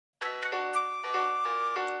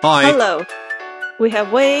Hi. Hello. We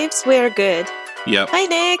have waves. We are good. Yep. Hi,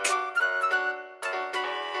 Nick.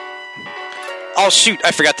 Oh, shoot.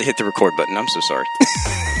 I forgot to hit the record button. I'm so sorry.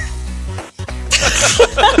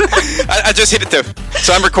 I just hit it, though.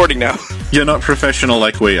 So I'm recording now. You're not professional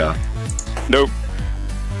like we are. Nope.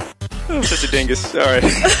 I'm such a dingus. All right.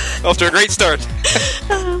 Off to a great start.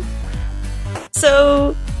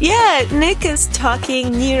 So, yeah, Nick is talking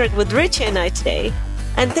Nier with Richie and I today.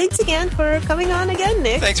 And thanks again for coming on again,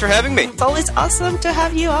 Nick. Thanks for having me. It's always awesome to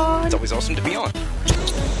have you on. It's always awesome to be on.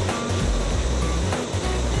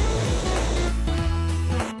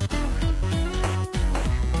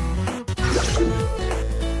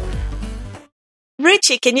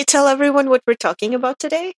 Richie, can you tell everyone what we're talking about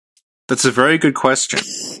today? That's a very good question.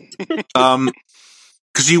 Because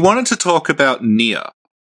you wanted to talk about Nier,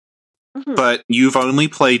 but you've only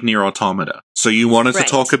played Nier Automata. So you wanted to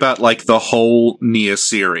talk about, like, the whole Nier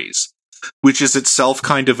series, which is itself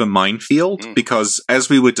kind of a minefield, because as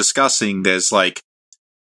we were discussing, there's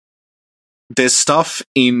stuff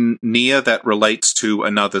in Nier that relates to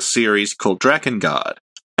another series called Drakengard,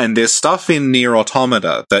 and there's stuff in Nier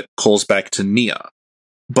Automata that calls back to Nier.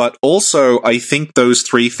 But also, I think those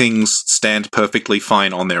three things stand perfectly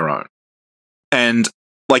fine on their own. And,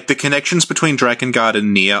 like, the connections between Drakengard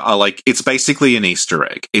and Nier are, like, it's basically an Easter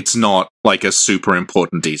egg. It's not, like, a super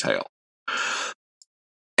important detail.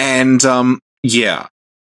 And, yeah.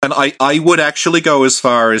 And I would actually go as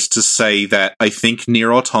far as to say that I think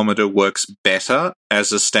Nier Automata works better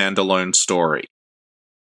as a standalone story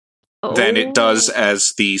than it does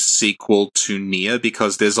as the sequel to Nier,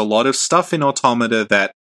 because there's a lot of stuff in Automata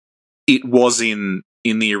that it was in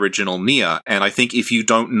the original Nier, and I think if you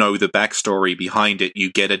don't know the backstory behind it,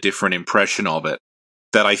 you get a different impression of it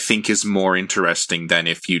that I think is more interesting than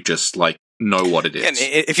if you just, like, know what it is. And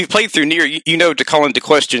if you've played through Nier, you know to call into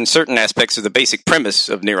question certain aspects of the basic premise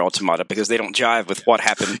of Nier Automata, because they don't jive with what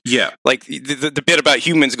happened. Yeah. Like, the bit about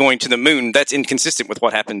humans going to the moon, that's inconsistent with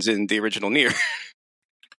what happens in the original Nier.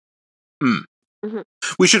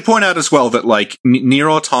 We should point out as well that, like, Nier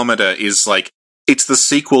Automata is, like, it's the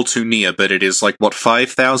sequel to Nier, but it is, like, what,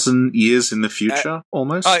 5,000 years in the future,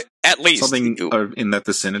 almost? At least. Something in that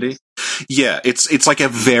vicinity. Yeah, it's like a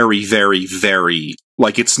very, very, very,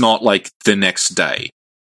 like, it's not like the next day.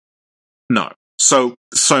 No. So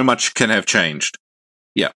much can have changed.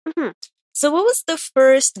 Yeah. So what was the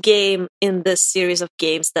first game in this series of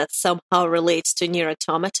games that somehow relates to Nier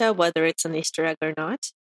Automata, whether it's an Easter egg or not?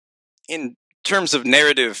 In terms of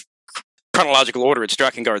narrative chronological order, it's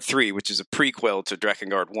Drakengard 3, which is a prequel to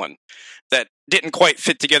Drakengard 1. That didn't quite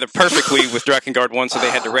fit together perfectly with Drakengard 1, so they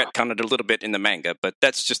had to retcon it a little bit in the manga, but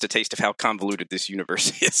that's just a taste of how convoluted this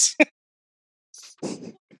universe is.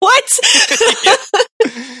 What?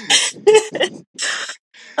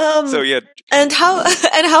 So yeah. And how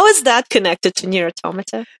is that connected to Nier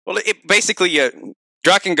Automata? Well, it basically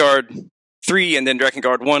Drakengard 3 and then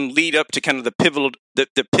Drakengard 1 lead up to kind of the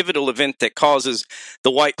pivotal event that causes the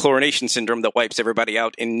white chlorination syndrome that wipes everybody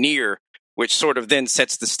out in Nier, which sort of then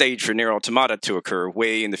sets the stage for Nier Automata to occur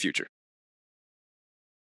way in the future.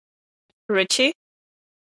 Richie?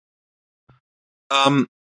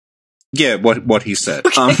 Yeah, what he said.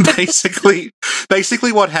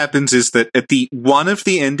 Basically what happens is that at one of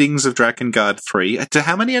the endings of Drakengard 3,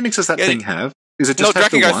 how many endings does that thing have? Is it just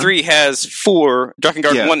Drakengard 3 has 4.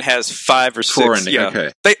 Drakengard 1 has 5 or 6. 4 endings, yeah.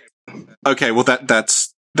 okay. Okay, well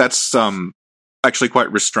that's actually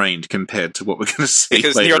quite restrained compared to what we're going to see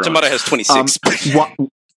because later Nier Automata has 26.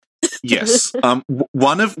 Yes.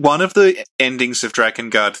 One of the endings of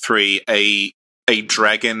Drakengard 3, a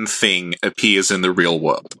dragon thing appears in the real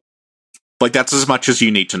world. Like, that's as much as you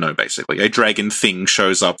need to know, basically. A dragon thing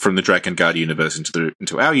shows up from the Drakengard universe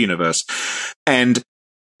into our universe. And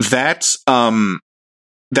that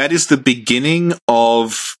is the beginning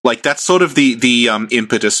of, like, that's sort of the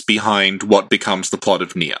impetus behind what becomes the plot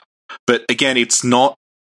of Nier. But again, it's not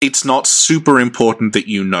super important that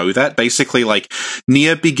you know that. Basically, like,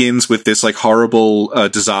 Nier begins with this, like, horrible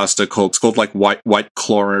disaster called like white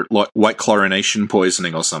chlorination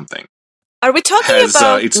poisoning or something. Are we talking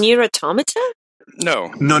about Nier Automata?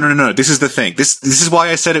 No. This is the thing. This is why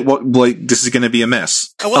I said this is going to be a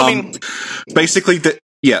mess. Well, I mean, basically, the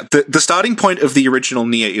starting point of the original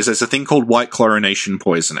Nier is there's a thing called white chlorination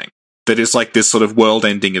poisoning that is like this sort of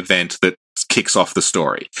world-ending event that kicks off the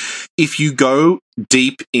story. If you go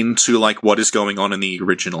deep into, like, what is going on in the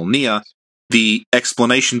original Nier, the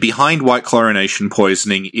explanation behind white chlorination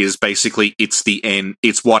poisoning is basically it's the end.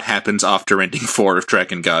 It's what happens after ending 4 of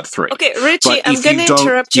Drakengard 3. Okay, Richie, I'm going to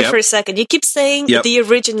interrupt you for a second. You keep saying the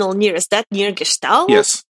original Nier. Is that Nier Gestalt?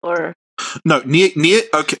 Yes. Or No, Nier.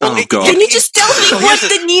 Okay. Well, Oh god. Can you just tell me Well, what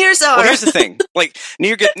here's the Niers are? Well, here's the thing. Like,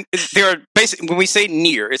 there are basically, when we say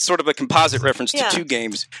Nier, it's sort of a composite reference to two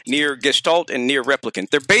games, Nier Gestalt and Nier Replicant.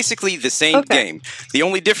 They're basically the same game. The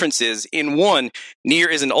only difference is, in one, Nier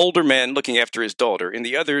is an older man looking after his daughter. In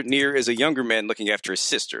the other, Nier is a younger man looking after his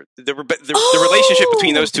sister. The relationship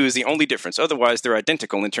between those two is the only difference. Otherwise, they're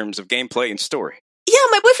identical in terms of gameplay and story. Yeah,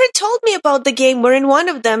 my boyfriend told me about the game where in one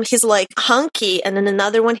of them he's like hunky and in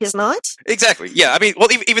another one he's not. Exactly. Yeah. I mean, well,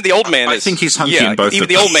 even the old man. I think he's hunky in both. Even of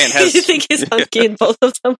the them. old man has. You think he's hunky in both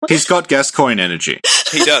of them? He's got Gascoigne energy.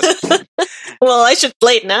 He does. Well, I should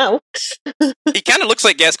play it now. He kind of looks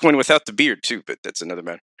like Gascoigne without the beard too, but that's another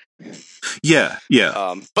matter. Yeah.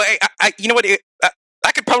 But I you know what?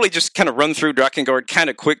 I could probably just kind of run through Drakengard kind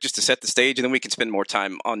of quick just to set the stage, and then we can spend more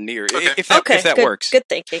time on Nier if that works. Good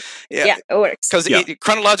thinking. Yeah, it works. Because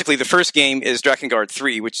chronologically, the first game is Drakengard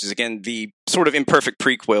 3, which is, again, the sort of imperfect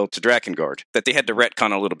prequel to Drakengard that they had to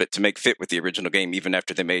retcon a little bit to make fit with the original game, even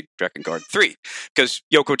after they made Drakengard 3, because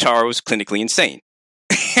Yoko Taro is clinically insane.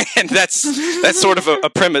 And that's sort of a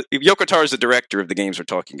premise. Yoko Taro is the director of the games we're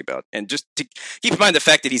talking about. And just to keep in mind the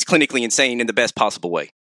fact that he's clinically insane in the best possible way.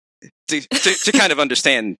 To kind of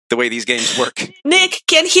understand the way these games work. Nick,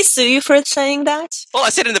 can he sue you for saying that? Well, I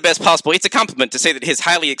said in the best possible. It's a compliment to say that his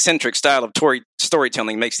highly eccentric style of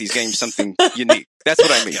storytelling makes these games something unique. That's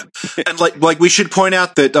what I mean. And like we should point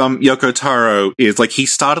out that Yoko Taro is like he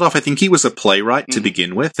started off. I think he was a playwright to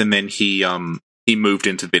begin with, and then he moved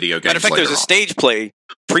into video games. Matter of fact, there's a on. stage play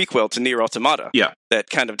prequel to Nier Automata. Yeah.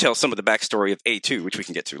 That kind of tells some of the backstory of A2, which we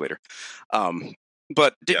can get to later.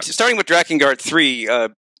 But starting with Drakengard 3.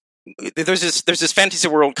 There's this fantasy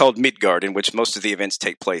world called Midgard in which most of the events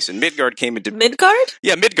take place, and Midgard came into Midgard.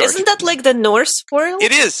 Yeah, Midgard. Isn't that like the Norse world?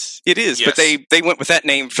 It is. Yes. But they went with that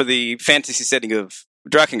name for the fantasy setting of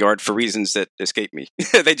Drakengard for reasons that escape me.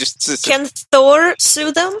 They just Can Thor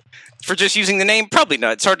sue them for just using the name? Probably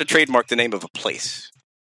not. It's hard to trademark the name of a place.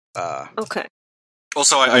 Okay.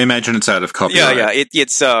 Also, I imagine it's out of copyright. You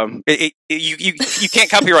can't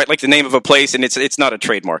copyright like the name of a place, and it's not a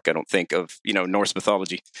trademark. I don't think of Norse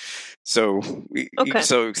mythology. So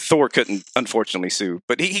Thor couldn't unfortunately sue,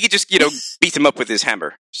 but he could just beat him up with his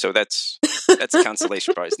hammer. So that's a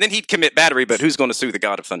consolation prize. Then he'd commit battery, but who's going to sue the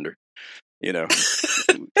God of Thunder?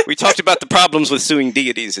 We talked about the problems with suing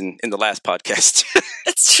deities in the last podcast.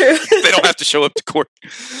 That's true. They don't have to show up to court,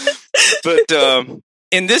 but.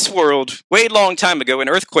 In this world, way long time ago, an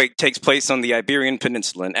earthquake takes place on the Iberian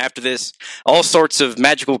Peninsula, and after this, all sorts of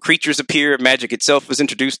magical creatures appear, magic itself is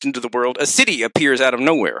introduced into the world, a city appears out of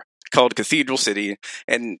nowhere, called Cathedral City,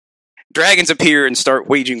 and dragons appear and start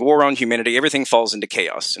waging war on humanity, everything falls into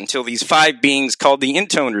chaos, until these 5 beings called the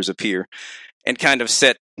Intoners appear, and kind of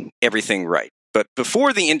set everything right. But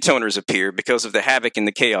before the Intoners appear, because of the havoc and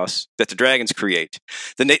the chaos that the dragons create,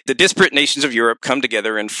 the disparate nations of Europe come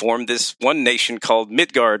together and form this one nation called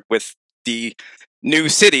Midgard, with the new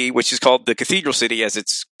city, which is called the Cathedral City, as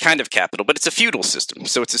its kind of capital. But it's a feudal system,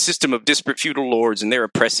 so it's a system of disparate feudal lords, and they're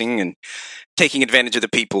oppressing and taking advantage of the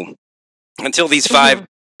people, until these 5,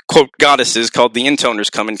 quote, goddesses called the Intoners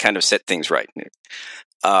come and kind of set things right.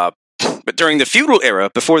 But during the feudal era,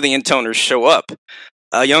 before the Intoners show up,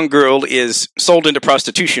 a young girl is sold into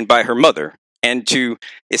prostitution by her mother, and to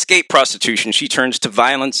escape prostitution, she turns to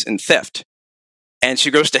violence and theft. And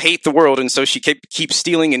she grows to hate the world, and so she keeps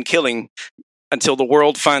stealing and killing until the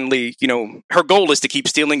world finally, her goal is to keep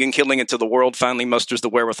stealing and killing until the world finally musters the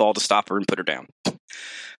wherewithal to stop her and put her down.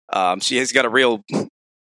 She has got a real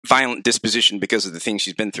violent disposition because of the things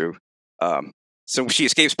she's been through. So she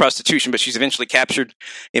escapes prostitution, but she's eventually captured,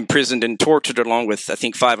 imprisoned, and tortured along with, I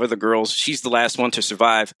think, 5 other girls. She's the last one to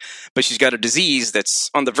survive, but she's got a disease that's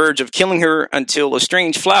on the verge of killing her until a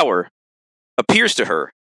strange flower appears to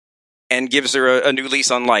her and gives her a new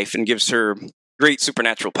lease on life and gives her great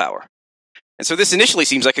supernatural power. And so this initially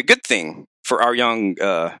seems like a good thing for our young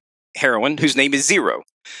heroine, whose name is Zero.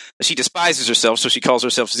 She despises herself, so she calls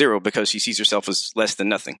herself Zero because she sees herself as less than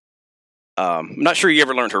nothing. I'm not sure you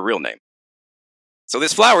ever learned her real name. So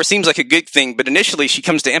this flower seems like a good thing, but initially she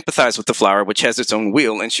comes to empathize with the flower, which has its own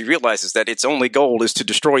will, and she realizes that its only goal is to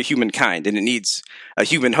destroy humankind, and it needs a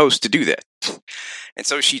human host to do that. And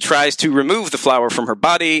so she tries to remove the flower from her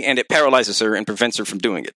body, and it paralyzes her and prevents her from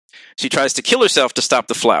doing it. She tries to kill herself to stop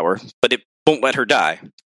the flower, but it won't let her die.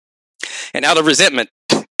 And out of resentment,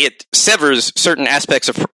 it severs certain aspects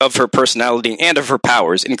of her personality and of her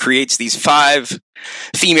powers and creates these 5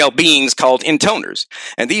 female beings called Intoners.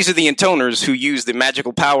 And these are the Intoners who use the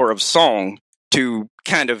magical power of song to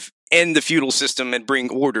kind of end the feudal system and bring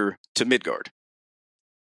order to Midgard.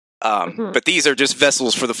 But these are just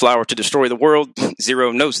vessels for the flower to destroy the world.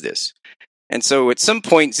 Zero knows this. And so at some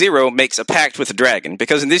point, Zero makes a pact with a dragon,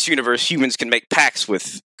 because in this universe, humans can make pacts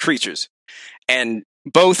with creatures. And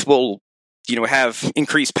both will, have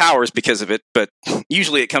increased powers because of it, but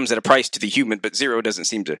usually it comes at a price to the human, but Zero doesn't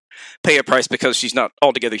seem to pay a price because she's not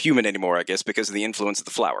altogether human anymore, I guess, because of the influence of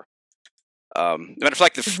the flower. Matter of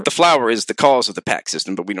fact, the flower is the cause of the pact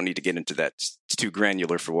system, but we don't need to get into that. It's too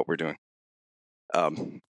granular for what we're doing.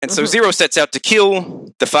 And so Zero sets out to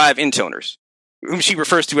kill the 5 intoners, whom she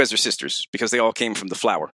refers to as her sisters, because they all came from the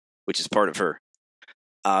flower, which is part of her.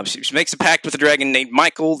 She makes a pact with a dragon named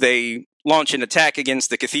Michael. They launch an attack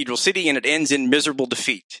against the cathedral city, and it ends in miserable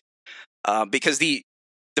defeat. Because the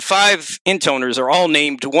 5 intoners are all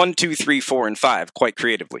named 1, 2, 3, 4, and 5, quite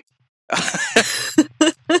creatively.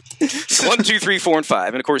 1, 2, 3, 4, and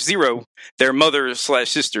 5. And of course, Zero, their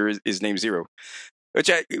mother/sister, is named Zero. Which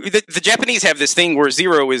the Japanese have this thing where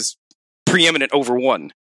 0 is preeminent over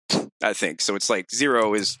 1, I think. So it's like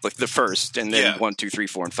 0 is like the first, and then 1, 2, 3,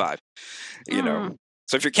 4, and 5.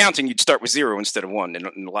 So if you're counting, you'd start with 0 instead of 1 in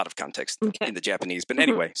a lot of context in the Japanese. But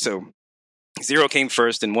anyway, so 0 came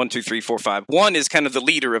first, and 1, 2, 3, 4, 5. 1 is kind of the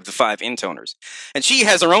leader of the 5 intoners. And she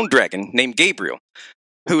has her own dragon named Gabriel,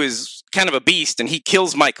 who is kind of a beast, and he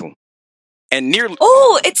kills Michael. And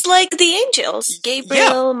it's like the angels.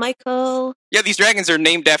 Gabriel, Michael. Yeah, these dragons are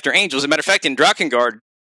named after angels. As a matter of fact, in Drakengard,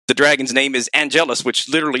 the dragon's name is Angelus, which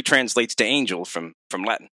literally translates to angel from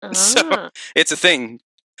Latin. So it's a thing.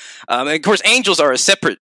 And of course, angels are a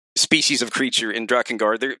separate species of creature in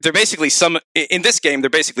Drakengard. They're basically in this game, they're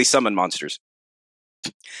basically summon monsters.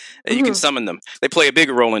 You can summon them. They play a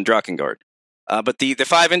bigger role in Drakengard. But the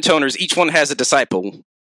 5 intoners, each one has a disciple.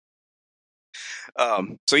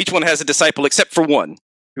 So each one has a disciple except for one,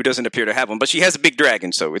 who doesn't appear to have one. But she has a big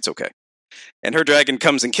dragon, so it's okay. And her dragon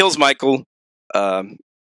comes and kills Michael,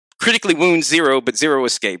 critically wounds Zero, but Zero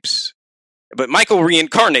escapes. But Michael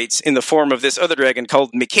reincarnates in the form of this other dragon called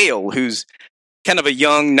Mikhail, who's kind of a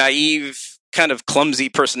young, naive, kind of clumsy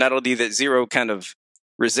personality that Zero kind of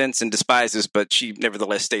resents and despises, but she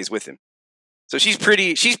nevertheless stays with him. So she's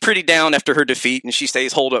pretty down after her defeat, and she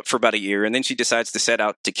stays holed up for about a year, and then she decides to set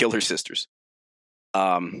out to kill her sisters.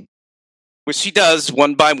 Which she does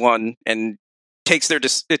one by one, and takes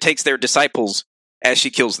their disciples as she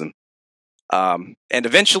kills them. And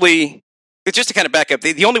eventually, just to kind of back up,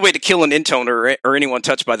 the only way to kill an intoner or anyone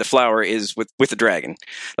touched by the flower is with a dragon.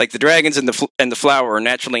 Like the dragons and the flower are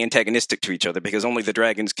naturally antagonistic to each other because only the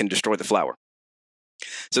dragons can destroy the flower.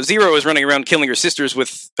 So Zero is running around killing her sisters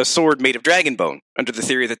with a sword made of dragon bone, under the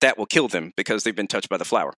theory that will kill them because they've been touched by the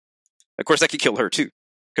flower. Of course, that could kill her too,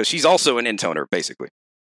 because she's also an intoner, basically,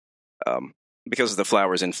 because of the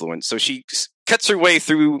flower's influence. So she cuts her way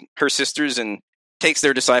through her sisters and takes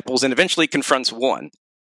their disciples and eventually confronts one.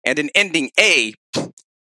 And in ending A,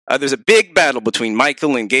 there's a big battle between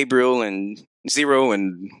Michael and Gabriel and Zero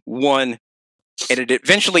and 1, and it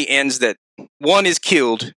eventually ends that 1 is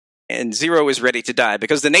killed and Zero is ready to die,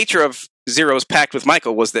 because the nature of Zero's pact with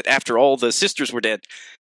Michael was that after all the sisters were dead,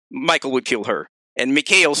 Michael would kill her. And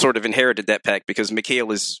Mikhail sort of inherited that pact because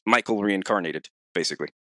Mikhail is Michael reincarnated, basically.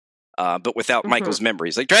 But without Michael's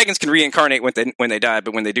memories. Like, dragons can reincarnate when they die,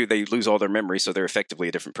 but when they do, they lose all their memories, so they're effectively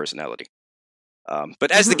a different personality.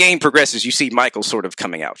 But as the game progresses, you see Michael sort of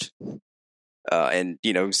coming out. And,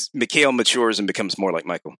 Mikhail matures and becomes more like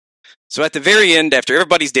Michael. So at the very end, after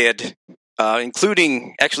everybody's dead,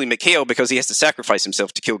 including, actually, Mikhail, because he has to sacrifice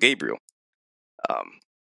himself to kill Gabriel,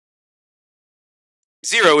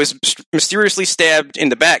 Zero is mysteriously stabbed in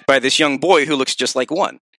the back by this young boy who looks just like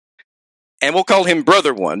 1. And we'll call him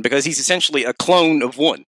Brother 1, because he's essentially a clone of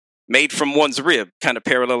 1, made from 1's rib, kind of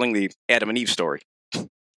paralleling the Adam and Eve story,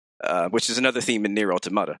 which is another theme in Nier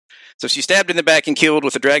Automata. So she's stabbed in the back and killed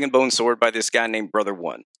with a dragon bone sword by this guy named Brother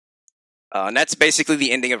 1. And that's basically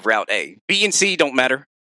the ending of Route A. B and C don't matter.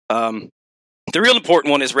 The real important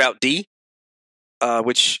one is Route D,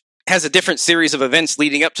 which has a different series of events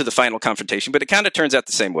leading up to the final confrontation, but it kind of turns out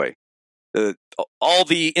the same way. All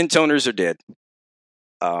the intoners are dead.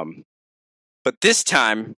 But this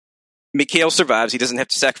time, Mikhail survives. He doesn't have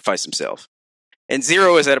to sacrifice himself. And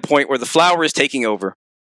Zero is at a point where the flower is taking over,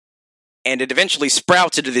 and it eventually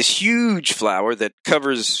sprouts into this huge flower that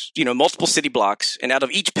covers, multiple city blocks, and out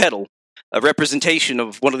of each petal, a representation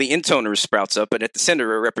of one of the intoners sprouts up, and at the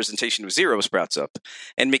center, a representation of Zero sprouts up.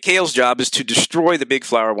 And Mikhail's job is to destroy the big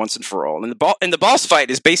flower once and for all. And the boss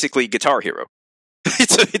fight is basically Guitar Hero.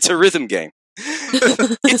 It's a rhythm game.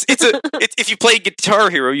 If you play Guitar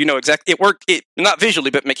Hero, you know exactly it not visually,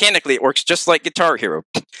 but mechanically it works just like Guitar Hero.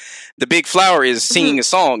 The big flower is singing a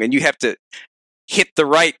song, and you have to hit the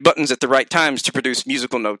right buttons at the right times to produce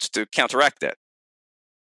musical notes to counteract that.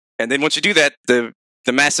 And then once you do that, the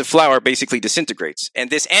massive flower basically disintegrates. And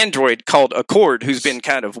this android called Accord, who's been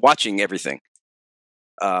kind of watching everything,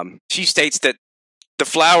 she states that the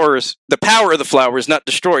power of the flower is not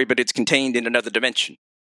destroyed, but it's contained in another dimension.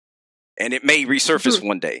 And it may resurface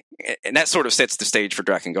one day. And that sort of sets the stage for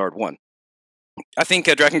Drakengard 1. I think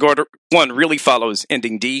Drakengard 1 really follows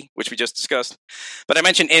ending D, which we just discussed. But I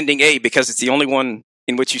mentioned ending A because it's the only one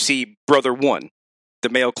in which you see Brother 1, the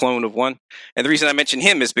male clone of 1. And the reason I mention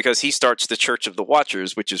him is because he starts the Church of the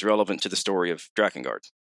Watchers, which is relevant to the story of Drakengard.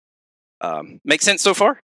 Make sense so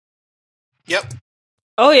far? Yep.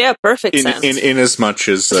 Oh yeah, perfect sense. In as much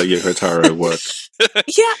as Yoko Taro worked.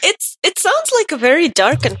 Yeah, it sounds like a very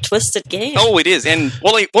dark and twisted game. Oh, it is. And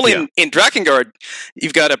in Drakengard,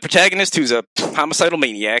 you've got a protagonist who's a homicidal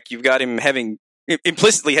maniac. You've got him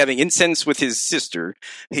implicitly having incense with his sister.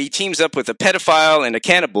 He teams up with a pedophile and a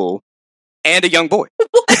cannibal and a young boy.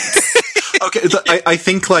 Okay, I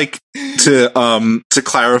think to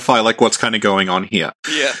clarify what's kind of going on here.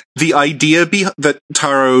 Yeah. The idea that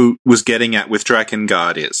Taro was getting at with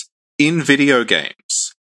Drakengard is, in video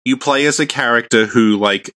games, you play as a character who,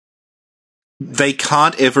 they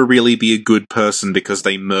can't ever really be a good person because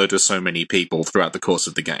they murder so many people throughout the course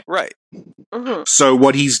of the game. Right. Mm-hmm. So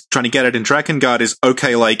what he's trying to get at in Drakengard is,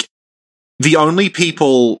 okay, the only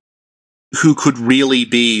people who could really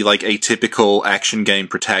be a typical action game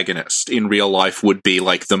protagonist in real life would be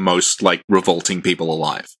the most revolting people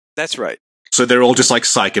alive. That's right. So they're all just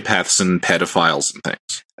psychopaths and pedophiles and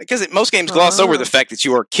things. Because most games gloss over the fact that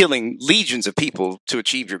you are killing legions of people to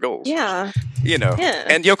achieve your goals. Yeah. Yeah.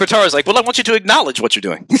 And Yoko Taro's like, well, I want you to acknowledge what you're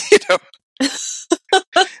doing.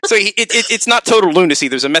 So it's not total lunacy.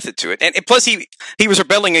 There's a method to it. And plus, he was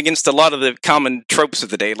rebelling against a lot of the common tropes of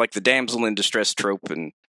the day, like the damsel in distress trope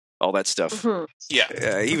and all that stuff. Mm-hmm.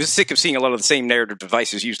 Yeah. He was sick of seeing a lot of the same narrative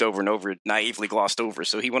devices used over and over, naively glossed over.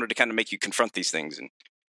 So he wanted to kind of make you confront these things and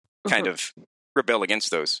kind of rebel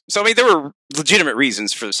against those. So, I mean, there were legitimate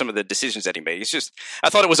reasons for some of the decisions that he made. It's just,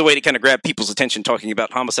 I thought it was a way to kind of grab people's attention talking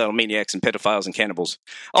about homicidal maniacs and pedophiles and cannibals,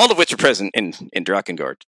 all of which are present in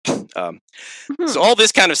Drakengard. So all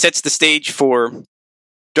this kind of sets the stage for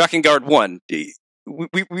Drakengard 1.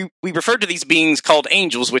 We refer to these beings called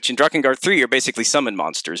angels, which in Drakengard 3 are basically summon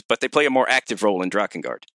monsters, but they play a more active role in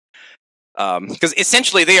Drakengard. Because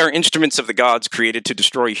essentially they are instruments of the gods created to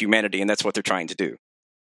destroy humanity, and that's what they're trying to do.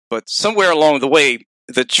 But somewhere along the way,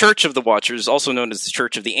 the Church of the Watchers, also known as the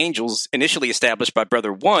Church of the Angels, initially established by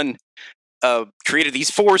Brother 1, created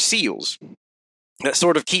these 4 seals that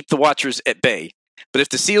sort of keep the Watchers at bay. But if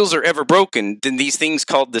the seals are ever broken, then these things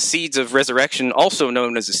called the Seeds of Resurrection, also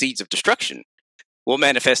known as the Seeds of Destruction, will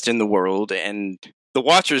manifest in the world, and the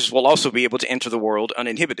Watchers will also be able to enter the world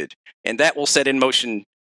uninhibited. And that will set in motion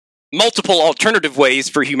multiple alternative ways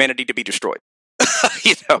for humanity to be destroyed.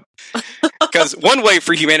 Because one way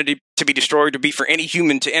for humanity to be destroyed would be for any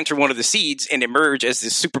human to enter one of the seeds and emerge as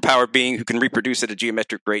this superpowered being who can reproduce at a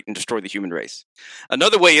geometric rate and destroy the human race.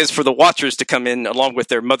 Another way is for the Watchers to come in along with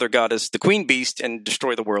their mother goddess, the Queen Beast, and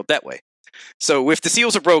destroy the world that way. So if the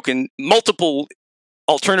seals are broken, multiple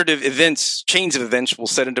alternative events, chains of events will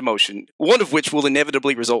set into motion, one of which will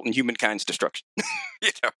inevitably result in humankind's destruction.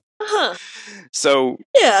 So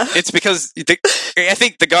it's because I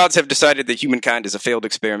think the gods have decided that humankind is a failed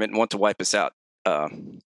experiment and want to wipe us out.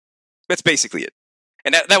 That's basically it.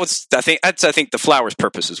 And that's I think the flower's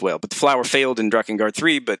purpose as well. But the flower failed in Drakengard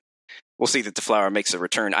 3, but we'll see that the flower makes a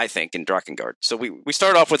return, I think, in Drakengard. So we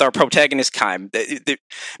start off with our protagonist, Kaim.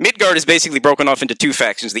 Midgard is basically broken off into 2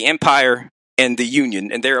 factions, the Empire and the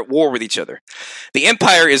Union, and they're at war with each other. The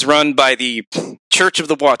Empire is run by the Church of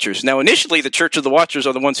the Watchers. Now, initially, the Church of the Watchers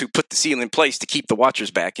are the ones who put the seal in place to keep the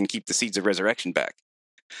Watchers back and keep the Seeds of Resurrection back.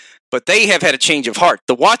 But they have had a change of heart.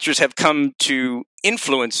 The Watchers have come to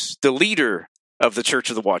influence the leader of the Church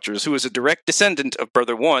of the Watchers, who is a direct descendant of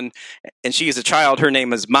Brother 1, and she is a child. Her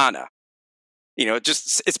name is Mana.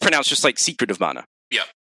 It's pronounced just like Secret of Mana. Yeah.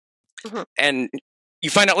 Mm-hmm. And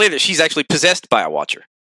you find out later that she's actually possessed by a Watcher.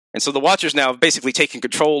 And so the Watchers now have basically taken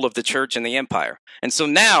control of the Church and the Empire. And so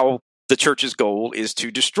now the Church's goal is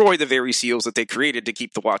to destroy the very seals that they created to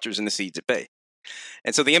keep the Watchers and the Seeds at bay.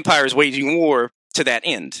 And so the Empire is waging war to that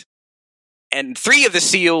end. And 3 of the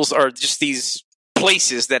seals are just these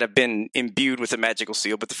places that have been imbued with a magical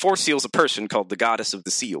seal, but the 4th seal is a person called the Goddess of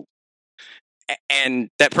the Seal. And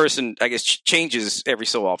that person, I guess, changes every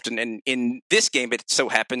so often. And in this game, it so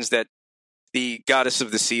happens that the Goddess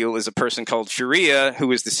of the Seal is a person called Furia,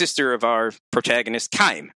 who is the sister of our protagonist,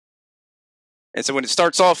 Kaim. And so when it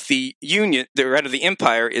starts off, the Union, the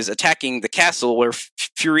Empire, is attacking the castle where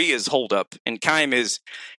Furia is holed up, and Kaim is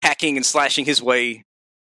hacking and slashing his way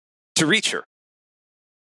to reach her.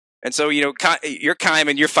 And so, you're Kaim,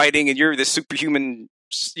 and you're fighting, and you're this superhuman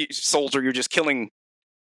soldier. You're just killing,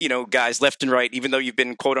 guys left and right, even though you've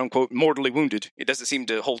been quote-unquote mortally wounded. It doesn't seem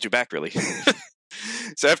to hold you back, really.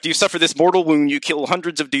 So after you suffer this mortal wound, you kill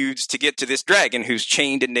hundreds of dudes to get to this dragon who's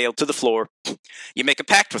chained and nailed to the floor. You make a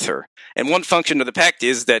pact with her. And one function of the pact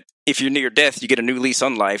is that if you're near death, you get a new lease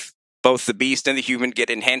on life. Both the beast and the human get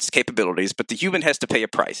enhanced capabilities, but the human has to pay a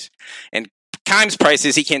price. And Kaim's price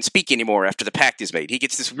is he can't speak anymore after the pact is made. He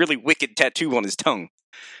gets this really wicked tattoo on his tongue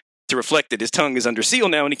to reflect that his tongue is under seal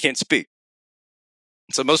now and he can't speak.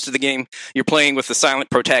 So most of the game, you're playing with the silent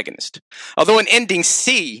protagonist. Although in ending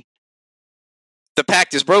C, the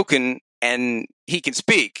pact is broken and he can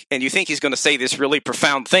speak, and you think he's going to say this really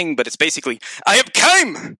profound thing, but it's basically, I am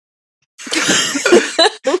Kaim!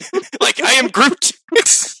 Like, I am Groot!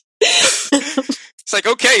 It's like,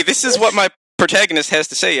 okay, this is what my protagonist has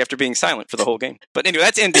to say after being silent for the whole game. But anyway,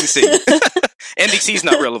 that's ending C. Ending C is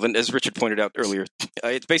not relevant, as Richard pointed out earlier.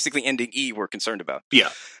 It's basically ending E we're concerned about. Yeah.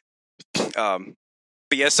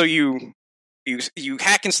 But yeah, so you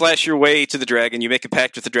hack and slash your way to the dragon, you make a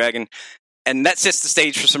pact with the dragon, and that sets the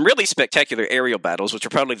stage for some really spectacular aerial battles, which are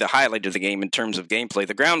probably the highlight of the game in terms of gameplay.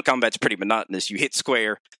 The ground combat's pretty monotonous. You hit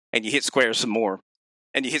square, and you hit square some more.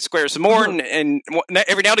 And you hit square some more, and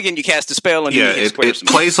every now and again you cast a spell, and you hit square some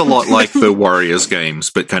more. It plays a lot like the Warriors games,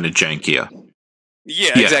 but kind of jankier.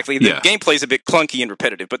 Yeah, exactly. The gameplay's a bit clunky and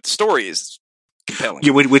repetitive, but the story is compelling.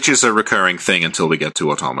 Yeah, which is a recurring thing until we get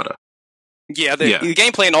to Automata. Yeah, the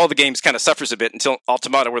gameplay in all the games kind of suffers a bit until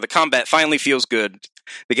Automata, where the combat finally feels good.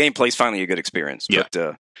 The gameplay's finally a good experience. Yeah.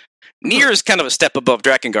 But Nier is kind of a step above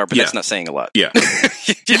Drakengard, but that's not saying a lot. Yeah.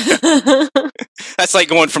 That's like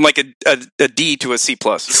going from like a D to a C+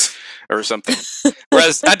 or something.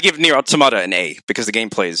 Whereas I'd give Nier Automata an A, because the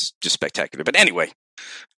gameplay is just spectacular. But anyway,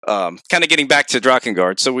 kind of getting back to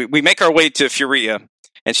Drakengard. So we make our way to Furia,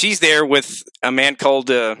 and she's there with a man called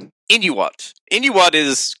Inuit. Inuit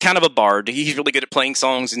is kind of a bard. He's really good at playing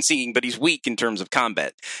songs and singing, but he's weak in terms of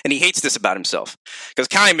combat. And he hates this about himself. Because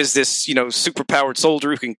Kaim is this, super-powered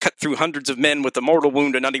soldier who can cut through hundreds of men with a mortal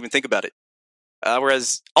wound and not even think about it.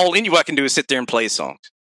 Whereas all Inuit can do is sit there and play songs.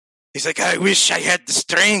 He's like, I wish I had the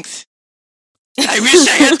strength. I wish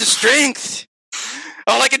I had the strength.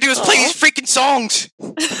 All I can do is play these freaking songs.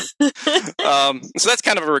 So that's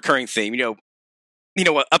kind of a recurring theme,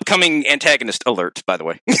 upcoming antagonist alert, by the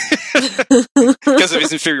way, because of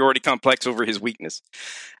his inferiority complex over his weakness.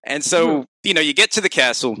 And so, you get to the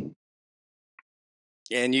castle,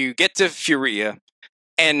 and you get to Furia,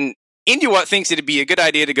 and Inuit thinks it'd be a good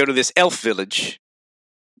idea to go to this elf village,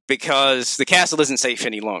 because the castle isn't safe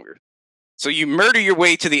any longer. So you murder your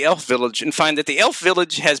way to the elf village and find that the elf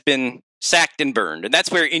village has been sacked and burned. And that's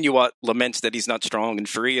where Inuit laments that he's not strong, and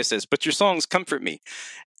Furia says, but your songs comfort me.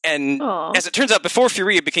 And as it turns out, before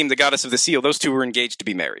Furia became the goddess of the seal, those two were engaged to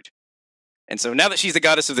be married. And so now that she's the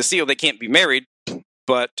goddess of the seal, they can't be married,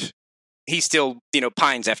 but he still,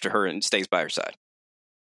 pines after her and stays by her side.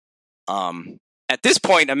 At this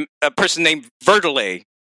point, a person named Verdele,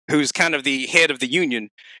 who's kind of the head of the Union,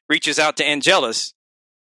 reaches out to Angelus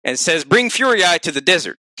and says, bring Furii to the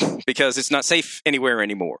desert, because it's not safe anywhere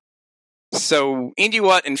anymore. So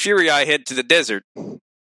Inuit and Furii head to the desert,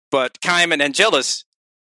 but Kaim and Angelus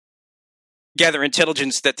gather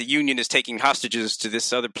intelligence that the Union is taking hostages to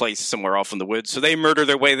this other place somewhere off in the woods, so they murder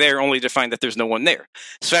their way there only to find that there's no one there.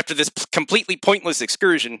 So after this completely pointless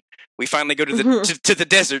excursion, we finally go to the to the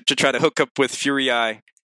desert to try to hook up with Furii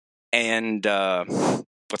and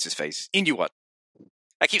what's his face? Inuit.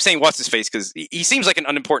 I keep saying what's his face because he seems like an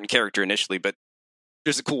unimportant character initially, but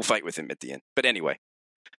there's a cool fight with him at the end. But anyway.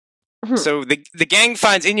 So the gang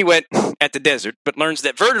finds Inuit at the desert, but learns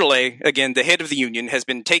that Verdele, again, the head of the Union, has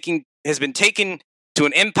been taken to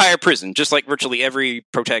an Empire prison, just like virtually every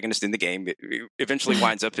protagonist in the game. It eventually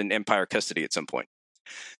winds up in Empire custody at some point.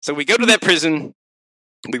 So we go to that prison,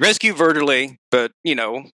 we rescue Verdele, but,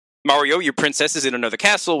 Mario, your princess, is in another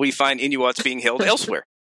castle. We find Inuit's being held elsewhere.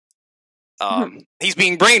 He's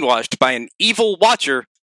being brainwashed by an evil watcher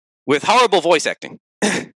with horrible voice acting.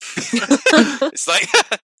 It's like...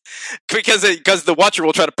 because the watcher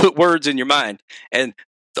will try to put words in your mind, and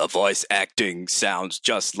the voice acting sounds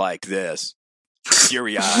just like this.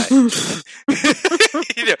 Fury Eye.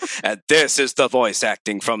 And this is the voice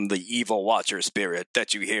acting from the evil watcher spirit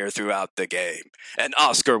that you hear throughout the game. An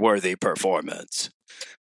Oscar-worthy performance.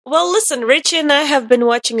 Well, listen, Richie and I have been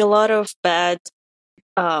watching a lot of bad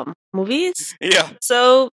movies. Yeah.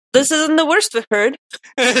 So this isn't the worst we've heard.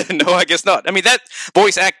 No, I guess not. I mean, that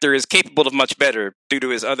voice actor is capable of much better due to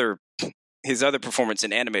his other performance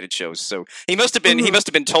in animated shows. So he must have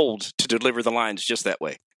been told to deliver the lines just that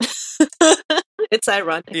way. It's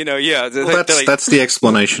ironic. Yeah. Well, that's the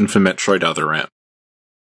explanation for Metroid Other M.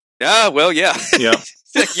 Well, yeah. Yeah.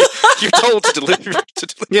 You're told to deliver.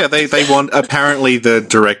 Yeah, they want. Apparently, the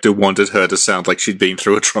director wanted her to sound like she'd been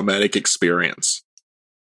through a traumatic experience,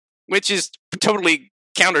 which is totally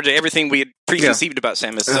counter to everything we had preconceived about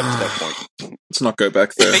Samus up to that point. Let's not go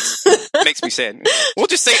back there. Makes me sad. We'll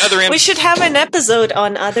just say Other M. We should have an episode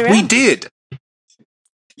on Other M. We did.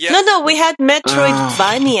 Yeah. No, we had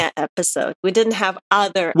Metroidvania episode. We didn't have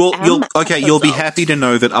Other M. You'll be happy to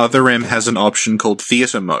know that Other M has an option called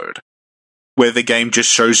Theater Mode, where the game just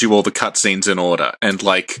shows you all the cutscenes in order, and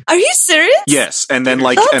Are you serious? Yes, and then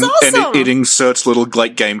That's awesome. it inserts little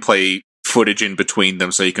gameplay footage in between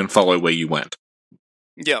them, so you can follow where you went.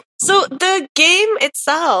 Yeah. So the game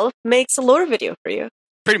itself makes a lore video for you.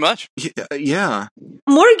 Pretty much. Yeah.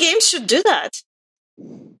 More games should do that.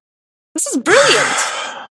 This is brilliant.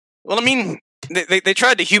 Well, I mean, they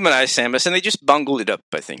tried to humanize Samus, and they just bungled it up,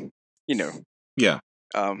 I think. Yeah.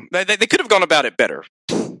 They could have gone about it better.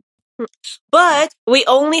 But we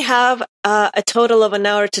only have a total of an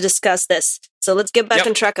hour to discuss this. So let's get back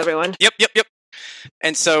on track, everyone. Yep.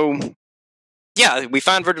 And so, yeah, we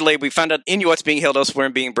found Verdelay. We found out Inuit's being held elsewhere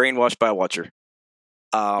and being brainwashed by a Watcher.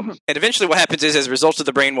 And eventually what happens is, as a result of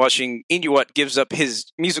the brainwashing, Inuit gives up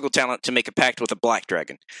his musical talent to make a pact with a black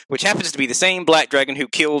dragon, which happens to be the same black dragon who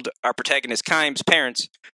killed our protagonist Kaim's parents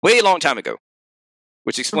way a long time ago,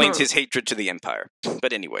 which explains his hatred to the Empire.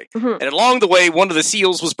 But anyway, and along the way, one of the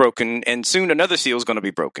seals was broken, and soon another seal is going to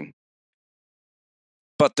be broken.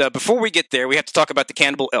 But before we get there, we have to talk about the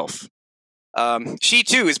cannibal elf. She,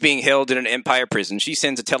 too, is being held in an Empire prison. She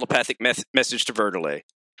sends a telepathic message to Verdelay.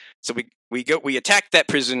 So we attack that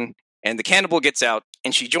prison, and the cannibal gets out,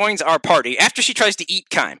 and she joins our party after she tries to eat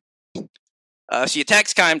Kaim. She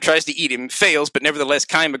attacks Kaim, tries to eat him, fails, but nevertheless,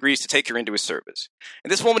 Kaim agrees to take her into his service.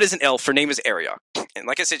 And this woman is an elf. Her name is Ariok. And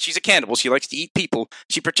like I said, she's a cannibal. She likes to eat people.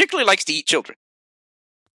 She particularly likes to eat children.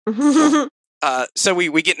 So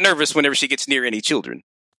we get nervous whenever she gets near any children.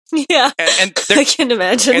 Yeah, and I can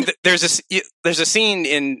imagine. And there's a scene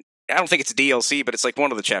in, I don't think it's a DLC, but it's like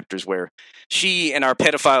one of the chapters where she and our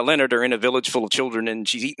pedophile Leonard are in a village full of children, and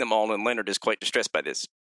she's eating them all, and Leonard is quite distressed by this.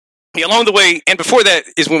 Along the way, and before that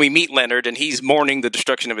is when we meet Leonard, and he's mourning the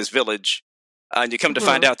destruction of his village, and you come to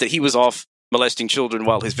find out that he was off molesting children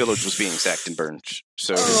while his village was being sacked and burned.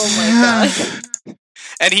 So, oh my god!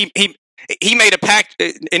 And he made a pact.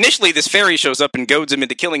 Initially, this fairy shows up and goads him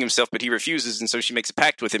into killing himself, but he refuses, and so she makes a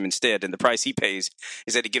pact with him instead. And the price he pays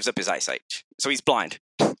is that he gives up his eyesight, so he's blind.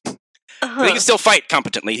 But he can still fight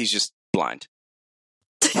competently. He's just blind.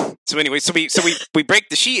 So anyway, so we break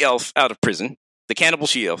the she-elf out of prison, the cannibal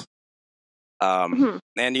she-elf, and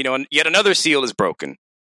yet another seal is broken.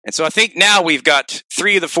 And so I think now we've got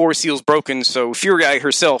 3 of the 4 seals broken. So Furia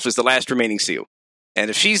herself is the last remaining seal.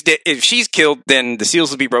 And if she's killed, then the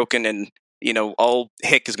seals will be broken, and all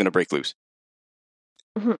heck is going to break loose.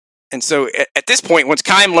 And so at this point, once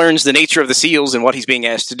Kaim learns the nature of the seals and what he's being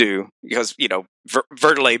asked to do, because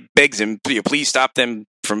Verdelay begs him, please stop them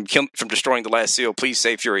from destroying the last seal. Please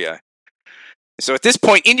save Furia. So at this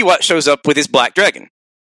point, Inuit shows up with his black dragon,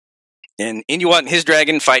 and Inuit and his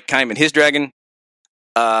dragon fight Kaim and his dragon.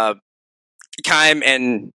 Kaim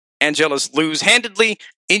and Angelus lose handedly.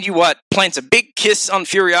 Inuit plants a big kiss on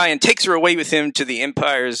Furia and takes her away with him to the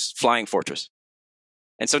Empire's flying fortress.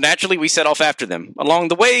 And so naturally, we set off after them. Along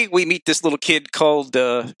the way, we meet this little kid called,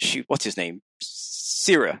 what's his name?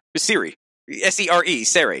 Siri. S-E-R-E,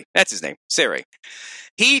 Sere. That's his name, Sere.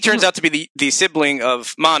 He turns out to be the sibling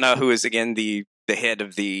of Mana, who is, again, the head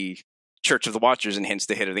of the Church of the Watchers, and hence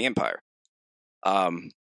the head of the Empire.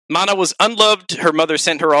 Mana was unloved. Her mother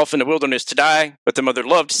sent her off in the wilderness to die, but the mother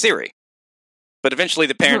loved Siri. But eventually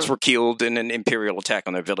the parents were killed in an Imperial attack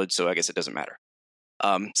on their village, so I guess it doesn't matter.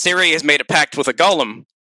 Siri has made a pact with a golem,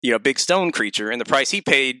 a big stone creature, and the price he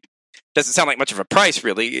paid doesn't sound like much of a price,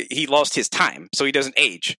 really. He lost his time, so he doesn't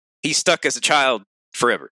age. He's stuck as a child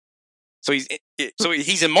forever. So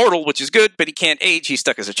he's immortal, which is good, but he can't age. He's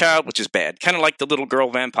stuck as a child, which is bad. Kind of like the little girl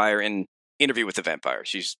vampire in Interview with the Vampire.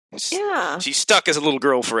 She's stuck as a little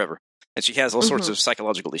girl forever, and she has all sorts of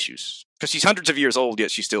psychological issues. Because she's hundreds of years old, yet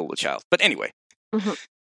she's still a child. But anyway.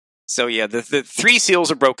 So yeah, the 3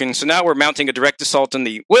 seals are broken, so now we're mounting a direct assault on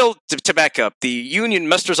to back up, the Union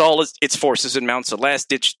musters all its forces and mounts a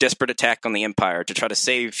last-ditch desperate attack on the Empire to try to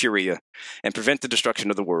save Furia and prevent the destruction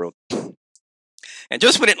of the world. And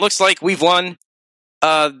just when it looks like we've won,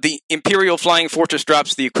 the Imperial Flying Fortress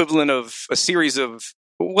drops the equivalent of a series of...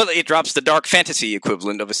 Well, it drops the dark fantasy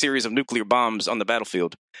equivalent of a series of nuclear bombs on the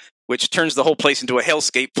battlefield, which turns the whole place into a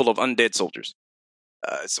hellscape full of undead soldiers.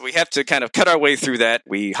 So we have to kind of cut our way through that.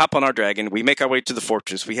 We hop on our dragon. We make our way to the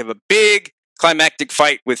fortress. We have a big climactic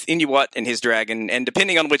fight with Inuit and his dragon, and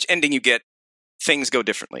depending on which ending you get, things go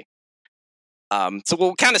differently. So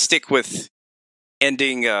we'll kind of stick with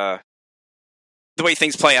ending the way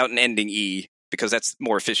things play out in ending E, because that's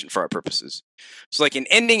more efficient for our purposes. So like in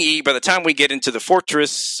ending E, by the time we get into the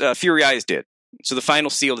fortress, Fury Eye is dead. So the final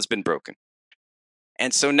seal has been broken.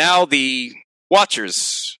 And so now the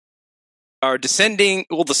Watchers are descending.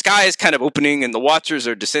 Well, the sky is kind of opening, and the Watchers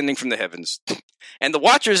are descending from the heavens. And the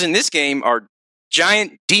Watchers in this game are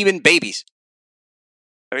giant demon babies.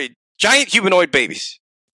 I mean, giant humanoid babies.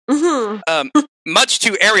 Mm-hmm. Much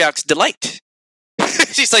to Ariok's delight.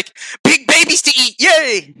 She's like, big babies to eat,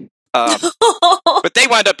 yay! But they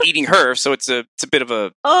wind up eating her, so it's a bit of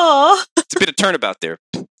a it's a bit of turnabout there,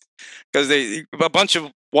 because a bunch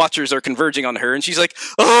of Watchers are converging on her, and she's like,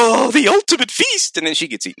 "Oh, the ultimate feast!" And then she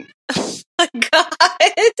gets eaten. Oh my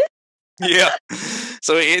god! Yeah,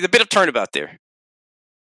 so it's a bit of turnabout there.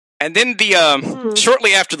 And then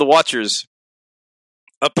shortly after the Watchers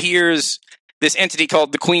appears this entity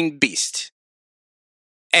called the Queen Beast,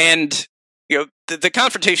 and the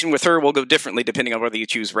confrontation with her will go differently depending on whether you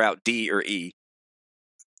choose Route D or E.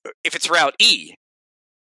 If it's Route E,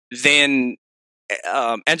 then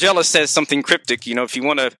Angela says something cryptic. If you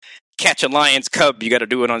want to catch a lion's cub, you got to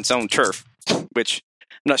do it on its own turf, which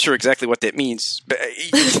I'm not sure exactly what that means. But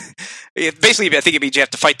basically, I think it means you have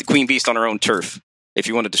to fight the Queen Beast on her own turf if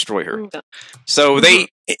you want to destroy her. Okay. So they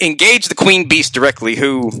engage the Queen Beast directly,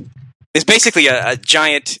 who is basically a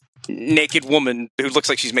giant naked woman who looks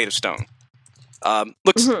like she's made of stone.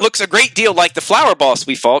 Looks a great deal like the flower boss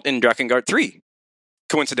we fought in Drakengard 3.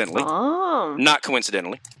 Coincidentally. Oh. Not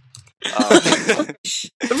coincidentally.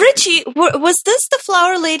 Richie, was this the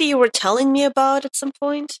flower lady you were telling me about at some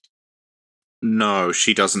point? No,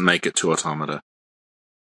 she doesn't make it to Automata.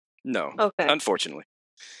 No. Okay. Unfortunately.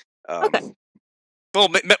 Okay. Well,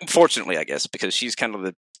 fortunately, I guess, because she's kind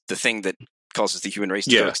of the thing that causes the human race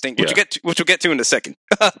to go extinct, which we'll get to in a second.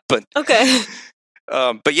 But okay.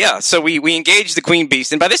 But yeah, so we engage the Queen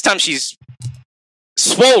Beast, and by this time she's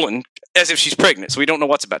swollen as if she's pregnant, so we don't know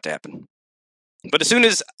what's about to happen. But as soon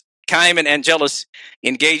as Kaim and Angelus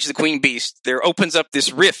engage the Queen Beast, there opens up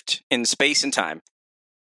this rift in space and time,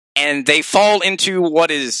 and they fall into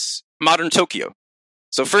what is modern Tokyo.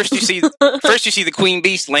 So first you see the Queen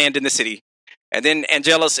Beast land in the city, and then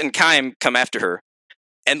Angelus and Kaim come after her.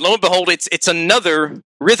 And lo and behold, it's another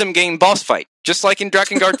rhythm game boss fight, just like in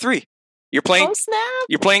Drakengard 3. You're playing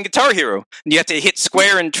Guitar Hero, and you have to hit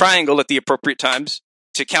square and triangle at the appropriate times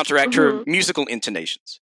to counteract her musical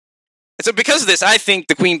intonations. And so because of this, I think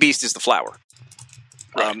the Queen Beast is the flower.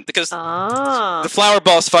 Because the flower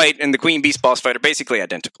boss fight and the Queen Beast boss fight are basically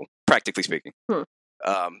identical, practically speaking.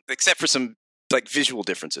 Except for some visual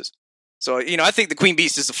differences. So, I think the Queen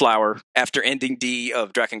Beast is the flower after ending D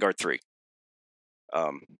of Drakengard 3.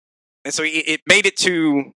 And so it made it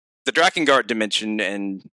to the Drakengard dimension,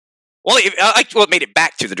 and it made it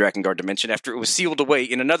back to the Drakengard dimension after it was sealed away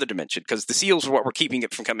in another dimension, because the seals were what were keeping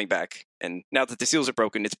it from coming back, and now that the seals are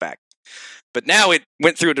broken, it's back. But now it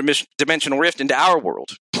went through a dimensional rift into our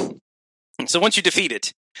world. So once you defeat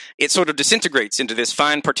it, it sort of disintegrates into this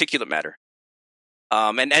fine particulate matter.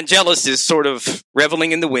 And Angelus is sort of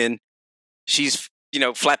reveling in the wind. She's,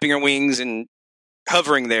 flapping her wings and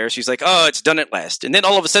hovering there. She's like, oh, it's done at last. And then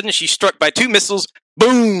all of a sudden she's struck by 2 missiles.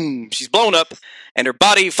 Boom! She's blown up, and her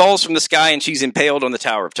body falls from the sky, and she's impaled on the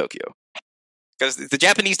Tower of Tokyo. Because the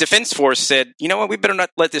Japanese Defense Force said, you know what, we better not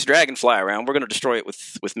let this dragon fly around. We're going to destroy it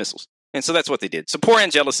with missiles. And so that's what they did. So poor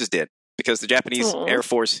Angelus is dead, because the Japanese Air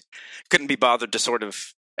Force couldn't be bothered to sort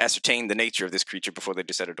of ascertain the nature of this creature before they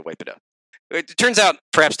decided to wipe it out. It turns out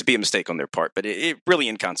perhaps to be a mistake on their part, but it really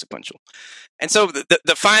inconsequential. And so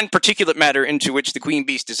the fine particulate matter into which the Queen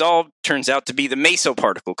Beast dissolved turns out to be the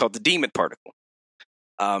mesoparticle called the demon particle.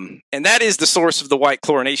 And that is the source of the white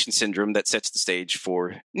chlorination syndrome that sets the stage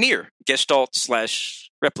for Nier,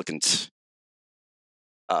 Gestalt/Replicant,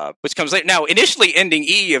 which comes later. Now, initially ending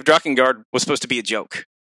E of Drakengard was supposed to be a joke,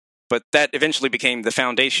 but that eventually became the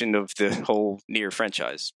foundation of the whole Nier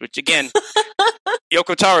franchise, which again...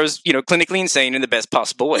 Yoko Taro's, clinically insane in the best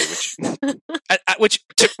possible way. Which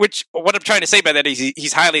what I'm trying to say by that is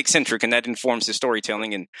he's highly eccentric, and that informs his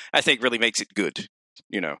storytelling, and I think really makes it good.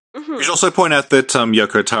 We should also point out that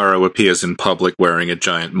Yoko Taro appears in public wearing a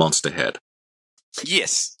giant monster head.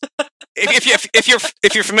 Yes,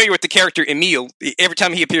 if you're familiar with the character Emil, every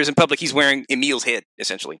time he appears in public, he's wearing Emil's head.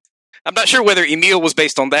 Essentially, I'm not sure whether Emil was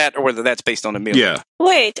based on that or whether that's based on Emil. Yeah.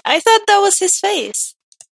 Wait, I thought that was his face.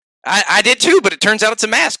 I did too, but it turns out it's a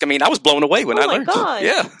mask. I mean, I was blown away when I learned. God.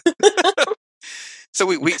 Yeah. So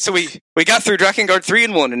we got through Drakengard 3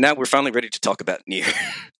 and 1, and now we're finally ready to talk about Nier.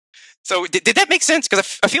 So did that make sense?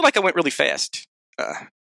 Because I feel like I went really fast. Well,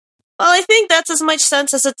 I think that's as much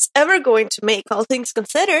sense as it's ever going to make, all things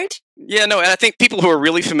considered. Yeah, no, and I think people who are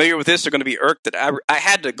really familiar with this are going to be irked that I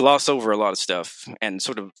had to gloss over a lot of stuff and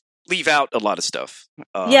sort of leave out a lot of stuff.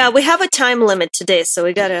 Yeah, we have a time limit today, so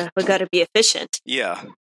we gotta be efficient. Yeah.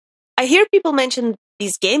 I hear people mention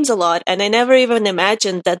these games a lot, and I never even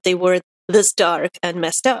imagined that they were this dark and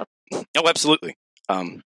messed up. Oh, absolutely.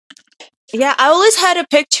 Yeah, I always had a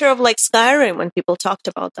picture of like Skyrim when people talked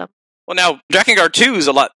about them. Well, now Drakengard 2 is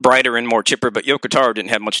a lot brighter and more chipper, but Yoko Taro didn't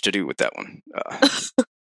have much to do with that one.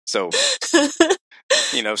 So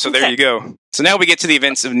there you go. So now we get to the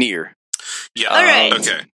events of Nier. Yeah. All right.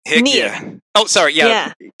 Okay. Heck Nier. yeah. Oh, sorry.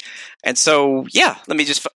 Yeah. And so, let me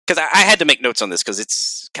just, because I had to make notes on this because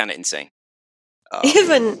it's kind of insane.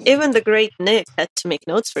 Even the great Nick had to make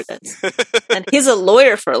notes for this, and he's a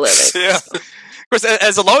lawyer for a living. Yeah. Of course,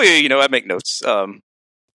 as a lawyer, I make notes.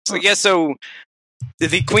 So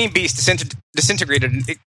the Queen Beast disintegrated.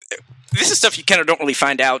 This is stuff you kind of don't really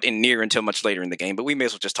find out in Nier until much later in the game, but we may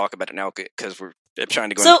as well just talk about it now because we're trying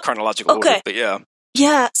to go into chronological order. But yeah.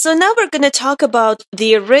 Yeah, so now we're going to talk about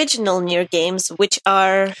the original Nier games, which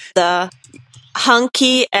are the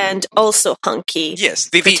hunky and also hunky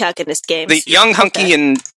protagonist games. The young hunky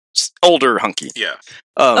and older hunky. Yeah.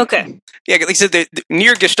 Okay. Yeah, like I said, the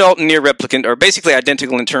Nier Gestalt and Nier Replicant are basically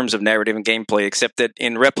identical in terms of narrative and gameplay, except that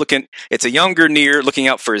in Replicant, it's a younger Nier looking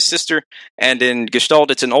out for his sister, and in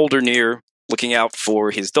Gestalt, it's an older Nier looking out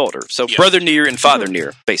for his daughter. So brother Nier and father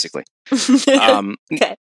Nier, basically.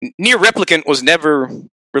 Okay. Nier Replicant was never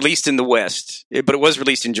released in the West, but it was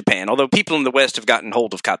released in Japan, although people in the West have gotten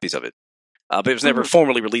hold of copies of it. But it was never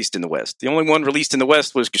formally released in the West. The only one released in the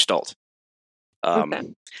West was Gestalt.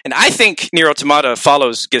 And I think Nier Automata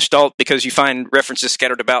follows Gestalt because you find references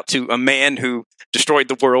scattered about to a man who destroyed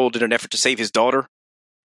the world in an effort to save his daughter.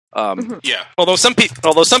 Yeah. Although some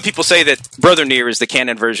people say that Brother Nier is the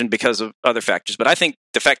canon version because of other factors, but I think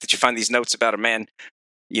the fact that you find these notes about a man,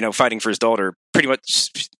 fighting for his daughter pretty much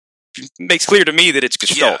makes clear to me that it's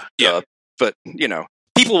Gestalt. Yeah. But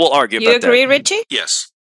people will argue about that. You agree, Richie? Yes.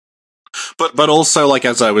 But also, like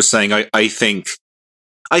as I was saying, I think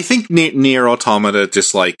Nier Automata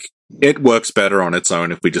just it works better on its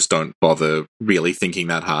own if we just don't bother really thinking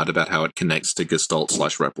that hard about how it connects to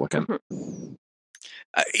Gestalt/Replicant.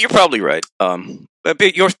 You're probably right.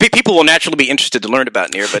 People will naturally be interested to learn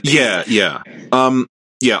about Nier, but yeah.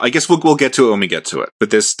 I guess we'll get to it when we get to it. But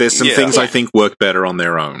there's some things I think work better on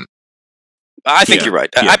their own. I think you're right.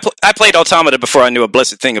 Yeah. I played Automata before I knew a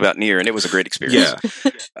blessed thing about Nier, and it was a great experience.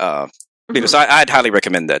 Yeah. So I'd highly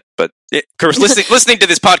recommend that. But of course, listening to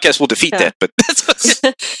this podcast will defeat that. But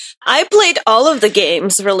I played all of the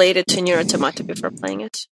games related to Nier Automata before playing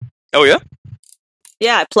it. Oh yeah,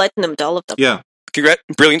 yeah, I platinumed all of them. Yeah,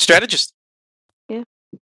 brilliant strategist. Yeah,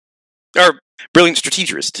 or brilliant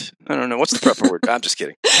strategist. I don't know what's the proper word. I'm just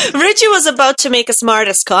kidding. Richie was about to make a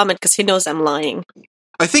smartest comment because he knows I'm lying.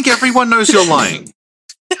 I think everyone knows you're lying.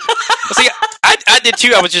 See, I did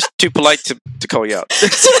too. I was just too polite to call you out.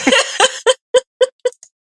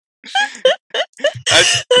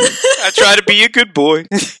 I try to be a good boy.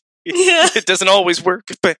 It doesn't always work.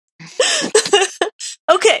 But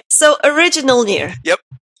okay, so original Nier. Yep.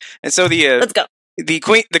 And so let's go. The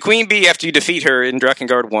Queen Bee, after you defeat her in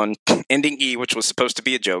Drakengard 1, ending E, which was supposed to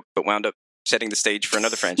be a joke, but wound up setting the stage for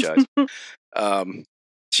another franchise.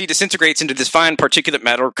 She disintegrates into this fine particulate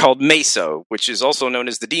matter called meso, which is also known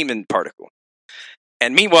as the demon particle.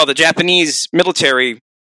 And meanwhile, the Japanese military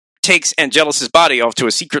takes Angelus's body off to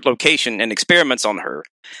a secret location and experiments on her,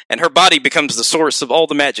 and her body becomes the source of all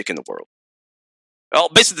the magic in the world. Well,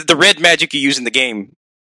 basically, the red magic you use in the game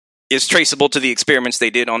is traceable to the experiments they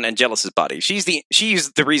did on Angelus's body. She's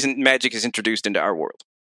the reason magic is introduced into our world,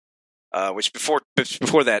 which before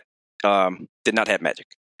that did not have magic.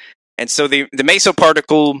 And so the meso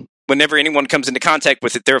particle, whenever anyone comes into contact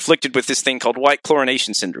with it, they're afflicted with this thing called white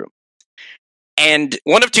chlorination syndrome. And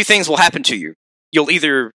one of two things will happen to you. You'll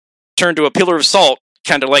either turn to a pillar of salt,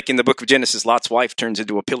 kind of like in the book of Genesis, Lot's wife turns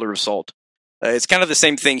into a pillar of salt. It's kind of the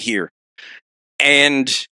same thing here. And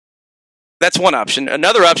that's one option.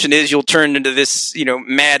 Another option is you'll turn into this,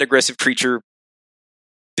 mad, aggressive creature.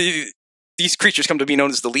 These creatures come to be known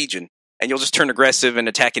as the Legion, and you'll just turn aggressive and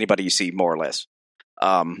attack anybody you see, more or less.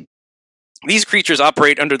 these creatures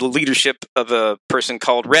operate under the leadership of a person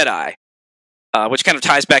called Red Eye, which kind of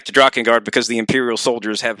ties back to Drakengard because the Imperial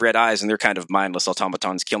soldiers have red eyes and they're kind of mindless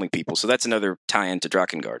automatons killing people. So that's another tie-in to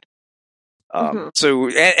Drakengard. So,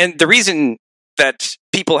 and the reason that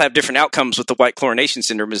people have different outcomes with the white chlorination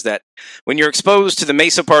syndrome is that when you're exposed to the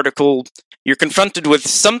mesoparticle, you're confronted with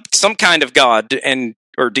some kind of god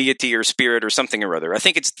or deity or spirit or something or other. I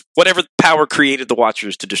think it's whatever power created the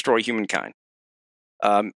Watchers to destroy humankind.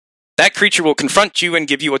 That creature will confront you and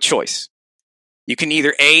give you a choice. You can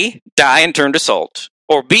either A, die and turn to salt,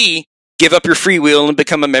 or B, give up your free will and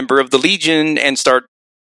become a member of the Legion and start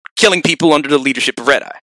killing people under the leadership of Red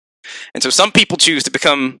Eye. And so some people choose to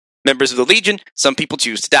become members of the Legion, some people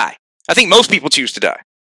choose to die. I think most people choose to die,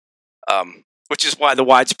 which is why the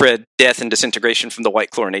widespread death and disintegration from the white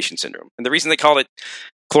chlorination syndrome. And the reason they call it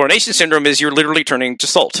chlorination syndrome is you're literally turning to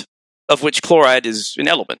salt, of which chloride is an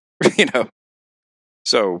element,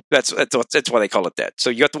 So that's why they call it that. So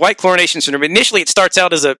you got the white chlorination syndrome. Initially, it starts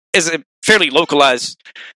out as a fairly localized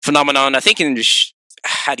phenomenon. I think in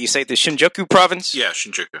how do you say it, the Shinjuku province? Yeah,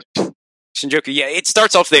 Shinjuku. Shinjuku. Yeah, it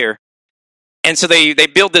starts off there, and so they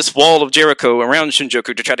build this wall of Jericho around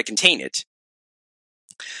Shinjuku to try to contain it.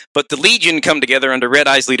 But the Legion come together under Red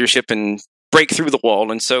Eye's leadership and break through the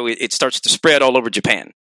wall, and so it starts to spread all over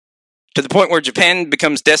Japan, to the point where Japan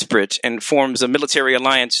becomes desperate and forms a military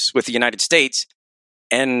alliance with the United States.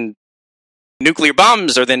 And nuclear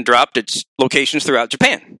bombs are then dropped at locations throughout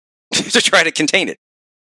Japan to try to contain it.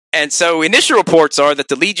 And so initial reports are that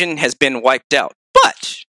the Legion has been wiped out.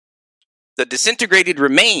 But the disintegrated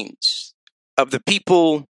remains of the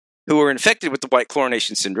people who were infected with the white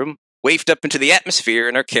chlorination syndrome wafted up into the atmosphere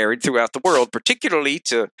and are carried throughout the world, particularly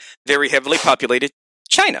to very heavily populated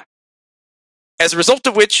China. As a result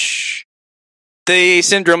of which, the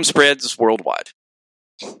syndrome spreads worldwide.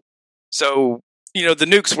 So the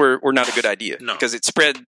nukes were not a good idea because it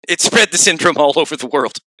spread the syndrome all over the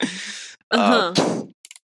world.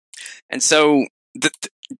 And so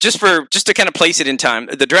just to kind of place it in time,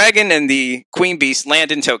 the dragon and the queen beast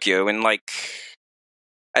land in Tokyo in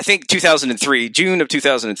I think 2003, June of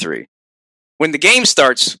 2003. When the game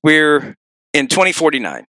starts, we're in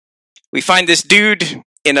 2049. We find this dude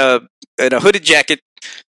in a hooded jacket,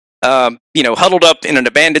 huddled up in an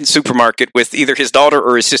abandoned supermarket with either his daughter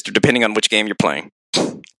or his sister, depending on which game you're playing.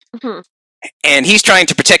 And he's trying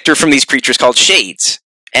to protect her from these creatures called Shades.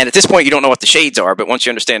 And at this point, you don't know what the Shades are, but once you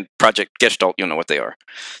understand Project Gestalt, you'll know what they are.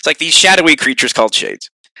 It's like these shadowy creatures called Shades.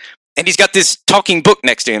 And he's got this talking book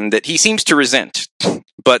next to him that he seems to resent.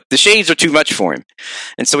 But the Shades are too much for him.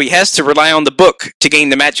 And so he has to rely on the book to gain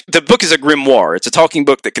the magic. The book is a grimoire. It's a talking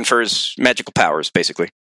book that confers magical powers, basically.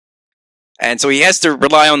 And so he has to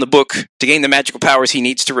rely on the book to gain the magical powers he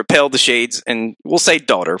needs to repel the Shades, and we'll say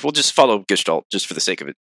daughter. We'll just follow Gestalt just for the sake of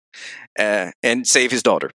it, and save his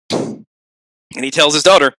daughter. And he tells his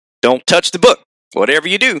daughter, don't touch the book. Whatever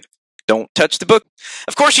you do, don't touch the book.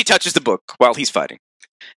 Of course she touches the book while he's fighting.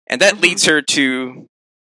 And that leads her to,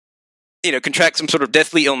 contract some sort of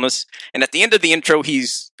deathly illness. And at the end of the intro,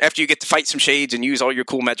 after you get to fight some Shades and use all your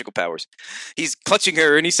cool magical powers, he's clutching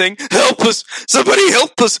her and he's saying, help us! Somebody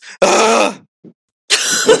help us!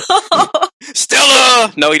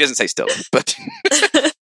 Stella! No, he doesn't say Stella, but...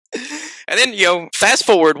 And then, fast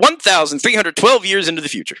forward 1,312 years into the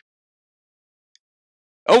future.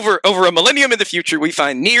 Over a millennium in the future, we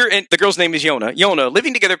find Nier and the girl's name is Yona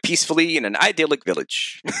living together peacefully in an idyllic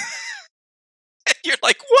village. You're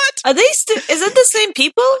like, what? Are they is it the same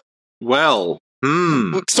people? Well,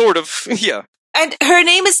 sort of, yeah. And her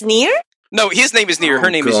name is Nier? No, his name is Nier.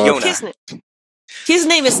 Her name is Yona. His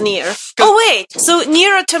name is Nier. Oh, wait. So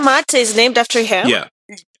Nier Automata is named after him?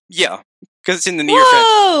 Yeah. Because it's in the Nier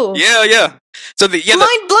Whoa! Yeah. So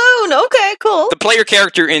mind blown. Okay, cool. The player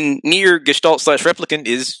character in Nier Gestalt/Replicant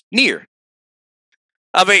is Nier.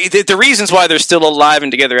 I mean, the reasons why they're still alive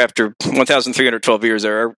and together after 1,312 years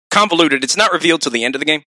are convoluted. It's not revealed till the end of the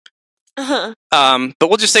game. But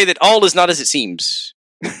we'll just say that all is not as it seems.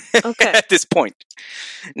 Okay. At this point.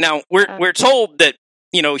 Now, we're told that,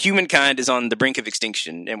 humankind is on the brink of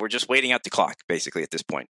extinction, and we're just waiting out the clock, basically, at this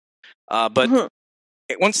point. But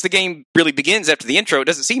once the game really begins after the intro, it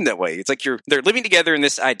doesn't seem that way. It's like they're living together in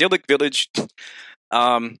this idyllic village.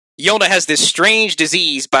 Yona has this strange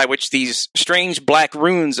disease by which these strange black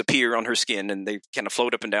runes appear on her skin, and they kind of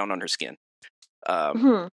float up and down on her skin.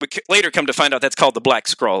 We later come to find out that's called the Black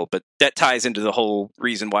Scroll, but that ties into the whole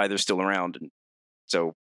reason why they're still around. And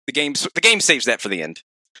so the game saves that for the end,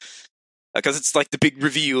 because it's like the big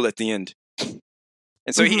reveal at the end.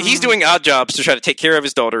 And so he's doing odd jobs to try to take care of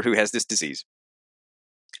his daughter who has this disease.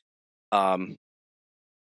 And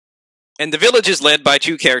And the village is led by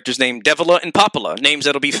two characters named Devila and Popula, names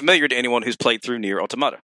that'll be familiar to anyone who's played through Nier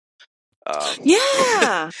Automata.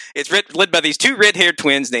 Yeah! It's led by these two red-haired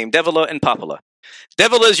twins named Devila and Popula.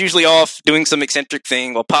 Devila is usually off doing some eccentric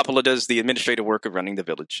thing, while Popula does the administrative work of running the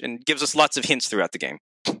village, and gives us lots of hints throughout the game.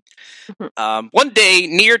 One day,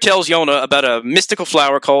 Nier tells Yona about a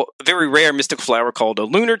very rare mystical flower called a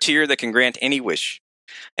lunar tear that can grant any wish.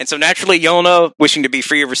 And so naturally, Yona, wishing to be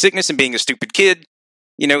free of her sickness and being a stupid kid,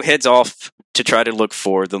 heads off to try to look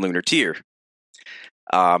for the lunar tear.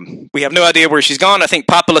 We have no idea where she's gone. I think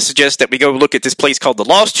Popula suggests that we go look at this place called the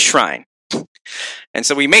Lost Shrine. And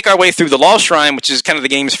so we make our way through the Lost Shrine, which is kind of the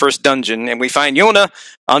game's first dungeon, and we find Yona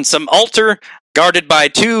on some altar guarded by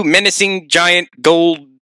two menacing, giant, gold,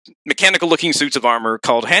 mechanical-looking suits of armor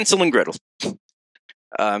called Hansel and Gretel.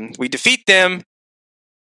 We defeat them,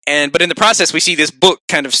 but in the process we see this book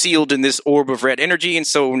kind of sealed in this orb of red energy, and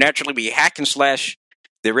so naturally we hack and slash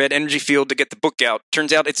the red energy field to get the book out.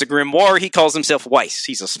 Turns out it's a grimoire. He calls himself Weiss.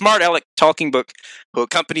 He's a smart aleck talking book who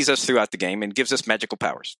accompanies us throughout the game and gives us magical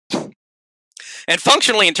powers. And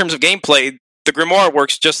functionally, in terms of gameplay, the grimoire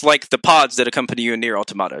works just like the pods that accompany you in Nier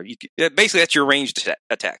Automata. Basically, that's your ranged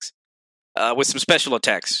attacks, with some special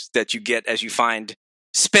attacks that you get as you find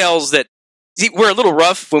spells that... We're a little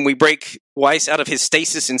rough when we break Weiss out of his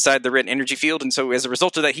stasis inside the red energy field, and so as a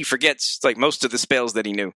result of that, he forgets most of the spells that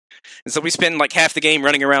he knew. And so we spend half the game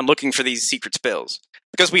running around looking for these secret spells,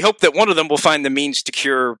 because we hope that one of them will contain the means to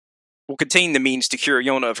cure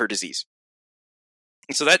Yona of her disease.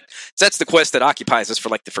 And so that's the quest that occupies us for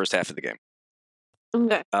the first half of the game.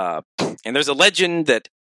 Okay. And there's a legend that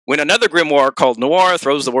when another grimoire called Noir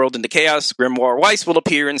throws the world into chaos, Grimoire Weiss will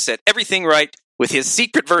appear and set everything right with his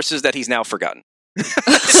secret verses that he's now forgotten.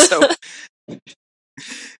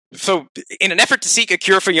 So in an effort to seek a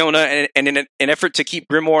cure for Yona, and in an effort to keep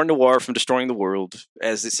Grimoire Noir from destroying the world,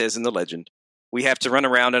 as it says in the legend, we have to run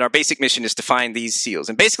around, and our basic mission is to find these seals.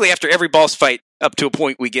 And basically, after every boss fight, up to a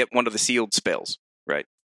point, we get one of the sealed spells, right?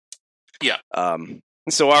 Yeah.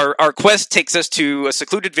 So our quest takes us to a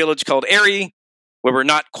secluded village called Eri, where we're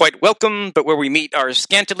not quite welcome, but where we meet our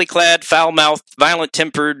scantily clad, foul-mouthed,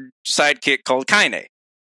 violent-tempered sidekick called Kaine.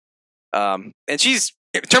 And she's,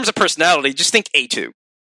 in terms of personality, just think A2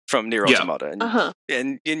 from Nier Automata.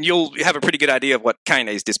 And you'll have a pretty good idea of what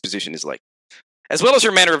Kaine's disposition is like. As well as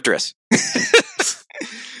her manner of dress.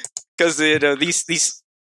 Because these...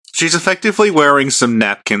 She's effectively wearing some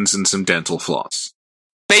napkins and some dental floss.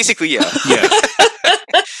 Basically, yeah. Yeah.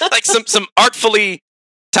 some artfully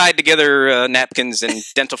tied together napkins and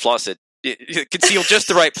dental floss that conceal just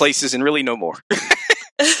the right places and really no more.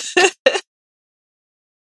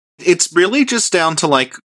 It's really just down to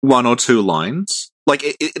one or two lines.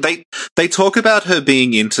 They talk about her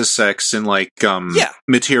being intersex in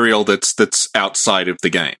material that's outside of the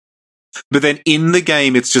game. But then in the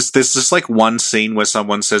game, there's just one scene where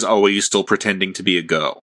someone says, "Oh, are you still pretending to be a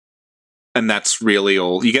girl?" And that's really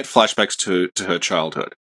all. You get flashbacks to her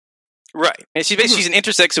childhood. Right. And she's an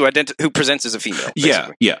intersex who presents as a female.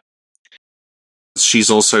 Basically. Yeah.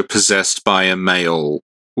 She's also possessed by a male,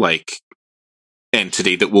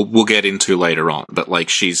 entity that we'll get into later on. But,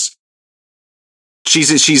 she's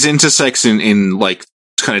intersex in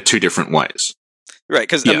kind of two different ways. Right,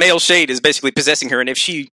 because the male shade is basically possessing her, and if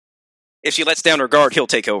she lets down her guard, he'll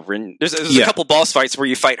take over. And there's a couple boss fights where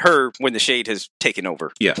you fight her when the shade has taken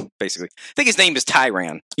over. Yeah. Basically. I think his name is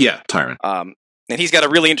Tyran. Yeah, Tyran. And he's got a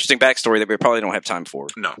really interesting backstory that we probably don't have time for.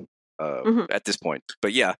 No. At this point.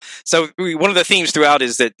 But yeah. So one of the themes throughout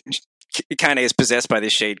is that Kaine is possessed by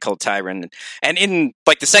this shade called Tyran. And in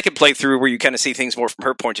the second playthrough where you kind of see things more from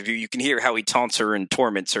her point of view, you can hear how he taunts her and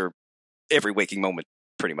torments her every waking moment,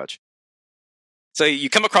 pretty much. So you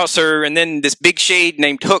come across her, and then this big shade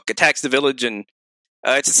named Hook attacks the village, and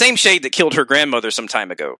it's the same shade that killed her grandmother some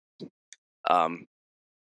time ago.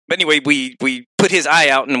 But anyway, we put his eye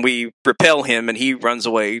out, and we repel him, and he runs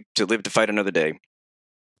away to live to fight another day.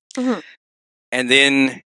 Mm-hmm. And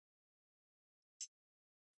then...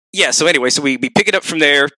 Yeah, so anyway, we pick it up from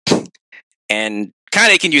there, and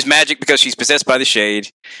Kaine can use magic because she's possessed by the shade.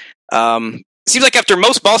 Seems like after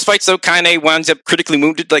most boss fights, though, Kaine winds up critically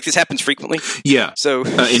wounded. This happens frequently. Yeah. So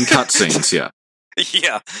in cutscenes, yeah.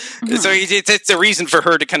 Yeah. Mm-hmm. So it's a reason for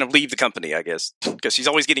her to kind of leave the company, I guess, because she's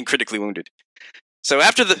always getting critically wounded. So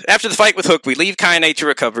after the fight with Hook, we leave Kaine to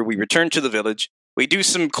recover. We return to the village. We do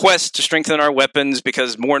some quests to strengthen our weapons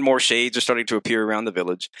because more and more shades are starting to appear around the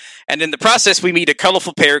village. And in the process, we meet a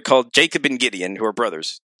colorful pair called Jacob and Gideon, who are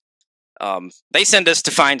brothers. They send us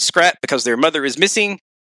to find scrap because their mother is missing.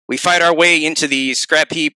 We fight our way into the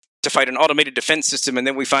scrap heap to fight an automated defense system, and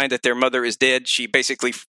then we find that their mother is dead. She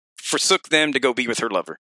basically forsook them to go be with her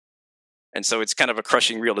lover. And so it's kind of a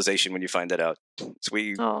crushing realization when you find that out. So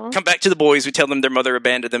we come back to the boys. We tell them their mother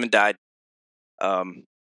abandoned them and died. And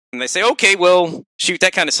they say, okay, well, shoot,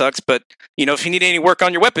 that kind of sucks. But, if you need any work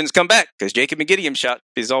on your weapons, come back. Because Jacob and Gideon's shop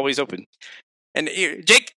is always open. And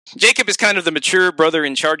Jacob is kind of the mature brother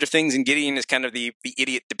in charge of things. And Gideon is kind of the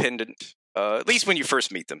idiot dependent. At least when you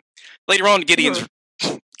first meet them. Later on, Gideon's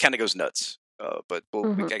kind of goes nuts. But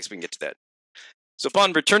I guess we can get to that. So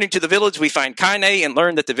upon returning to the village, we find Kaine and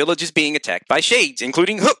learn that the village is being attacked by shades,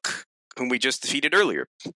 including Hook, whom we just defeated earlier.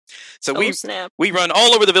 So we run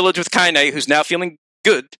all over the village with Kaine, who's now feeling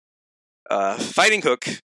good, fighting Hook.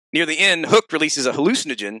 Near the end, Hook releases a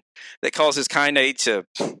hallucinogen that causes Kaine to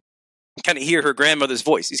kind of hear her grandmother's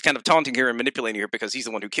voice. He's kind of taunting her and manipulating her because he's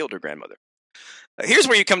the one who killed her grandmother. Here's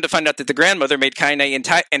where you come to find out that the grandmother made Kaine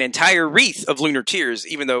an entire wreath of lunar tears,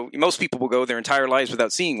 even though most people will go their entire lives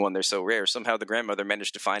without seeing one. They're so rare. Somehow the grandmother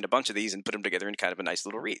managed to find a bunch of these and put them together in kind of a nice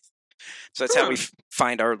little wreath. So that's how we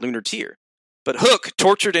find our lunar tear. But Hook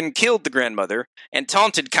tortured and killed the grandmother and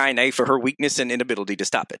taunted Kaine for her weakness and inability to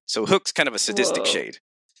stop it. So Hook's kind of a sadistic shade.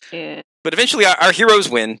 Yeah. But eventually our heroes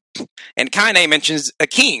win, and Kaine mentions a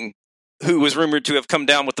king who was rumored to have come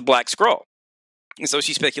down with the Black Scroll. And so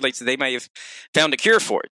she speculates that they may have found a cure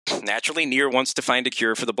for it. Naturally, Nier wants to find a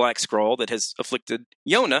cure for the Black Scroll that has afflicted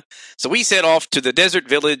Yona. So we set off to the desert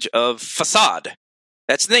village of Facade.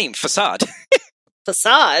 That's the name, Facade.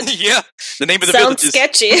 Facade? Yeah, the name of the village. Sounds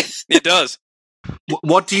sketchy. It does.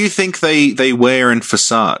 What do you think they wear in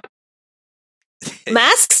Facade?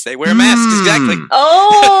 Masks? They wear masks, exactly.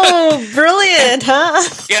 Oh, brilliant, huh?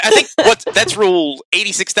 Yeah, I think that's rule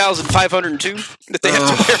 86,502, that they have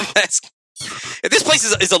to wear masks. This place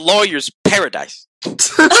is a lawyer's paradise.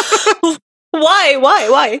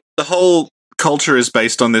 Why? The whole culture is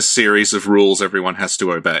based on this series of rules everyone has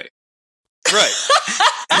to obey. Right.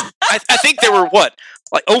 I think there were,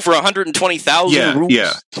 over 120,000 rules?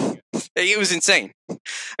 Yeah. It was insane.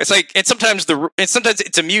 It's like, and sometimes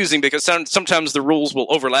it's amusing because sometimes the rules will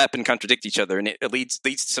overlap and contradict each other, and it leads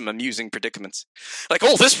to some amusing predicaments. Like,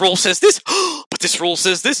 this rule says this, but this rule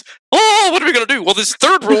says this. Oh, what are we going to do? Well, this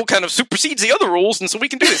third rule kind of supersedes the other rules, and so we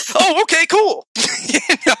can do this. Oh, okay, cool.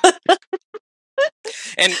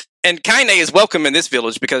 And Kaine is welcome in this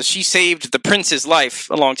village because she saved the prince's life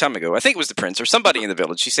a long time ago. I think it was the prince or somebody in the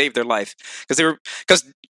village. She saved their life because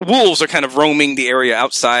wolves are kind of roaming the area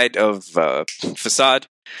outside of Facade.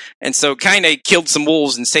 And so Kaine killed some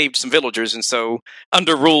wolves and saved some villagers. And so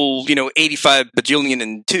under rule, 85 bajillion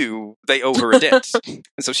and 2, they owe her a debt. And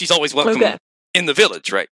so she's always welcome in the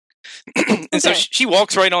village, right? And so she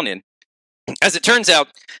walks right on in. As it turns out,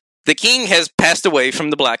 the king has passed away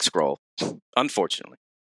from the Black Scroll, unfortunately.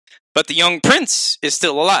 But the young prince is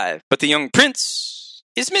still alive. But the young prince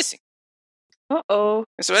is missing. Uh-oh.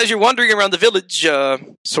 And so as you're wandering around the village,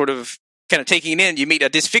 sort of kind of taking it in, you meet a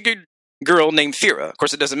disfigured girl named Fira. Of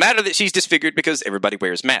course, it doesn't matter that she's disfigured because everybody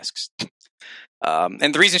wears masks.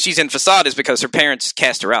 And the reason she's in Facade is because her parents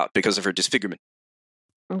cast her out because of her disfigurement.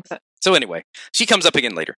 Okay. So anyway, she comes up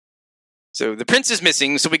again later. So the prince is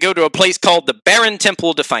missing, so we go to a place called the Barren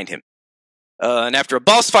Temple to find him. And after a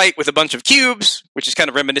boss fight with a bunch of cubes, which is kind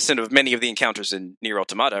of reminiscent of many of the encounters in Nier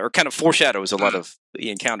Automata, or kind of foreshadows a lot of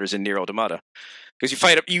the encounters in Nier Automata, because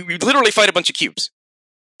you literally fight a bunch of cubes.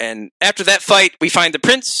 And after that fight, we find the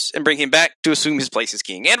prince and bring him back to assume his place as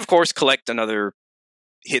king. And of course, collect another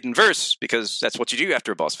hidden verse, because that's what you do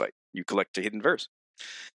after a boss fight. You collect a hidden verse.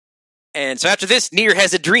 And so after this, Nier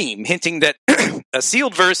has a dream, hinting that a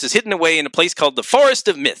sealed verse is hidden away in a place called the Forest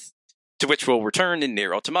of Myth, to which we'll return in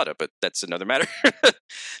Nier Automata, but that's another matter.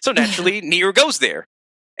 So naturally, Nier goes there.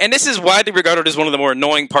 And this is widely regarded as one of the more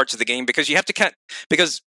annoying parts of the game, because you have to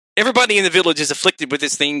because everybody in the village is afflicted with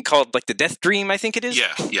this thing called, the Death Dream, I think it is?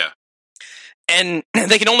 Yeah. And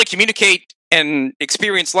they can only communicate and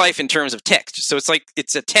experience life in terms of text. So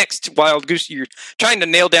it's a text wild goose. You're trying to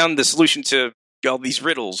nail down the solution to all these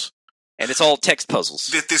riddles, and it's all text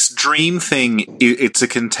puzzles. This dream thing, it's a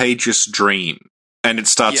contagious dream, and it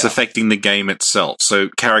starts affecting the game itself. So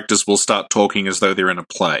characters will start talking as though they're in a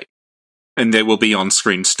play, and there will be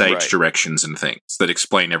on-screen stage directions and things that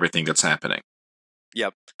explain everything that's happening.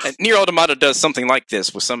 Yep. And Nier Automata does something like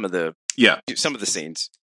this with some of the scenes.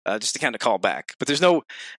 Just to kind of call back. But there's no...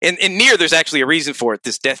 In Nier, there's actually a reason for it,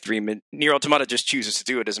 this death dream, and Nier Automata just chooses to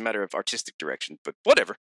do it as a matter of artistic direction. But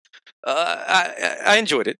whatever. I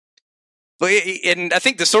enjoyed it. And I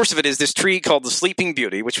think the source of it is this tree called the Sleeping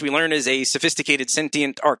Beauty, which we learn is a sophisticated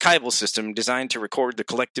sentient archival system designed to record the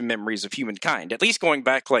collective memories of humankind, at least going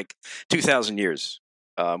back 2,000 years,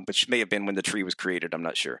 which may have been when the tree was created, I'm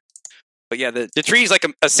not sure. But yeah, the tree is like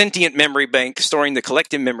a sentient memory bank storing the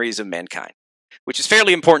collective memories of mankind. which is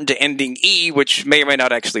fairly important to ending E, which may or may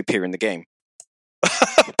not actually appear in the game.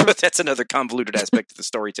 But that's another convoluted aspect of the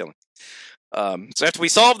storytelling. So after we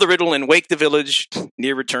solve the riddle and wake the village,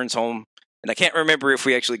 Nier returns home. And I can't remember if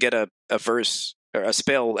we actually get a verse or a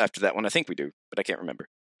spell after that one. I think we do, but I can't remember.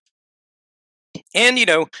 And,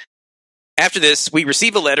 after this, we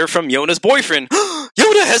receive a letter from Yona's boyfriend.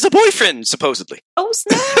 Yona has a boyfriend, supposedly. Oh,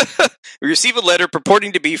 snap. We receive a letter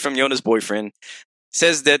purporting to be from Yona's boyfriend.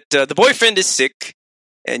 Says that the boyfriend is sick.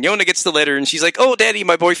 And Yona gets the letter, and she's like, "Oh, Daddy,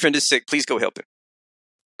 my boyfriend is sick. Please go help him."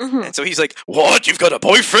 Mm-hmm. And so he's like, "What? You've got a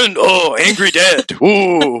boyfriend? Oh, angry dad.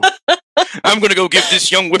 Ooh. I'm going to go give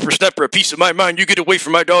this young whippersnapper a piece of my mind. You get away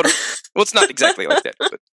from my daughter." Well, it's not exactly like that.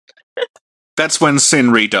 But. That's when Sin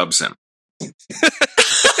redubs him.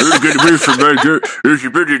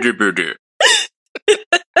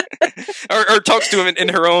 or talks to him in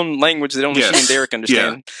her own language that only she and Derek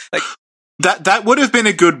understand. Yeah. Like that would have been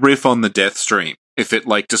a good riff on the death stream if it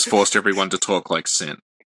just forced everyone to talk like Sin.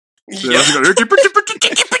 Yeah.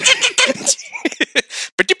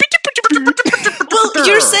 Well,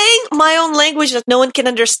 you're saying my own language that no one can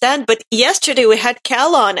understand, but yesterday we had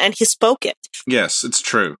Cal on and he spoke it. Yes, it's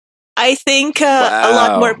true. I think a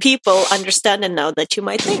lot more people understand it now than you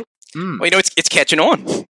might think. Well, it's catching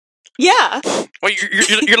on. Yeah. Well,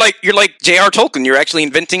 you're like J.R. Tolkien. You're actually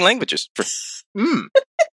inventing languages. Because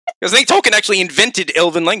I think Tolkien actually invented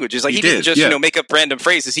Elven languages. Like he didn't just make up random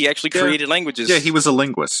phrases. He actually created languages. Yeah, he was a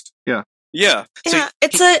linguist. Yeah. Yeah. So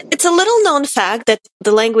it's a little known fact that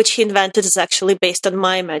the language he invented is actually based on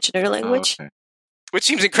my imaginary language. Oh, okay. Which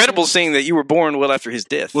seems incredible, seeing that you were born well after his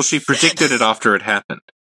death. Well, she predicted it after it happened.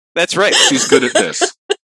 That's right. She's good at this.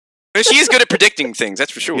 She is good at predicting things,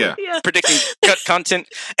 that's for sure. Yeah. Predicting cut content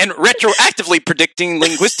and retroactively predicting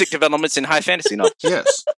linguistic developments in high fantasy novels.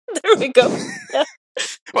 Yes. There we go. Yeah.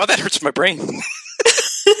 Wow, that hurts my brain.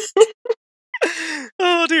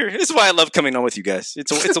 Oh dear. This is why I love coming on with you guys.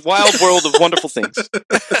 It's a wild world of wonderful things.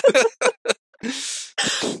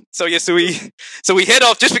 So we head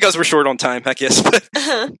off just because we're short on time, I guess.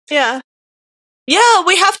 Yeah. Yeah,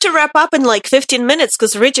 we have to wrap up in 15 minutes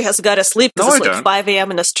because Richie has got to sleep because it's 5 a.m.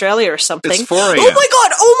 in Australia or something. It's 4 a.m. Oh my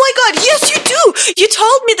god, yes you do! You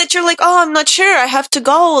told me that you're I'm not sure, I have to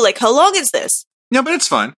go. How long is this? Yeah, but it's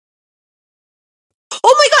fine.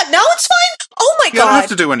 Oh my god, now it's fine? Oh my god. You don't have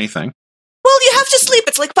to do anything. Well, you have to sleep,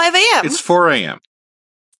 it's 5 a.m. It's 4 a.m.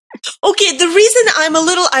 Okay, the reason I'm a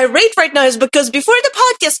little irate right now is because before the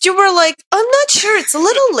podcast you were I'm not sure, it's a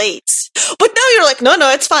little late. But now you're no,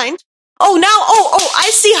 it's fine. Oh,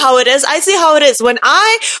 I see how it is. When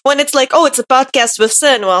it's it's a podcast with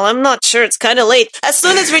Sin, well, I'm not sure, it's kind of late. As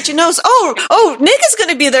soon as Richie knows, Nick is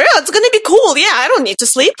going to be there, it's going to be cool. Yeah, I don't need to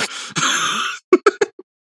sleep.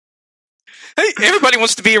 Hey, everybody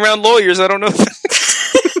wants to be around lawyers, I don't know. Because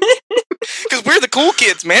we're the cool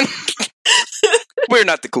kids, man. We're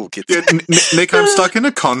not the cool kids. Yeah, Nick, I'm stuck in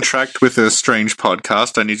a contract with a strange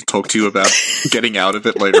podcast. I need to talk to you about getting out of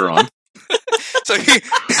it later on. So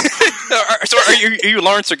are you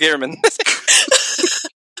Lawrence or Gehrman?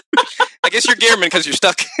 I guess you're Gehrman because you're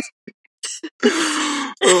stuck.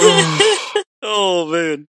 Oh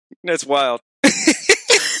man, that's wild.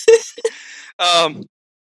 Well,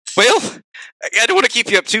 I don't want to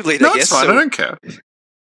keep you up too late. No, I guess. It's fine. I don't care.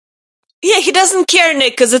 Yeah, he doesn't care,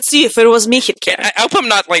 Nick, because it's you. If it was me, he'd care. I hope I'm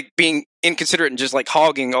not being inconsiderate and just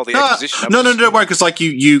hogging all the exposition. No, don't worry, because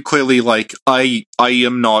you clearly I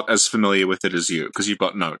am not as familiar with it as you because you've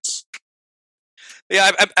got notes.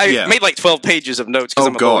 Yeah, I made 12 pages of notes because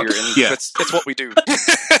I'm a lawyer, and that's what we do.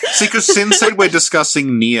 See, because Sin said we're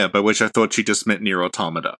discussing Nier, by which I thought she just meant Nier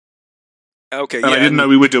Automata. Okay, and I didn't know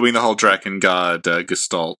we were doing the whole Drakengard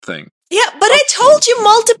Gestalt thing. Yeah, but I told you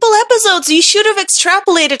multiple episodes. You should have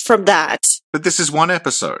extrapolated from that. But this is one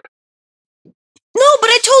episode. No, but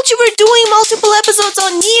I told you we're doing multiple episodes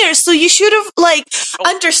on Nier, so you should have,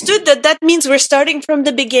 understood that means we're starting from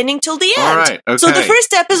the beginning till the end. All right, okay. So the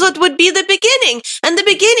first episode would be the beginning, and the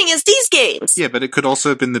beginning is these games. Yeah, but it could also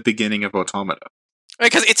have been the beginning of Automata.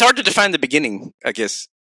 Because it's hard to define the beginning, I guess.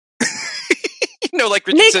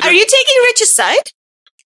 Richard Nick, said, are you taking Rich's side?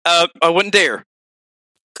 I wouldn't dare.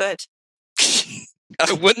 Good.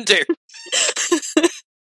 I wouldn't dare.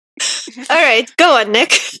 All right, go on,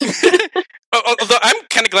 Nick. Although I'm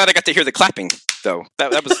kind of glad I got to hear the clapping, though.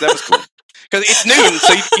 That was cool. Because it's noon,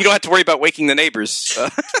 so you don't have to worry about waking the neighbors.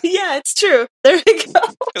 Yeah, it's true. There we go.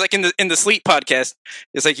 In the Sleep podcast,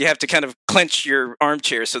 it's you have to kind of clench your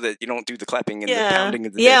armchair so that you don't do the clapping and the pounding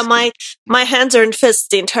of the desk. my hands are in fists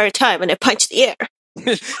the entire time, and I punch the air.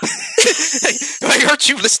 I heard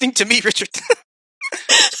you listening to me, Richard.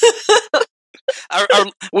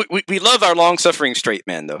 We love our long-suffering straight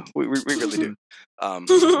man, though. We really do. All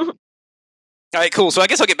right, cool. So I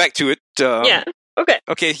guess I'll get back to it. Yeah. Okay.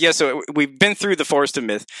 Okay, yeah, so we've been through the Forest of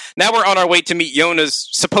Myth. Now we're on our way to meet Yona's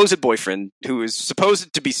supposed boyfriend, who is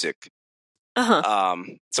supposed to be sick.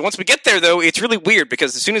 So once we get there, though, it's really weird,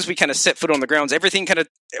 because as soon as we kind of set foot on the grounds, everything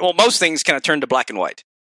most things kind of turn to black and white.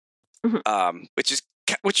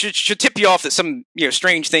 Which should tip you off that some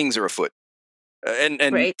strange things are afoot.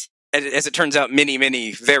 And right. As it turns out, many,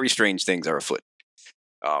 many very strange things are afoot.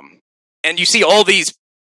 And you see all these,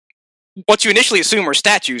 what you initially assume are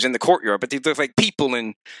statues in the courtyard, but they look like people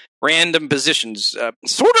in random positions.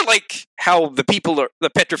 Sort of like how the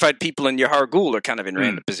petrified people in Yahar Ghul are kind of in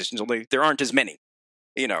random positions, only there aren't as many.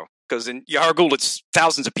 Because in Yahar Ghul it's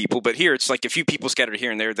thousands of people, but here it's like a few people scattered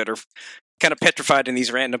here and there that are kind of petrified in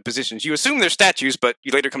these random positions. You assume they're statues, but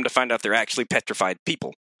you later come to find out they're actually petrified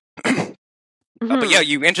people. But yeah,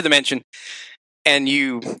 you enter the mansion, and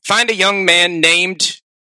you find a young man named,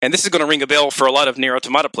 and this is going to ring a bell for a lot of Nier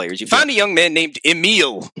Automata players, you find a young man named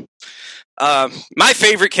Emil. My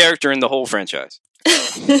favorite character in the whole franchise.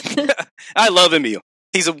 I love Emil.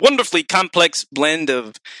 He's a wonderfully complex blend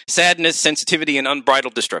of sadness, sensitivity, and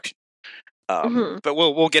unbridled destruction. But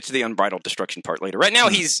we'll get to the unbridled destruction part later. Right now,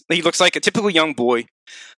 he looks like a typical young boy,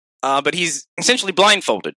 but he's essentially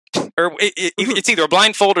blindfolded. Or it's either a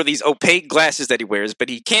blindfold or these opaque glasses that he wears, but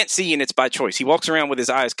he can't see, and it's by choice. He walks around with his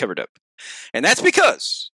eyes covered up. And that's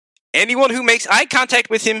because anyone who makes eye contact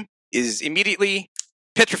with him is immediately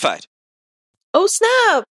petrified. Oh,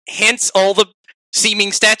 snap! Hence all the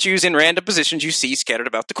seeming statues in random positions you see scattered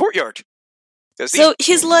about the courtyard. So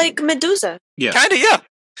he's like Medusa. Yeah. Kind of, yeah.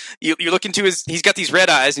 You look into he's got these red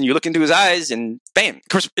eyes, and you look into his eyes, and bam. Of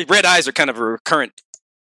course, red eyes are kind of a recurrent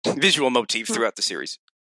visual motif throughout the series.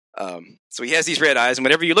 So he has these red eyes, and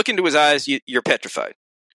whenever you look into his eyes, you're petrified.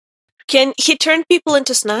 Can he turn people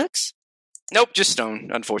into snacks? Nope, just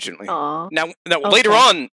stone, unfortunately. Aww. Now later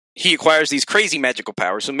on, he acquires these crazy magical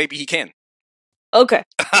powers, so maybe he can. Okay.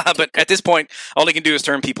 But at this point, all he can do is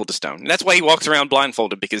turn people to stone. And that's why he walks around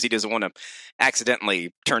blindfolded, because he doesn't want to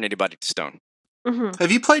accidentally turn anybody to stone.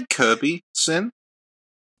 Have you played Kirby, Sin?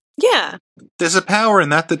 Yeah. There's a power in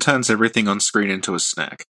that turns everything on screen into a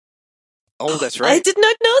snack. Oh, that's right. I did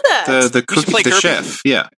not know that. The cookie, the chef,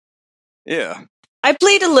 yeah. Yeah. I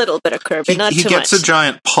played a little bit of Kirby, not too much. He gets a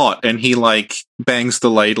giant pot, and he, bangs the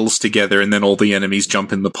ladles together, and then all the enemies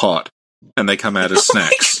jump in the pot, and they come out as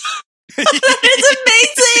snacks. That is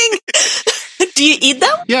amazing! Do you eat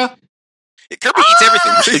them? Yeah. Kirby eats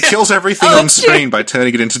everything. It kills everything on screen by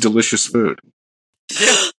turning it into delicious food.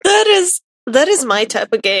 Yeah. That is my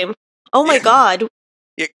type of game. Oh my god.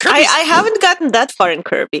 Yeah, I haven't gotten that far in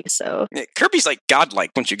Kirby, so... Yeah, Kirby's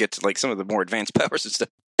godlike once you get to some of the more advanced powers and stuff.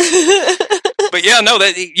 But yeah, no,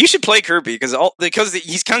 you should play Kirby because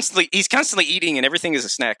he's constantly eating and everything is a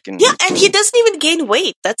snack. And yeah, and he doesn't even gain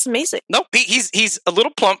weight. That's amazing. No, he's a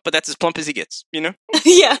little plump, but that's as plump as he gets.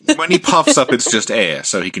 Yeah. When he puffs up, it's just air,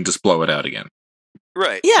 so he can just blow it out again.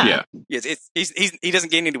 Right. Yeah. Yes, he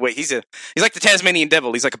doesn't gain any weight. He's like the Tasmanian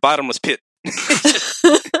devil. He's like a bottomless pit.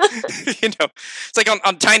 It's like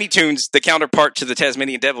on Tiny Toons, the counterpart to the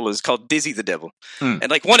Tasmanian devil is called Dizzy the Devil.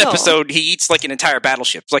 And one episode, he eats an entire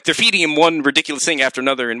battleship. It's like they're feeding him one ridiculous thing after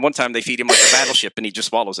another, and one time they feed him a battleship, and he just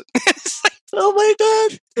swallows it. Oh my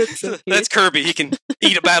god, that's Kirby. He can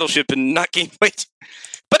eat a battleship and not gain weight.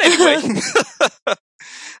 But anyway,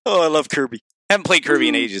 I love Kirby. Haven't played Kirby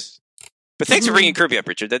in ages. But thanks for bringing Kirby up,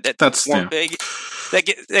 Richard. That's warm,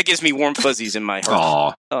 that gives me warm fuzzies in my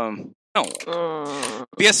heart.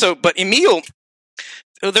 But Emil,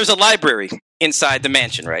 there's a library inside the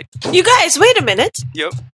mansion, right? You guys, wait a minute.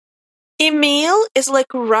 Yep. Emil is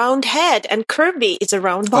like a round head, and Kirby is a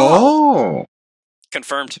round ball. Oh.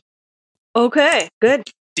 Confirmed. Okay, good.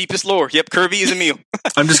 Deepest lore. Yep, Kirby is Emil.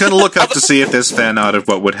 I'm just going to look up to see if there's fan art of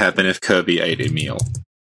what would happen if Kirby ate Emil.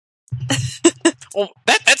 Well,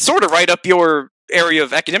 that's sort of right up your area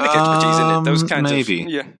of academic expertise, isn't it? Those kinds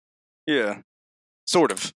maybe. of... Yeah.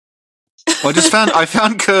 Sort of. Well, I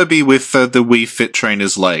found Kirby with the Wii Fit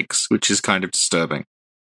Trainer's legs, which is kind of disturbing.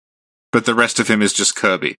 But the rest of him is just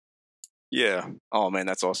Kirby. Yeah. Oh man,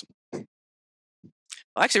 that's awesome.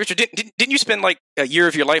 Actually, Richard, didn't you spend a year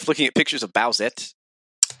of your life looking at pictures of Bowsette?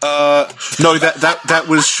 No, that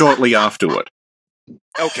was shortly afterward.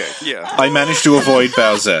 Okay, yeah. I managed to avoid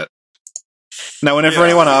Bowsette. Now, whenever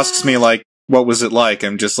anyone asks me, what was it like,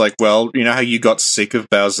 I'm just like, well, you know how you got sick of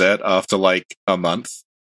Bowsette after, a month?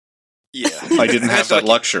 Yeah. I didn't have that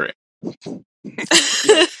luxury. Because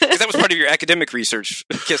that was part of your academic research,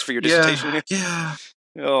 I guess, for your dissertation. Yeah.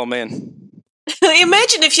 Oh, man.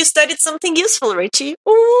 Imagine if you studied something useful, Richie.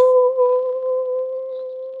 Ooh.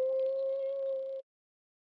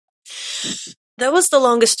 That was the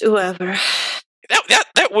longest ooh ever.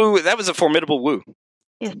 That woo, that was a formidable woo.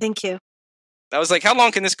 Yeah, thank you. I was like, how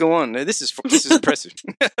long can this go on? This is impressive.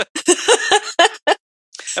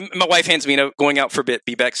 My wife hands me a note, going out for a bit,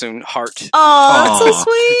 be back soon, heart.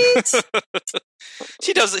 Oh, that's so sweet.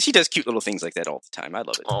 She does cute little things like that all the time. I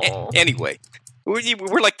love it. Anyway,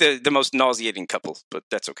 we're like the most nauseating couple, but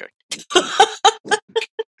that's okay. No,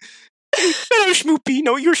 Schmoopy.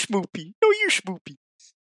 No, you're Schmoopy. No, you're Schmoopy.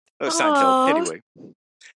 Oh, Seinfeld. Anyway.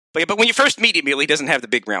 But when you first meet Emil, he doesn't have the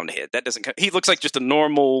big round head. That doesn't. He looks like just a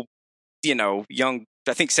normal, young,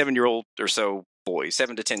 I think 7-year-old or so boy,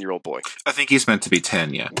 7 to 10-year-old boy. I think he's meant to be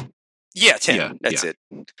 10. Yeah. Yeah, 10. Yeah, that's it.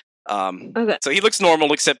 Okay. So he looks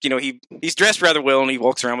normal, except he's dressed rather well, and he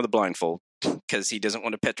walks around with a blindfold because he doesn't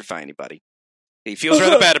want to petrify anybody. He feels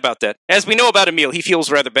rather bad about that. As we know about Emil, he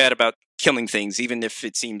feels rather bad about killing things, even if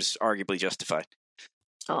it seems arguably justified.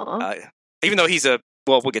 Even though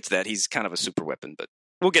we'll get to that. He's kind of a super weapon, but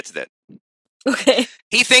we'll get to that. Okay.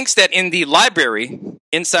 He thinks that in the library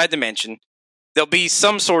inside the mansion, there'll be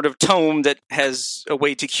some sort of tome that has a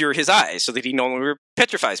way to cure his eyes so that he no longer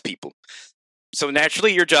petrifies people. So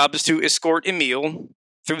naturally, your job is to escort Emil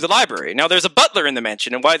through the library. Now, there's a butler in the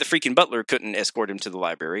mansion, and why the freaking butler couldn't escort him to the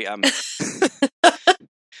library?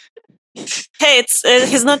 Hey,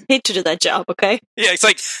 he's not paid to do that job, okay? Yeah, it's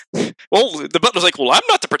like, well, the butler's like, well, I'm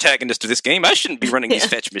not the protagonist of this game. I shouldn't be running these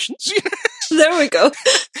fetch missions. There we go.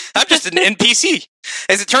 I'm just an NPC.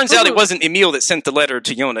 As it turns out, it wasn't Emil that sent the letter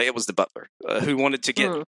to Yona. It was the butler who wanted to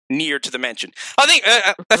get near to the mansion. I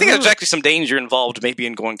think there's actually some danger involved maybe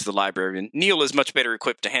in going to the library. And Neil is much better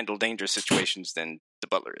equipped to handle dangerous situations than the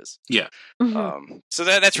butler is. Yeah. So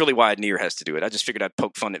that's really why Nier has to do it. I just figured I'd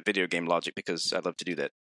poke fun at video game logic because I love to do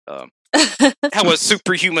that. How a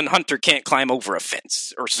superhuman hunter can't climb over a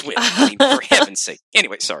fence or swim. I mean, for heaven's sake.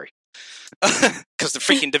 Anyway, sorry. Because the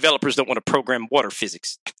freaking developers don't want to program water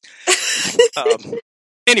physics.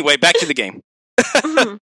 Anyway, back to the game.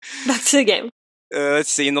 Back to the game.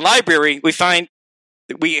 Let's see. In the library, we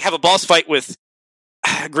have a boss fight with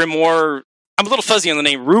Grimoire. I'm a little fuzzy on the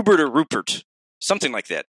name. Rupert or Rupert. Something like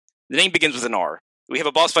that. The name begins with an R. We have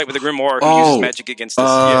a boss fight with a Grimoire who uses magic against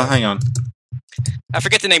us. Hang on. I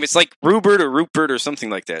forget the name. It's like Rupert or something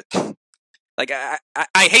like that. Like I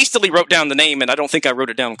hastily wrote down the name, and I don't think I wrote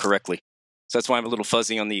it down correctly. So that's why I'm a little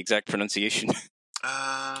fuzzy on the exact pronunciation.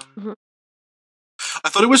 I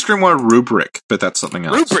thought it was Grimoire Rubric, but that's something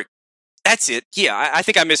else. Rubric. That's it. Yeah, I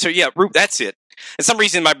think I misheard. Yeah, that's it. For some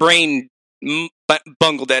reason, my brain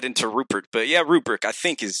bungled that into Rupert. But yeah, Rubric, I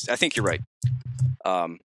think you're right.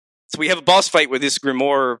 So we have a boss fight with this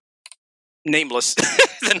Grimoire, nameless,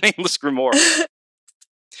 the nameless Grimoire.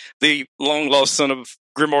 The long-lost son of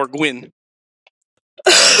Grimoire Gwyn.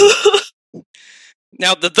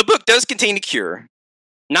 Now, the book does contain a cure.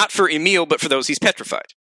 Not for Emil, but for those he's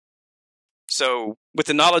petrified. So, with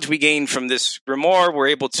the knowledge we gain from this Grimoire, we're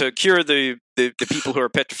able to cure the people who are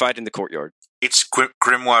petrified in the courtyard. It's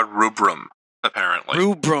Grimoire Rubrum, apparently.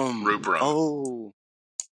 Rubrum. Oh.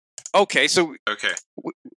 Okay, so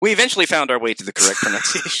we eventually found our way to the correct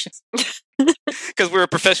pronunciation. Because we're a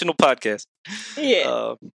professional podcast.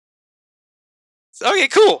 Yeah. Okay,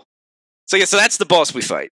 cool. So that's the boss we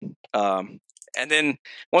fight. And then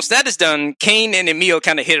once that is done, Kane and Emil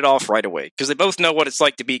kind of hit it off right away because they both know what it's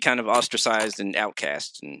like to be kind of ostracized and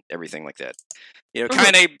outcast and everything like that.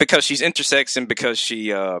 Kaine because she's intersex and because she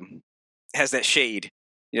has that shade.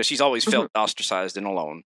 She's always felt ostracized and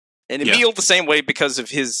alone. And Emil the same way because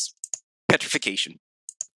of his petrification.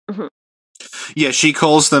 Yeah, she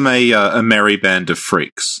calls them a merry band of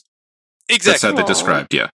freaks. Exactly. That's how they're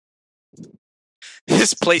described, yeah.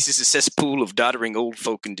 This place is a cesspool of doddering old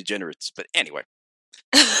folk and degenerates. But anyway.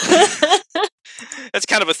 That's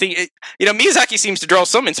kind of a thing. Miyazaki seems to draw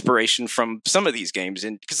some inspiration from some of these games.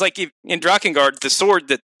 Because like in Drakengard, the sword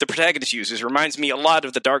that the protagonist uses reminds me a lot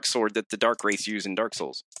of the dark sword that the Dark Wraith use in Dark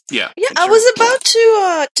Souls. Yeah. Yeah, I was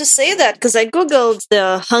about to say that because I googled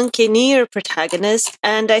the Hunky Nier protagonist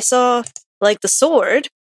and I saw like the sword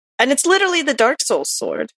and it's literally the Dark Souls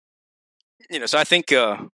sword. So I think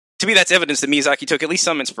to me that's evidence that Miyazaki took at least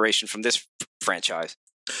some inspiration from this franchise.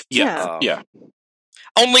 Yeah.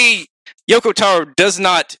 Only Yoko Taro does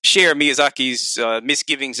not share Miyazaki's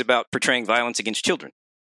misgivings about portraying violence against children.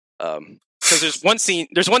 Because there's one scene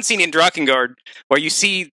in Drakengard where you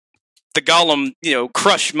see the golem,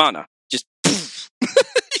 crush Mana. Just poof.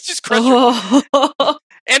 He just crushed her.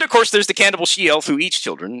 And of course, there's the cannibal she-elf who eats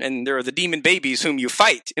children, and there are the demon babies whom you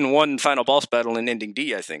fight in one final boss battle in Ending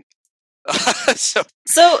D, I think. So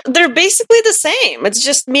they're basically the same. It's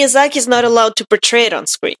just Miyazaki's not allowed to portray it on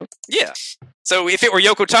screen. Yeah. So if it were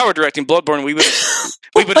Yoko Taro directing Bloodborne, we would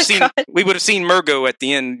have seen Murgo at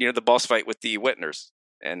the end, the boss fight with the wet nurse,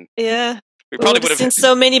 and yeah, we probably would have seen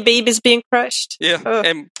so many babies being crushed. Yeah,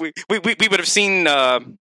 and we would have seen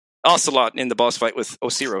Ocelot in the boss fight with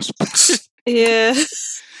Osiros. Yeah,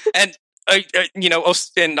 and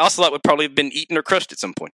and Ocelot would probably have been eaten or crushed at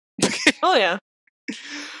some point. Oh yeah.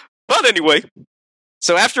 But anyway,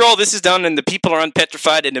 so after all this is done and the people are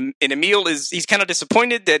unpetrified, and Emil he's kind of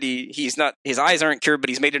disappointed that he's not, his eyes aren't cured, but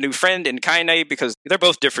he's made a new friend in Kaine because they're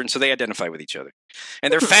both different, so they identify with each other,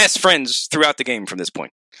 and they're fast friends throughout the game from this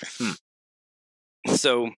point.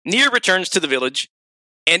 So Nier returns to the village,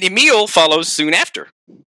 and Emil follows soon after.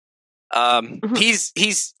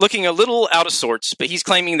 He's looking a little out of sorts, but he's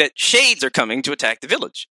claiming that shades are coming to attack the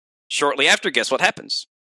village. Shortly after, guess what happens?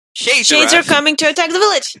 Shades are coming to attack the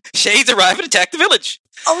village. Shades arrive and attack the village.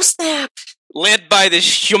 Oh, snap. Led by this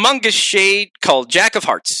humongous shade called Jack of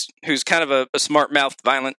Hearts, who's kind of a smart-mouthed,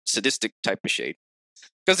 violent, sadistic type of shade.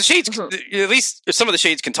 Because the shades, at least some of the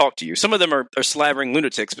shades can talk to you. Some of them are slavering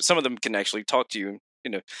lunatics, but some of them can actually talk to you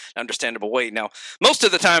in an understandable way. Now, most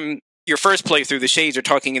of the time, your first playthrough, the shades are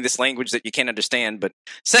talking in this language that you can't understand, but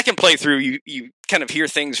second playthrough, you kind of hear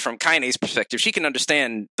things from Kaine's perspective. She can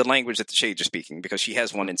understand the language that the shades are speaking because she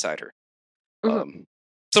has one inside her.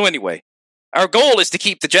 So anyway, our goal is to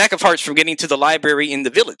keep the Jack of Hearts from getting to the library in the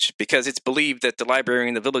village, because it's believed that the library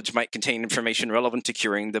in the village might contain information relevant to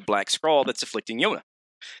curing the black scrawl that's afflicting Yona.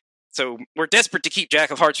 So we're desperate to keep Jack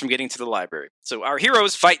of Hearts from getting to the library. So our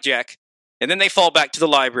heroes fight Jack, and then they fall back to the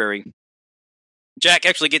library. Jack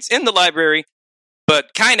actually gets in the library,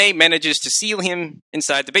 but Kaine manages to seal him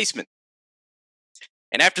inside the basement.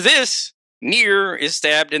 And after this, Nier is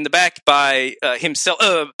stabbed in the back by himself,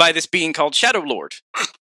 by this being called Shadow Lord.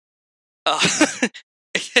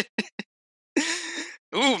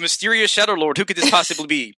 Ooh, mysterious Shadow Lord. Who could this possibly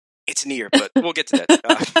be? It's Nier, but we'll get to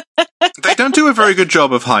that. They don't do a very good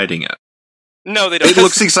job of hiding it. No, they don't. It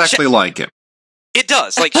looks exactly like him. It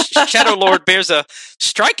does. Like, Shadow Lord bears a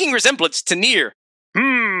striking resemblance to Nier.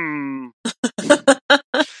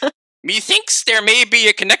 Methinks there may be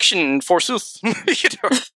a connection, forsooth.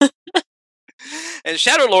 And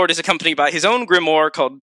Shadow Lord is accompanied by his own grimoire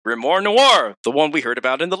called Grimoire Noir, the one we heard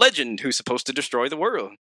about in the legend, who's supposed to destroy the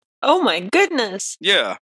world. Oh my goodness.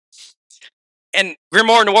 Yeah. And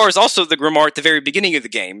Grimoire Noir is also the grimoire at the very beginning of the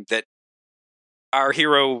game that our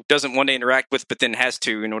hero doesn't want to interact with, but then has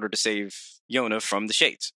to in order to save Yona from the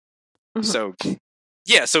shades. So,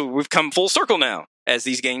 yeah, so we've come full circle now, as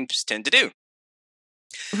these games tend to do.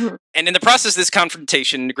 And in the process of this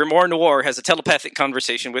confrontation, Grimoire Noir has a telepathic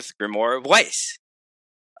conversation with Grimoire Weiss.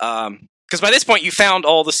 Because by this point, you found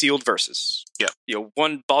all the sealed verses. Yeah.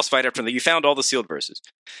 One boss fight after another, you found all the sealed verses.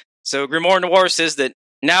 So Grimoire Noir says that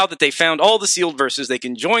now that they found all the sealed verses, they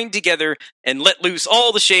can join together and let loose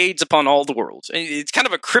all the shades upon all the worlds. And it's kind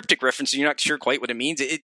of a cryptic reference, and you're not sure quite what it means.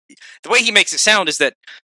 The way he makes it sound is that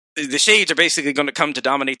the shades are basically going to come to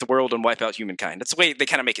dominate the world and wipe out humankind. That's the way they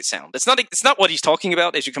kind of make it sound. It's not what he's talking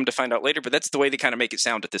about, as you come to find out later, but that's the way they kind of make it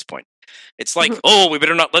sound at this point. It's like, we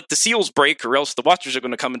better not let the seals break, or else the Watchers are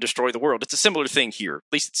going to come and destroy the world. It's a similar thing here.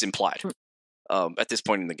 At least it's implied at this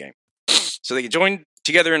point in the game. So they can join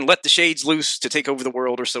together and let the shades loose to take over the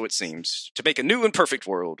world, or so it seems, to make a new and perfect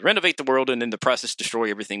world, renovate the world, and in the process destroy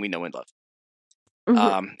everything we know and love.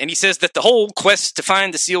 And he says that the whole quest to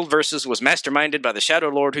find the sealed verses was masterminded by the Shadow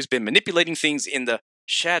Lord, who's been manipulating things in the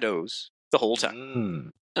shadows the whole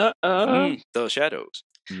time. The shadows.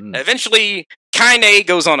 Eventually, Kaine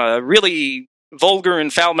goes on a really vulgar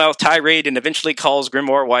and foul-mouthed tirade and eventually calls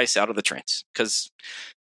Grimoire Weiss out of the trance, because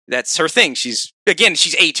that's her thing. She's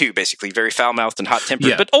A2, basically, very foul-mouthed and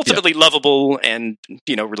hot-tempered, but ultimately lovable and,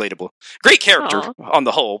 relatable. Great character on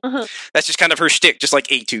the whole. That's just kind of her shtick, just like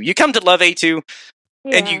A2. You come to love A2,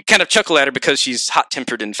 and you kind of chuckle at her because she's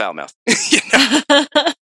hot-tempered and foul-mouthed.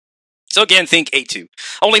 So again, think A2.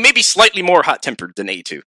 Only maybe slightly more hot-tempered than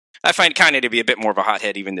A2. I find Kaine to be a bit more of a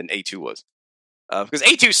hothead even than A2 was. Because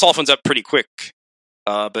A2 softens up pretty quick,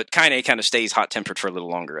 but Kaine kind of stays hot-tempered for a little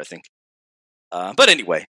longer, I think. But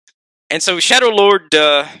anyway. And so Shadow Lord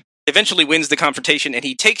eventually wins the confrontation, and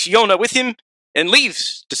he takes Yona with him and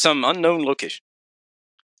leaves to some unknown location.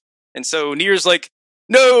 And so Nier's like,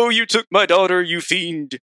 "No, you took my daughter, you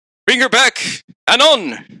fiend. Bring her back,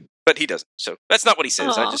 anon!" But he doesn't. So that's not what he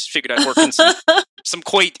says. I just figured I'd work in some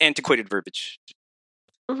quaint, antiquated verbiage.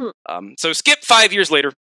 So skip 5 years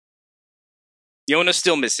later. Yona's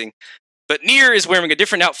still missing. But Nier is wearing a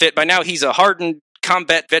different outfit. By now he's a hardened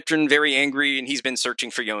combat veteran, very angry, and he's been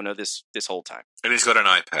searching for Yona this whole time. And he's got an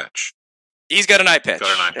eye patch. He's got an eye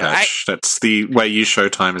patch. That's the way you show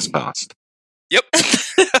time has passed. Yep.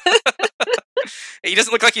 He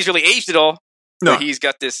doesn't look like he's really aged at all. No. But he's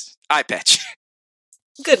got this eye patch.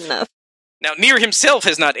 Good enough. Now, Nier himself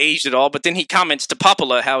has not aged at all, but then he comments to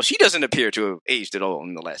Popula how she doesn't appear to have aged at all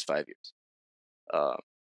in the last 5 years.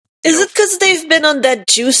 Is it because they've been on that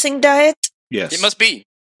juicing diet? Yes. It must be.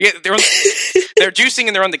 Yeah, they're juicing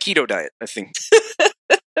and they're on the keto diet, I think.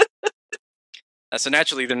 So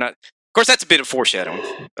naturally, they're not. Of course, that's a bit of foreshadowing,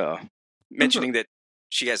 mentioning that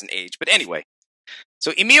she hasn't aged. But anyway,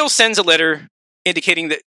 so Emil sends a letter indicating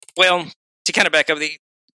that, well, to kind of back up,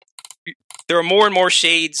 there are more and more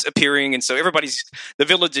shades appearing, and so the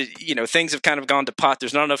village, things have kind of gone to pot.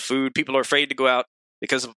 There's not enough food. People are afraid to go out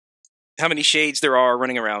because of how many shades there are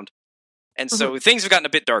running around. And so things have gotten a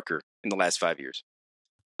bit darker in the last 5 years.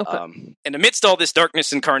 Okay. And amidst all this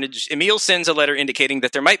darkness and carnage, Emil sends a letter indicating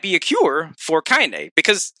that there might be a cure for Kaine.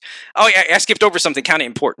 Because, I skipped over something kind of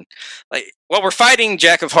important. While we're fighting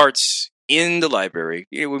Jack of Hearts in the library,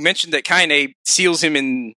 we mentioned that Kaine seals him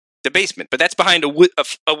in the basement, but that's behind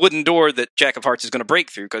a wooden door that Jack of Hearts is going to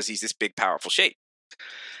break through because he's this big, powerful shade.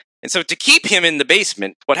 And so to keep him in the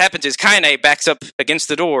basement, what happens is Kaine backs up against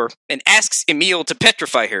the door and asks Emil to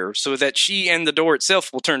petrify her so that she and the door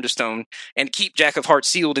itself will turn to stone and keep Jack of Hearts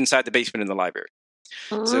sealed inside the basement in the library.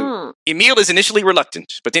 So Emil is initially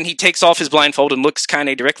reluctant, but then he takes off his blindfold and looks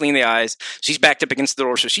Kaine directly in the eyes. She's backed up against the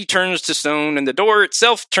door, so she turns to stone, and the door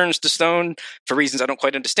itself turns to stone for reasons I don't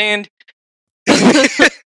quite understand.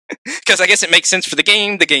 Because I guess it makes sense for the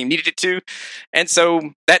game. The game needed it to. And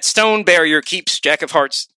so that stone barrier keeps Jack of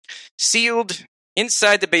Hearts sealed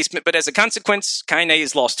inside the basement, but as a consequence, Kaine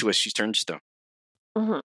is lost to us. She's turned to stone.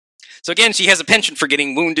 So again, she has a penchant for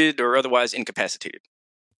getting wounded or otherwise incapacitated.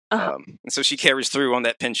 And so she carries through on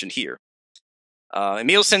that penchant here.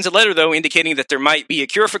 Emil sends a letter, though, indicating that there might be a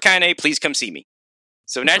cure for Kaine. Please come see me.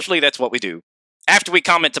 So naturally, that's what we do. After we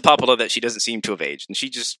comment to Popula that she doesn't seem to have aged, and she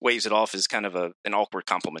just waves it off as kind of an awkward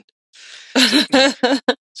compliment.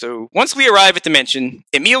 So once we arrive at the mansion,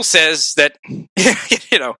 Emil says that,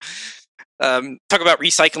 talk about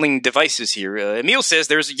recycling devices here. Emil says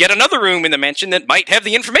there's yet another room in the mansion that might have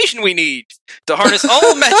the information we need to harness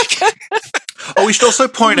all magic. We should also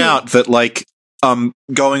point out that,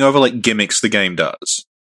 going over, gimmicks the game does.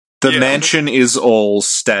 The mansion is all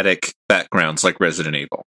static backgrounds like Resident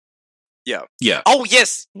Evil. Yeah. Yeah. Oh,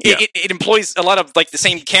 yes. Yeah. It employs a lot of, the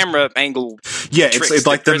same camera angle. Yeah, it's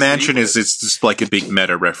like the mansion is just like a big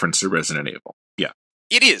meta reference to Resident Evil. Yeah.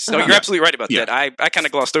 It is. No, you're absolutely right about that. I kind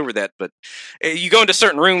of glossed over that, but you go into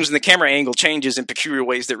certain rooms and the camera angle changes in peculiar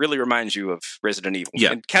ways that really reminds you of Resident Evil.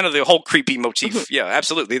 Yeah. And kind of the whole creepy motif. Yeah,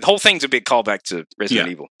 absolutely. The whole thing's a big callback to Resident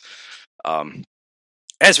Evil.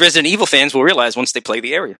 As Resident Evil fans will realize once they play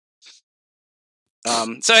the area.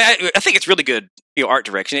 So I think it's really good, art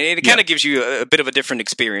direction. It kind of gives you a bit of a different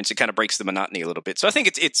experience. It kind of breaks the monotony a little bit. So I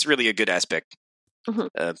think it's really a good aspect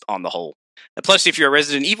on the whole. Plus, if you're a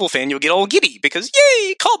Resident Evil fan, you'll get all giddy because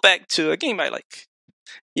yay, callback to a game I like.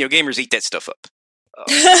 Gamers eat that stuff up.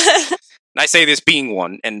 And I say this being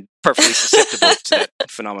one and perfectly susceptible to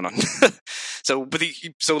that phenomenon. So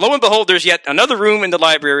lo and behold, there's yet another room in the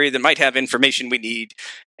library that might have information we need.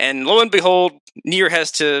 And lo and behold, Nier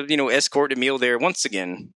has to, escort Emil there once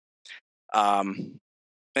again.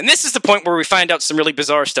 And this is the point where we find out some really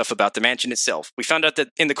bizarre stuff about the mansion itself. We found out that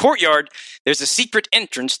in the courtyard, there's a secret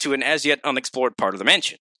entrance to an as yet unexplored part of the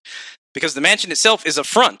mansion. Because the mansion itself is a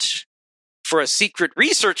front for a secret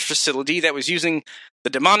research facility that was using the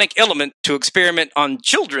demonic element to experiment on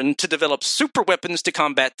children to develop super weapons to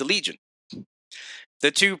combat the Legion.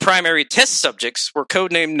 The two primary test subjects were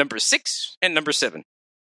codenamed Number 6 and Number 7.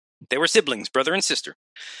 They were siblings, brother and sister.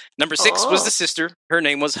 Number 6 was the sister. Her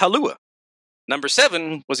name was Halua. Number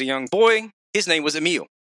 7 was a young boy. His name was Emil.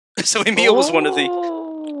 So Emil was one of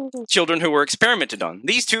the children who were experimented on.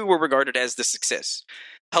 These two were regarded as the success.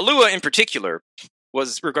 Halua, in particular,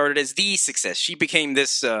 was regarded as the success. She became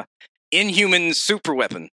this inhuman super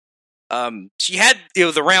weapon. She had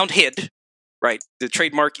the round head, right? The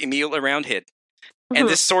trademark Emil, a round head. And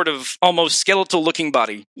this sort of almost skeletal-looking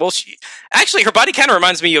body. Well, her body kind of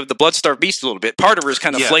reminds me of the Bloodstarved Beast a little bit. Part of her is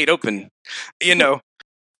kind of flayed open,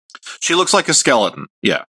 She looks like a skeleton,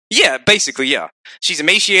 yeah. Yeah, basically, yeah. She's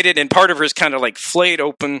emaciated, and part of her is kind of flayed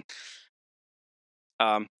open.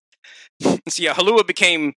 So yeah, Halua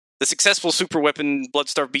became the successful super weapon,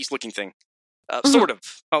 Bloodstarved Beast-looking thing. Sort of.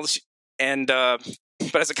 But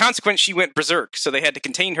as a consequence, she went berserk, so they had to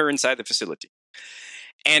contain her inside the facility.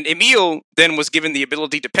 And Emil then was given the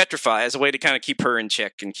ability to petrify as a way to kind of keep her in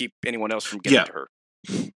check and keep anyone else from getting to her.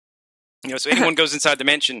 So anyone goes inside the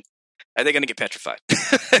mansion, are they going to get petrified?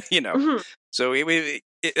 So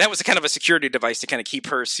that was a kind of a security device to kind of keep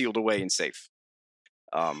her sealed away and safe.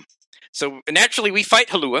 So naturally, we fight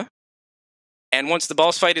Halua. And once the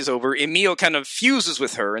boss fight is over, Emil kind of fuses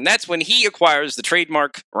with her, and that's when he acquires the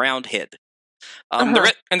trademark round head.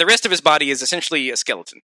 The rest of his body is essentially a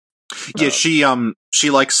skeleton. Yeah, she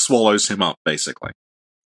like swallows him up, basically.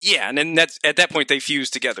 Yeah, and then at that point they fuse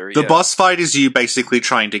together. The boss fight is you basically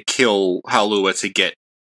trying to kill Halua to get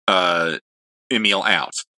Emil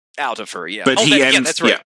out of her. Yeah, but that's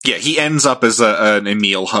right. Yeah, he ends up as an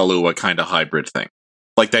Emil Halua kind of hybrid thing.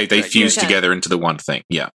 Like they fuse together into the one thing.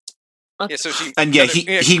 Yeah. Yeah, so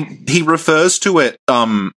he refers to it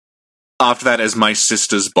after that as my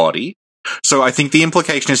sister's body. So I think the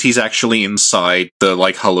implication is he's actually inside the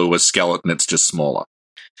like Halua skeleton. It's just smaller.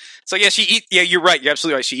 So yeah, you're right. You're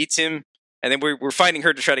absolutely right. She eats him, and then we're fighting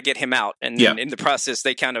her to try to get him out. And in the process,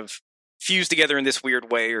 they kind of fuse together in this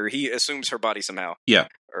weird way, or he assumes her body somehow. Yeah,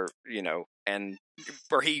 or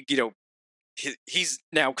he's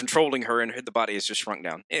now controlling her, and the body is just shrunk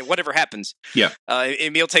down. And whatever happens,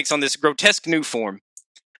 Emil takes on this grotesque new form,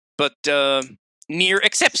 but Nier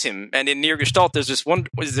accepts him, and in Nier Gestalt, there's this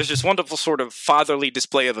wonderful sort of fatherly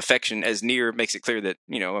display of affection as Nier makes it clear that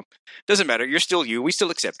doesn't matter, you're still you, we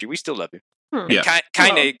still accept you, we still love you. And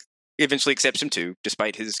Kaine eventually accepts him too,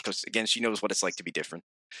 despite because again she knows what it's like to be different.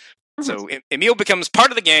 So Emil becomes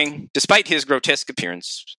part of the gang, despite his grotesque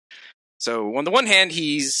appearance. So on the one hand,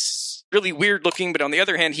 he's really weird looking, but on the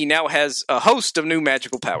other hand, he now has a host of new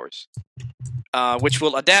magical powers, which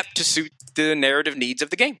will adapt to suit the narrative needs of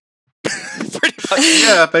the game. Pretty much.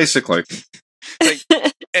 Yeah, basically. Like,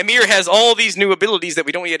 Emir has all these new abilities that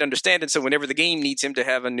we don't yet understand, and so whenever the game needs him to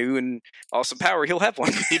have a new and awesome power, he'll have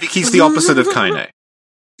one. He's the opposite of Kaine.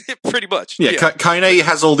 Pretty much. Yeah, Kaine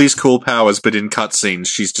has all these cool powers, but in cutscenes,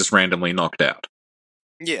 she's just randomly knocked out.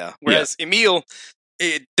 Yeah, whereas Emil,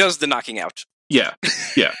 it does the knocking out. Yeah,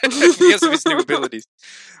 yeah. Because of his new abilities.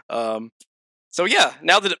 So yeah,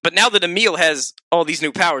 now that Emil has all these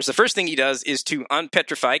new powers, the first thing he does is to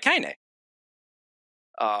unpetrify Kaine.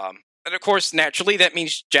 And of course, naturally, that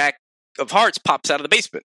means Jack of Hearts pops out of the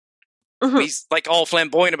basement. Mm-hmm. He's like all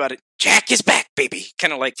flamboyant about it. Jack is back, baby.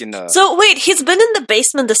 Kind of like in. So wait, he's been in the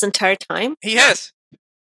basement this entire time? He has.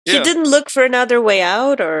 He didn't look for another way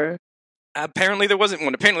out, or apparently there wasn't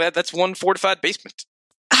one. Apparently that's one fortified basement.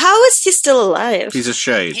 How is he still alive? He's a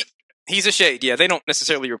shade. He's a shade. Yeah, they don't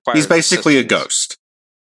necessarily require. He's basically a ghost.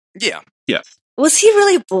 Yeah. Yeah. Was he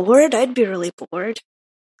really bored? I'd be really bored.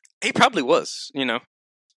 He probably was.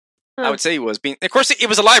 I would say he was. Of course, it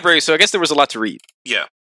was a library, so I guess there was a lot to read. Yeah.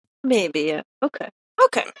 Maybe. Yeah. Okay.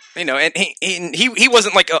 And he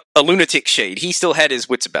wasn't like a lunatic shade. He still had his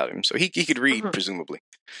wits about him, so he could read, presumably.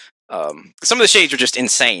 Some of the shades are just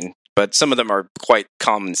insane, but some of them are quite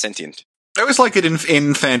calm and sentient. I always like it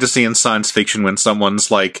in fantasy and science fiction when someone's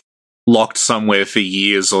like locked somewhere for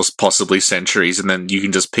years or possibly centuries, and then you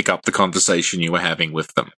can just pick up the conversation you were having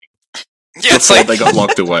with them. Yeah, it's like they got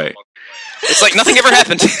locked away. It's like nothing ever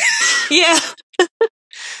happened. Yeah.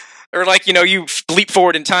 Or like, you leap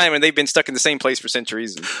forward in time and they've been stuck in the same place for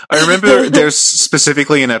centuries. I remember there's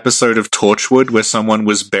specifically an episode of Torchwood where someone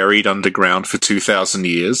was buried underground for 2,000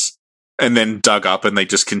 years and then dug up and they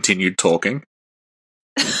just continued talking.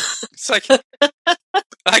 It's like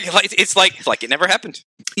it never happened.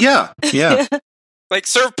 Yeah. Like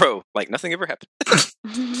ServPro, like nothing ever happened.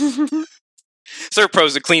 ServPro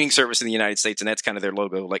is a cleaning service in the United States, and that's kind of their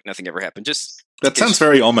logo. Like nothing ever happened. That sounds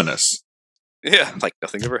very ominous. Yeah, like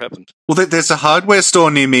nothing ever happened. Well, there's a hardware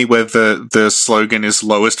store near me where the slogan is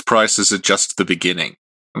 "lowest prices are just the beginning,"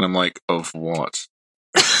 and I'm like, of what?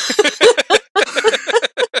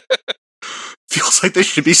 Feels like they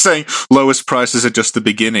should be saying "lowest prices are just the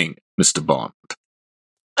beginning," Mr. Bond.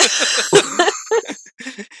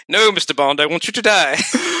 No, Mr. Bond, I want you to die.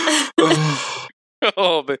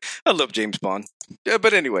 Oh, but I love James Bond.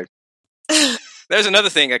 But anyway, there's another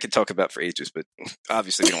thing I could talk about for ages, but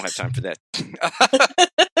obviously we don't have time for that.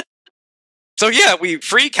 So yeah, we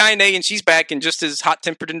free Kaine, and she's back and just as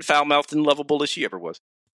hot-tempered and foul-mouthed and lovable as she ever was.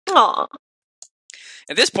 Aww.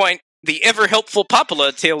 At this point, the ever-helpful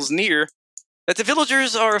Popula tells Nier that the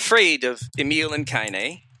villagers are afraid of Emil and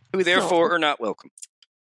Kaine, who therefore are not welcome.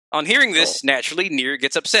 On hearing this, naturally, Nier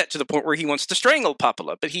gets upset to the point where he wants to strangle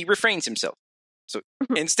Popula, but he refrains himself. So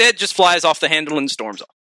instead, just flies off the handle and storms off.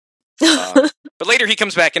 But later, he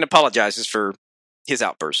comes back and apologizes for his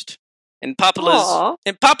outburst, and Popula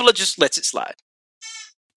just lets it slide.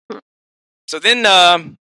 So then,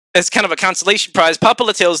 as kind of a consolation prize,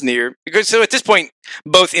 Popula tells Nier, because so at this point,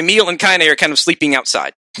 both Emil and Kaine are kind of sleeping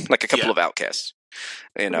outside, like a couple of outcasts.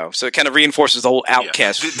 So it kind of reinforces the whole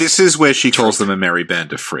outcast. Yeah. This is where she calls them a merry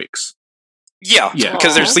band of freaks. Yeah,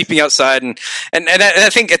 because they're sleeping outside, and I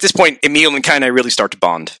think at this point, Emil and Kaine really start to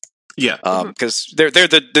bond. Yeah. Because they're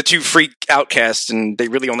the two freak outcasts, and they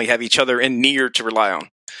really only have each other and Nier to rely on.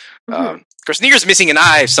 Of course, Nier's missing an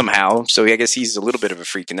eye somehow, so I guess he's a little bit of a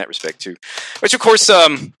freak in that respect too. Which, of course,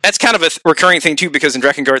 that's kind of a recurring thing too, because in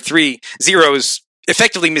Drakengard 3, Zero's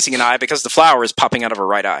effectively missing an eye because the flower is popping out of her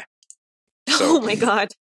right eye. So, oh my god.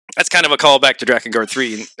 That's kind of a callback to Drakengard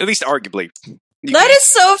 3, at least arguably. That is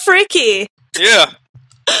so freaky. Yeah.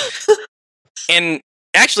 And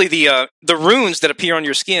actually, the runes that appear on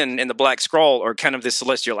your skin in the black scroll are kind of the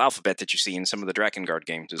celestial alphabet that you see in some of the Drakengard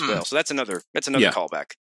games as well. So that's another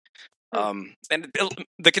callback. And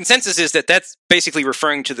the consensus is that that's basically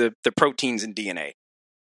referring to the proteins in DNA.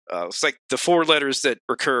 It's like the four letters that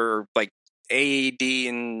recur, like A, D,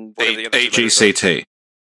 and whatever the other AGCT.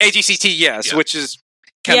 AGCT, yes, which is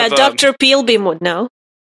kind of... Yeah, Dr. Peelbeam would know.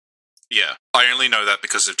 Yeah, I only know that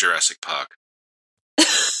because of Jurassic Park.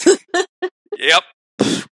 Yep.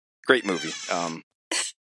 Great movie.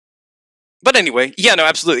 But anyway, yeah, no,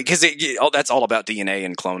 absolutely, because that's all about DNA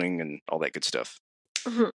and cloning and all that good stuff.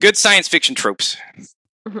 Good science fiction tropes.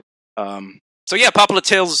 So yeah, Popula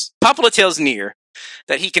tells Nier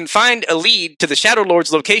that he can find a lead to the Shadow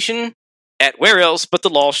Lord's location at where else but the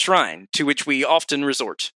Lost Shrine, to which we often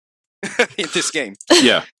resort in this game.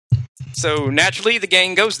 Yeah. So naturally, the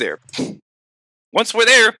gang goes there. Once we're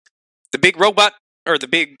there, the big robot, or the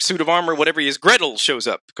big suit of armor, whatever he is, Gretel shows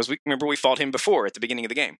up, because we fought him before at the beginning of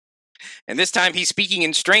the game. And this time he's speaking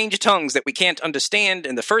in strange tongues that we can't understand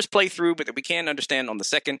in the first playthrough, but that we can understand on the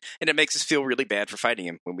second, and it makes us feel really bad for fighting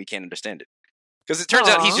him when we can't understand it. Because it turns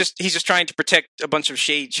out he's just trying to protect a bunch of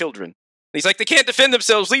Shade children. And he's like, they can't defend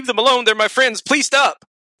themselves, leave them alone, they're my friends, please stop!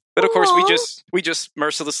 But of course we just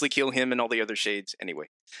mercilessly kill him and all the other Shades anyway.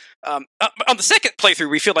 On the second playthrough,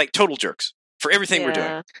 we feel like total jerks for everything we're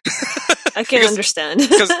doing. I can understand.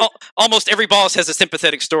 Because almost every boss has a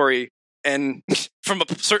sympathetic story, and from a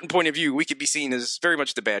certain point of view, we could be seen as very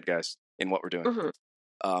much the bad guys in what we're doing.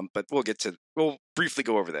 But we'll briefly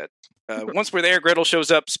go over that. Once we're there, Gretel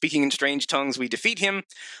shows up, speaking in strange tongues. We defeat him,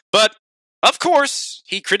 but of course,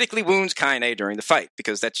 he critically wounds Kaine during the fight,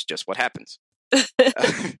 because that's just what happens.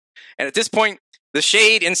 And at this point, the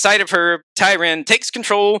Shade inside of her, Tyran, takes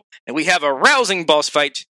control, and we have a rousing boss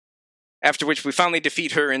fight. After which we finally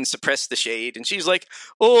defeat her and suppress the Shade. And she's like,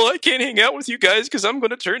 oh, I can't hang out with you guys because I'm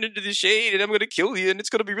going to turn into the Shade and I'm going to kill you and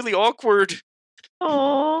it's going to be really awkward.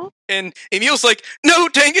 Aww. And Emil's like, no,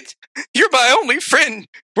 dang it. You're my only friend.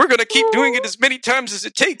 We're going to keep doing it as many times as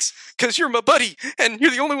it takes because you're my buddy and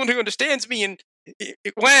you're the only one who understands me. And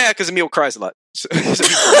wah, because Emil cries a lot. So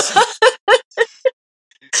that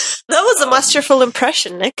was a masterful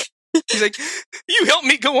impression, Nick. He's like, you helped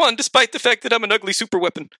me go on despite the fact that I'm an ugly super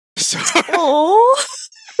weapon. So,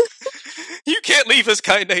 you can't leave us,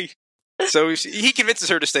 Kaine. So he convinces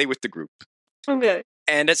her to stay with the group. Okay.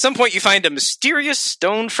 And at some point you find a mysterious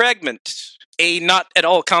stone fragment, a not at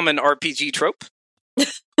all common RPG trope.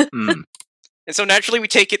 And so naturally we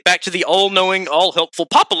take it back to the all-knowing, all-helpful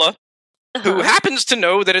Popula, who happens to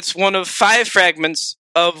know that it's one of 5 fragments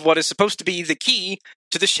of what is supposed to be the key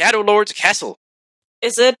to the Shadow Lord's castle.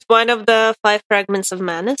 Is it one of the 5 fragments of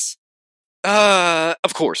Manus?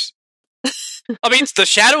 Of course. I mean, it's the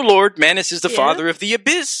Shadow Lord. Manus is the father of the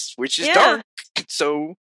Abyss, which is dark.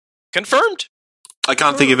 So, confirmed. I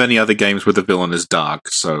can't think of any other games where the villain is dark,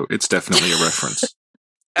 so it's definitely a reference.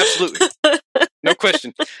 Absolutely. No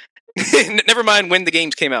question. Never mind when the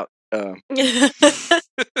games came out.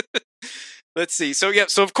 Let's see. So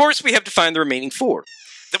of course we have to find the remaining 4.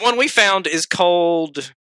 The one we found is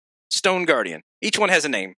called Stone Guardian. Each one has a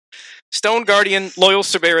name. Stone Guardian, Loyal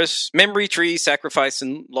Cerberus, Memory Tree, Sacrifice,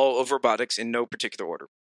 and Law of Robotics in no particular order.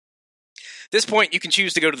 At this point, you can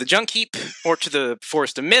choose to go to the Junk Heap or to the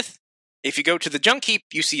Forest of Myth. If you go to the Junk Heap,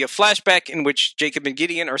 you see a flashback in which Jacob and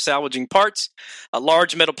Gideon are salvaging parts. A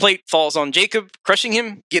large metal plate falls on Jacob, crushing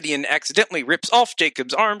him. Gideon accidentally rips off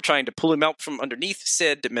Jacob's arm, trying to pull him out from underneath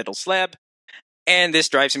said metal slab. And this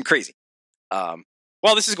drives him crazy.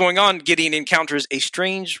 While this is going on, Gideon encounters a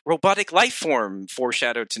strange robotic life form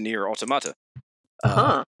foreshadowed to Nier Automata.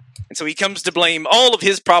 And so he comes to blame all of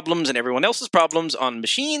his problems and everyone else's problems on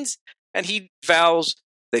machines, and he vows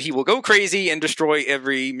that he will go crazy and destroy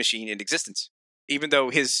every machine in existence, even though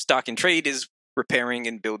his stock in trade is repairing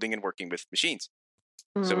and building and working with machines.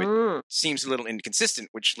 So it seems a little inconsistent,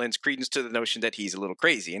 which lends credence to the notion that he's a little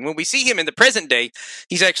crazy. And when we see him in the present day,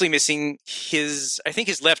 he's actually missing his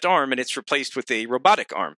left arm, and it's replaced with a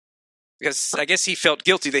robotic arm. Because I guess he felt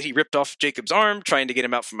guilty that he ripped off Jacob's arm, trying to get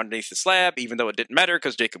him out from underneath the slab, even though it didn't matter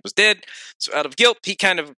because Jacob was dead. So out of guilt, he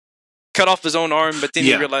kind of cut off his own arm, but then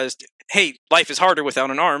he realized, hey, life is harder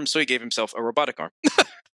without an arm, so he gave himself a robotic arm.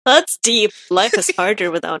 That's deep. Life is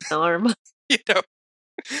harder without an arm. You know,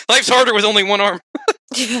 life's harder with only one arm.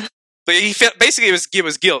 Yeah. But he felt basically it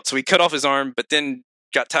was guilt, so he cut off his arm, but then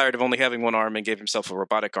got tired of only having one arm and gave himself a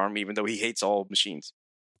robotic arm, even though he hates all machines.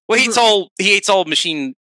 Well, he hates all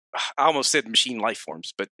machine. I almost said machine life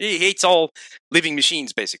forms, but he hates all living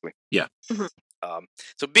machines, basically. Yeah.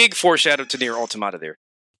 So big foreshadow to Nier Automata there.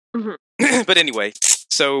 Mhm. But anyway,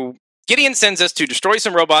 so Gideon sends us to destroy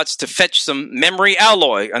some robots to fetch some memory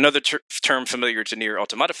alloy, another term familiar to Nier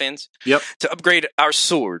Automata fans, Yep. to upgrade our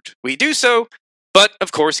sword. We do so, but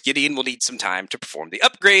of course Gideon will need some time to perform the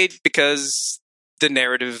upgrade because the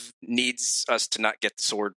narrative needs us to not get the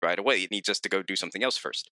sword right away. It needs us to go do something else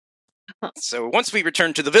first. So once we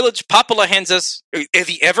return to the village, Popula hands us,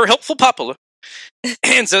 the ever-helpful Popula,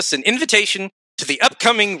 hands us an invitation to the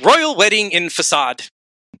upcoming royal wedding in Facade.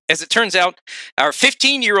 As it turns out, our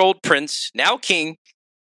 15-year-old prince, now king,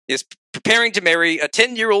 is preparing to marry a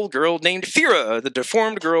 10-year-old girl named Fira, the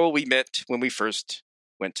deformed girl we met when we first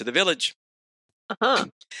went to the village. Uh-huh.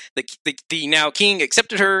 The now king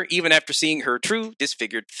accepted her even after seeing her true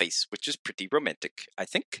disfigured face, which is pretty romantic, I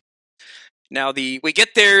think. Now we get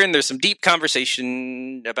there and there's some deep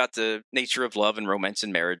conversation about the nature of love and romance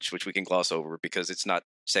and marriage, which we can gloss over because it's not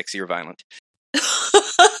sexy or violent,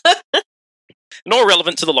 nor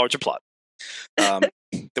relevant to the larger plot.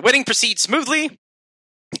 The wedding proceeds smoothly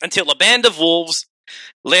until a band of wolves,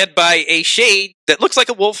 led by a shade that looks like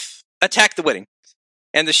a wolf, attack the wedding.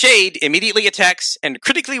 And the shade immediately attacks and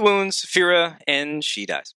critically wounds Fira, and she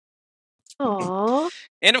dies. Aww.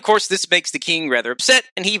 And of course, this makes the king rather upset,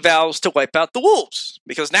 and he vows to wipe out the wolves.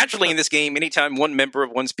 Because naturally in this game, anytime one member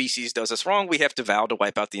of one species does us wrong, we have to vow to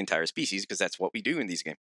wipe out the entire species, because that's what we do in these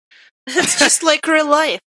games. It's just like real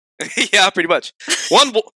life. Yeah, pretty much.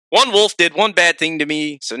 One wolf did one bad thing to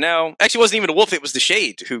me, so now... Actually, it wasn't even a wolf, it was the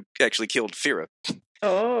shade who actually killed Fira.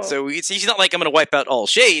 Oh. So he's not like, I'm going to wipe out all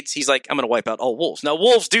shades, he's like, I'm going to wipe out all wolves. Now,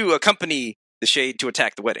 wolves do accompany the shade to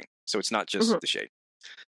attack the wedding, so it's not just the shade.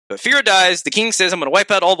 But Fira dies, the king says, I'm going to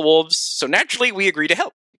wipe out all the wolves, so naturally we agree to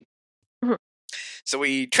help. So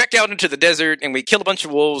we trek out into the desert, and we kill a bunch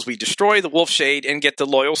of wolves, we destroy the wolf shade, and get the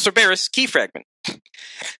loyal Cerberus key fragment.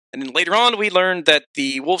 And then later on, we learned that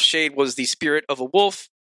the wolf shade was the spirit of a wolf,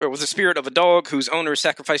 or was the spirit of a dog whose owner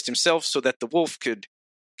sacrificed himself so that the wolf could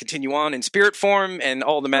continue on in spirit form, and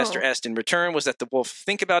all the master asked in return was that the wolf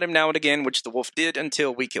think about him now and again, which the wolf did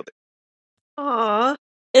until we killed it. Aww.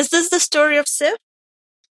 Is this the story of Sif?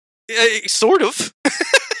 Sort of.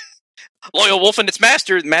 Loyal wolf and its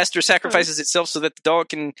master. The master sacrifices itself so that the dog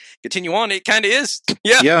can continue on. It kind of is.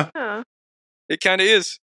 Yeah. Huh. It kind of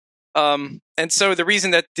is. And so the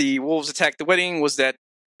reason that the wolves attacked the wedding was that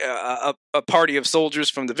a party of soldiers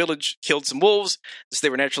from the village killed some wolves, so they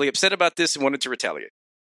were naturally upset about this and wanted to retaliate.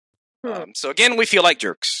 So again, we feel like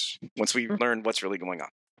jerks once we learn what's really going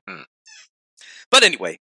on. But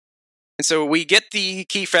anyway, and so we get the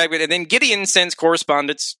key fragment, and then Gideon sends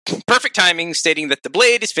correspondence, perfect timing, stating that the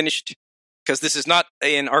blade is finished, because this is not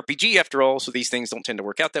an RPG after all, so these things don't tend to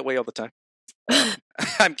work out that way all the time.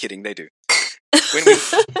 I'm kidding, they do.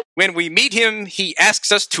 When we meet him, he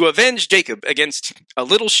asks us to avenge Jacob against a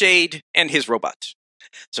little shade and his robot.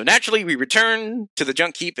 So naturally, we return to the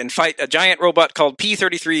junk heap and fight a giant robot called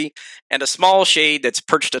P-33 and a small shade that's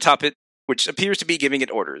perched atop it, which appears to be giving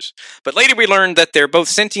it orders. But later we learn that they're both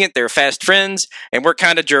sentient, they're fast friends, and we're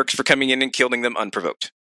kind of jerks for coming in and killing them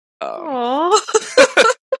unprovoked. Aww.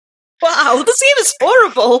 Wow, this game is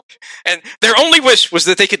horrible. And their only wish was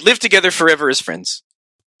that they could live together forever as friends.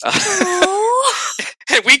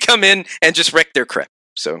 And we come in and just wreck their crap.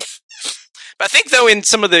 So, but I think, though, in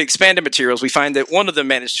some of the expanded materials, we find that one of them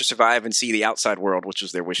managed to survive and see the outside world, which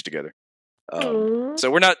was their wish together.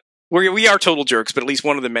 So we are total jerks, but at least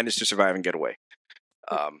one of them managed to survive and get away.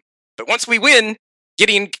 But once we win,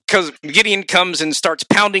 Gideon comes and starts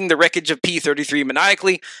pounding the wreckage of P-33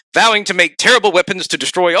 maniacally, vowing to make terrible weapons to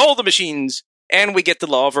destroy all the machines, and we get the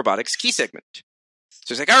Law of Robotics key segment.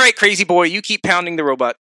 So he's like, all right, crazy boy, you keep pounding the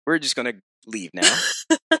robot. We're just going to leave now.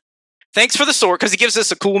 Thanks for the sword, because he gives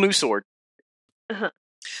us a cool new sword.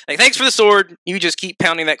 Like, thanks for the sword. You just keep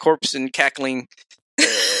pounding that corpse and cackling.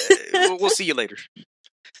 We'll see you later.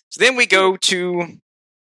 So then we go to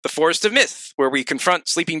the Forest of Myth, where we confront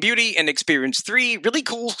Sleeping Beauty and experience 3 really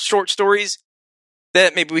cool short stories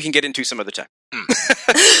that maybe we can get into some other time.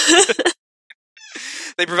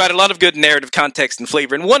 They provide a lot of good narrative context and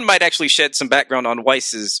flavor, and one might actually shed some background on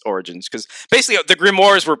Weiss's origins, because basically the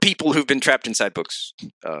grimoires were people who've been trapped inside books.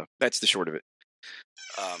 That's the short of it.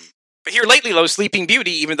 But here lately, though, Sleeping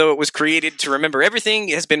Beauty, even though it was created to remember everything,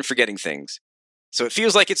 has been forgetting things. So it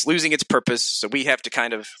feels like it's losing its purpose, so we have to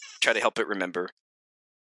kind of try to help it remember.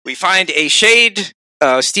 we find a shade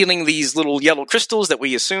stealing these little yellow crystals that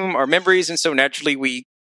we assume are memories, and so naturally we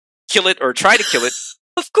kill it or try to kill it.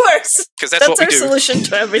 Of course, because that's what we our do. solution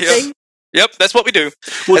to everything. Yep, that's what we do.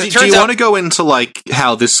 Well, do you want to go into like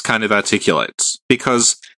how this kind of articulates?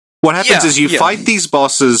 Because what happens is you fight these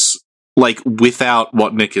bosses like without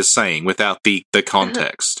what Nick is saying, without the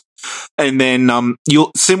context. And then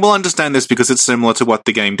we'll understand this because it's similar to what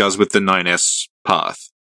the game does with the 9S path,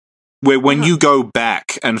 where when you go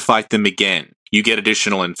back and fight them again, you get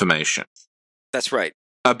additional information. That's right.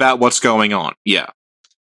 About what's going on, yeah.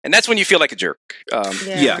 And that's when you feel like a jerk.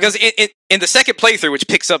 Because in the second playthrough, which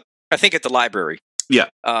picks up, I think, at the library,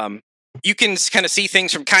 you can kind of see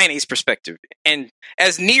things from Kaine's perspective. And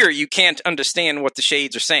as Nier, you can't understand what the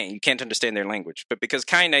shades are saying. You can't understand their language. But because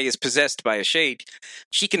Kaine is possessed by a shade,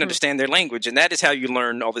 she can understand their language. And that is how you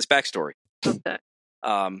learn all this backstory. Okay.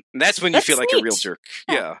 And that's when you feel like a real jerk.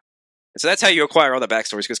 Yeah. So that's how you acquire all the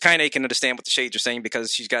backstories. Because Kaine can understand what the shades are saying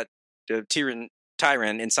because she's got Tyran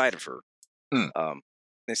inside of her.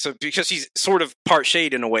 And so because she's sort of part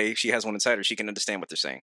shade in a way, she has one inside her, she can understand what they're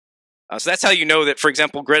saying. So that's how you know that, for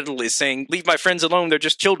example, Gretel is saying, leave my friends alone, they're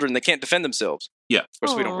just children, they can't defend themselves. Yeah. Of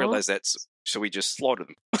course, we don't realize that, so we just slaughter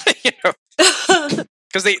them.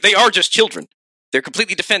 Because they are just children. They're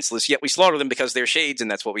completely defenseless, yet we slaughter them because they're shades,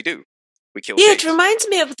 and that's what we do. We kill shades. It reminds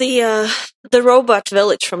me of the robot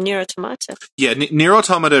village from Nier Automata. Yeah, Nier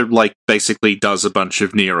Automata, like, basically does a bunch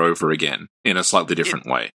of Nier over again, in a slightly different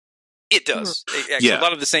way. It does. Actually, a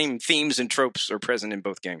lot of the same themes and tropes are present in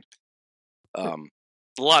both games.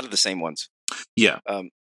 A lot of the same ones. Yeah.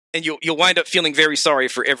 And you'll wind up feeling very sorry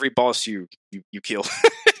for every boss you kill.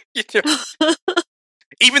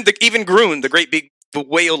 Even Grun, the great big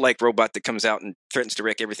whale-like robot that comes out and threatens to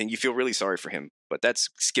wreck everything, you feel really sorry for him. But that's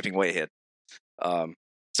skipping way ahead.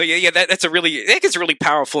 That's a really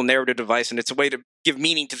powerful narrative device, and it's a way to give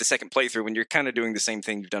meaning to the second playthrough when you're kind of doing the same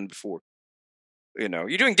thing you've done before. You know,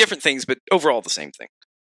 you're doing different things, but overall the same thing.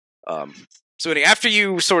 So anyway, after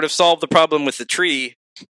you sort of solve the problem with the tree,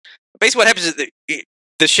 basically what happens is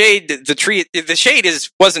the shade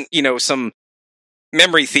wasn't some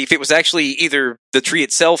memory thief. It was actually either the tree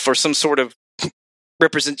itself or some sort of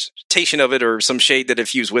representation of it or some shade that it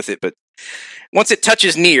fused with it. But once it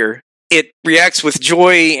touches Nier, it reacts with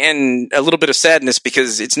joy and a little bit of sadness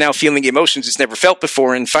because it's now feeling emotions it's never felt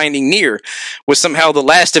before, and finding Nier was somehow the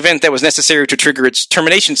last event that was necessary to trigger its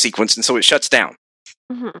termination sequence, and so it shuts down.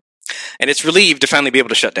 Mm-hmm. And it's relieved to finally be able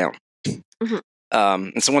to shut down. Mm-hmm.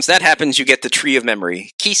 And so once that happens, you get the Tree of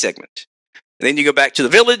Memory key segment. And then you go back to the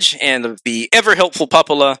village, and the ever-helpful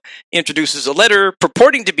Popola introduces a letter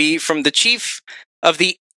purporting to be from the chief of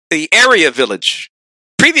the area village.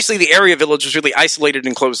 Previously, the area village was really isolated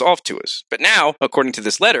and closed off to us. But now, according to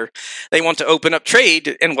this letter, they want to open up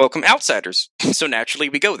trade and welcome outsiders. So naturally,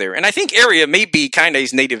 we go there. And I think area may be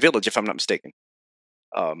Kaine's native village, if I'm not mistaken.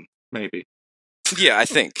 Maybe. Yeah, I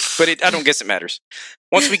think. But I don't guess it matters.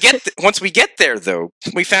 Once we get there, though,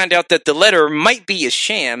 we found out that the letter might be a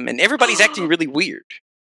sham, and everybody's acting really weird.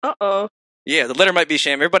 Uh-oh. Yeah, the letter might be a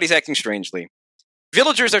sham. Everybody's acting strangely.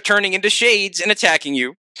 Villagers are turning into shades and attacking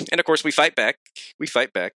you. And of course, we fight back. We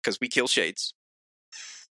fight back because we kill shades.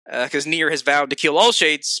 Because Nier has vowed to kill all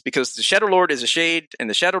shades because the Shadow Lord is a shade, and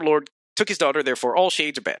the Shadow Lord took his daughter, therefore all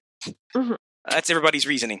shades are bad. Mm-hmm. That's everybody's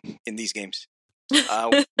reasoning in these games.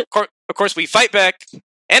 Of course, we fight back.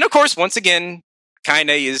 And of course, once again, Kaine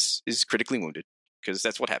is critically wounded because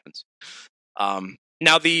that's what happens.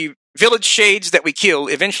 Now, the village shades that we kill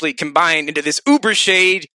eventually combine into this uber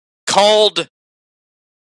shade called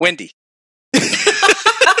Wendy.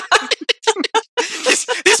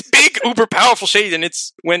 this big uber powerful shade, and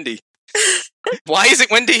it's Wendy. Why is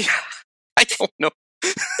it Wendy? I don't know.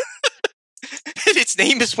 Its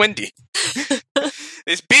name is Wendy.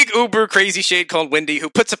 This big uber crazy shade called Wendy who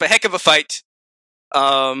puts up a heck of a fight.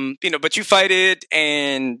 But you fight it,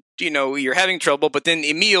 and you're having trouble. But then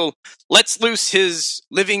Emil lets loose his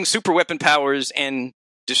living super weapon powers and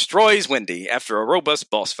destroys Wendy after a robust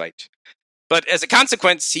boss fight. But as a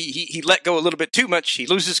consequence, he let go a little bit too much. He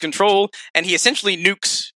loses control, and he essentially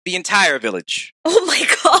nukes the entire village. Oh my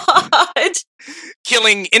god!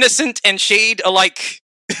 Killing innocent and shade alike.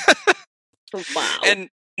 Wow. And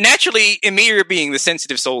naturally, Emir, being the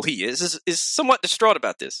sensitive soul he is somewhat distraught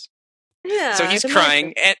about this. Yeah. So he's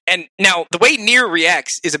crying, and now the way Nier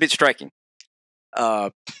reacts is a bit striking.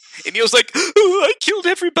 Emil's like, oh, I killed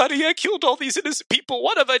everybody. I killed all these innocent people.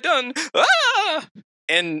 What have I done? Ah!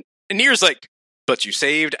 And Nier's like, but you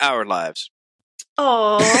saved our lives.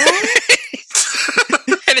 Aww.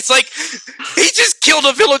 And it's like, he just killed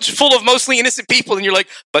a village full of mostly innocent people, and you're like,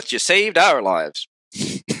 but you saved our lives.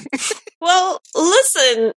 Well,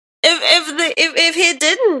 listen, if he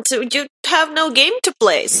didn't, you'd have no game to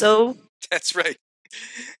play. So That's right.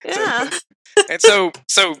 yeah. And so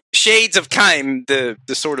Shades of Kime,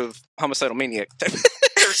 the sort of homicidal maniac type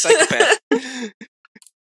or psychopath.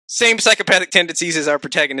 Same psychopathic tendencies as our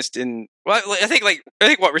protagonist in. Well, I think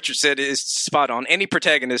what Richard said is spot on. Any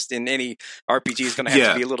protagonist in any RPG is going to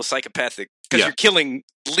have to be a little psychopathic because you're killing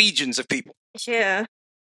legions of people. Yeah.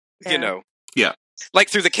 You know. Yeah. Like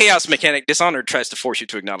through the chaos mechanic, Dishonored tries to force you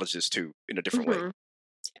to acknowledge this too in a different way.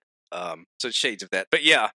 So it's shades of that. But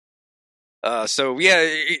yeah.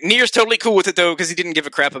 Nier's totally cool with it though because he didn't give a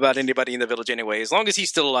crap about anybody in the village anyway. As long as he's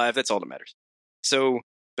still alive, that's all that matters. So.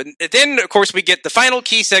 But then, of course, we get the final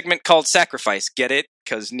key segment called Sacrifice. Get it?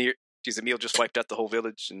 Because Emil just wiped out the whole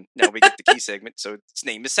village, and now we get the key segment, so its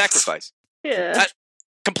name is Sacrifice. Yeah.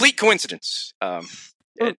 Complete coincidence.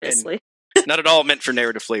 Obviously. And not at all meant for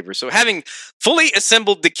narrative flavor. So having fully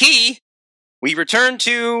assembled the key, we return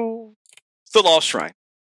to the Lost Shrine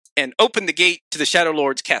and open the gate to the Shadow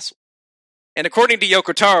Lord's castle. And according to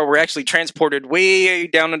Yoko Taro, we're actually transported way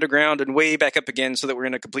down underground and way back up again so that we're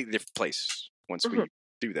in a completely different place once we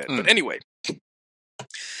do that. But anyway,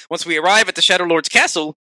 once we arrive at the Shadow Lord's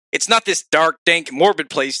castle, it's not this dark, dank,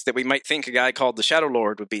 morbid place that we might think a guy called the Shadow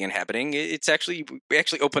Lord would be inhabiting. It's actually, we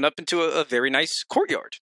actually open up into a very nice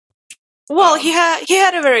courtyard. Well, he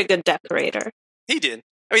had a very good decorator. He did.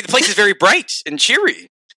 I mean, the place is very bright and cheery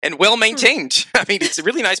and well maintained. I mean, it's a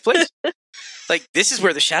really nice place. Like, this is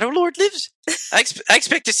where the Shadow Lord lives? I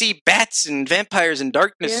expect to see bats and vampires and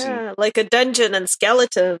darkness. Yeah, like a dungeon and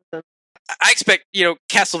skeletons. I expect,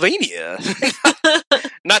 Castlevania,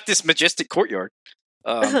 not this majestic courtyard.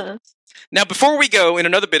 Now, before we go, in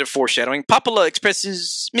another bit of foreshadowing, Papala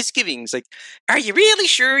expresses misgivings. Like, are you really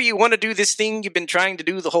sure you want to do this thing you've been trying to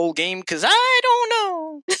do the whole game? Because I don't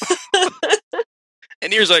know.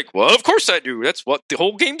 And Nier's like, well, of course I do. That's what the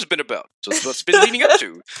whole game's been about. So that's what it's been leading up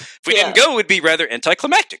to. If we didn't go, it'd be rather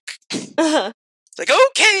anticlimactic. It's like,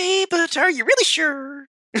 okay, but are you really sure?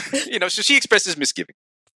 So she expresses misgiving.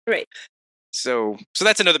 Right. So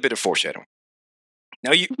that's another bit of foreshadowing.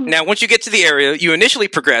 Now, once you get to the area, you initially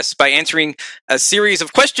progress by answering a series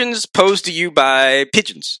of questions posed to you by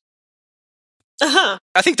pigeons. I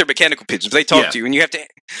think they're mechanical pigeons. They talk to you, and you have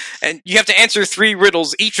to answer 3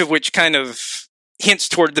 riddles, each of which kind of hints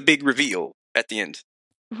toward the big reveal at the end.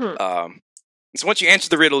 So once you answer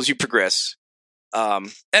the riddles, you progress.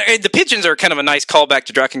 And the pigeons are kind of a nice callback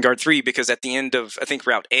to Drakengard 3 because at the end of, I think,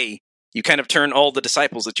 Route A, you kind of turn all the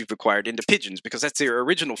disciples that you've acquired into pigeons because that's their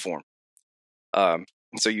original form.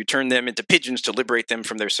 So you turn them into pigeons to liberate them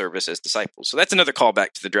from their service as disciples. So that's another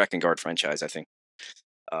callback to the Drakengard franchise, I think.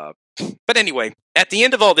 But anyway, at the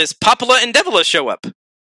end of all this, Papala and Devila show up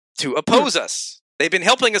to oppose us. They've been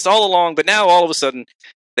helping us all along, but now all of a sudden,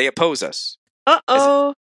 they oppose us.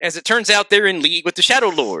 Uh-oh. As it turns out, they're in league with the Shadow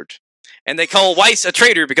Lord. And they call Weiss a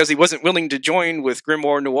traitor because he wasn't willing to join with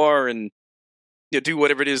Grimoire Noir and do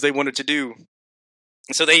whatever it is they wanted to do.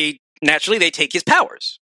 So they take his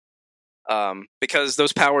powers. Because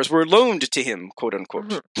those powers were loaned to him, quote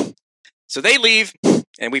unquote. So they leave,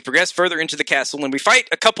 and we progress further into the castle, and we fight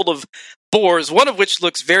a couple of boars, one of which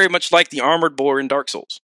looks very much like the armored boar in Dark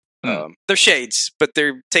Souls. They're shades, but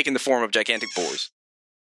they're taking the form of gigantic boars.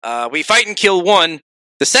 We fight and kill one.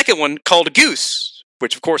 The second one, called Goose,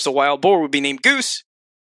 which of course a wild boar would be named Goose,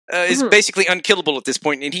 is basically unkillable at this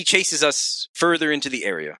point, and he chases us further into the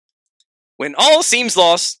area. When all seems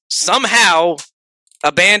lost, somehow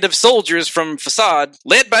a band of soldiers from Facade,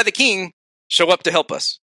 led by the king, show up to help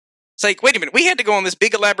us. It's like, wait a minute, we had to go on this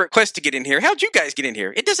big elaborate quest to get in here. How'd you guys get in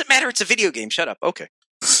here? It doesn't matter, it's a video game. Shut up. Okay.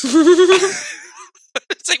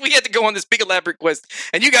 It's like we had to go on this big elaborate quest,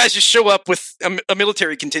 and you guys just show up with a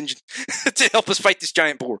military contingent to help us fight this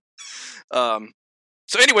giant boar.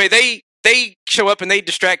 So anyway, they show up and they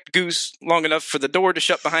distract Goose long enough for the door to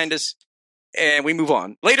shut behind us, and we move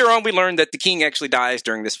on. Later on, we learn that the king actually dies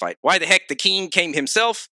during this fight. Why the heck the king came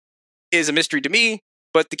himself is a mystery to me,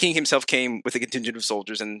 but the king himself came with a contingent of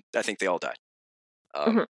soldiers, and I think they all died.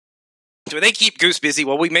 So they keep Goose busy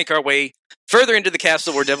while we make our way further into the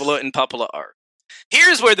castle where Devila and Papala are.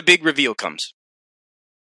 Here's where the big reveal comes.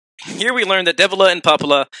 Here we learn that Devila and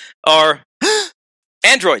Papala are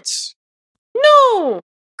androids. No!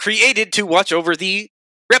 Created to watch over the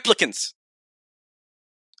replicants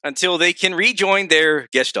until they can rejoin their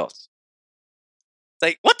gestalts.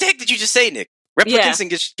 Like, what the heck did you just say, Nick? Replicants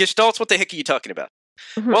and gestalts? What the heck are you talking about?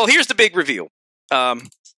 Well, here's the big reveal.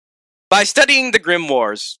 By studying the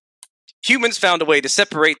grimoires, humans found a way to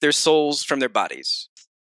separate their souls from their bodies.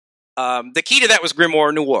 The key to that was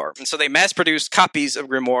Grimoire Noir, and so they mass-produced copies of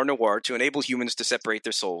Grimoire Noir to enable humans to separate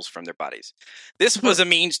their souls from their bodies. This was a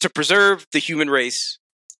means to preserve the human race,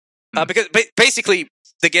 because basically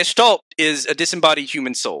the Gestalt is a disembodied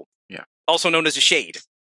human soul, also known as a shade.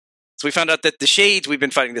 So we found out that the shades we've been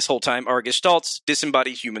fighting this whole time are Gestalt's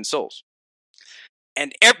disembodied human souls.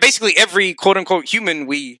 And basically every quote-unquote human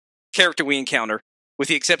character we encounter, with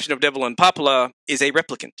the exception of Devil and Popula, is a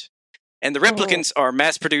replicant. And the replicants are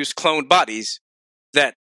mass-produced cloned bodies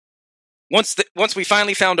that, once we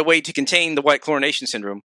finally found a way to contain the white chlorination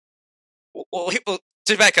syndrome, well,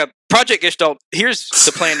 to back up, Project Gestalt, here's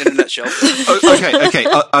the plan in a nutshell. Okay.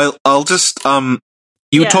 I'll just,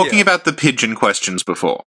 you were talking about the pigeon questions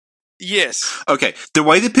before. Yes. Okay, the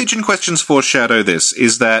way the pigeon questions foreshadow this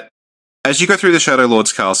is that as you go through the Shadow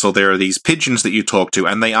Lord's castle, there are these pigeons that you talk to,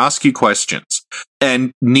 and they ask you questions.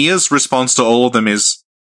 And Nier's response to all of them is,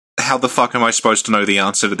 how the fuck am I supposed to know the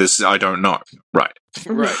answer to this? I don't know. Right.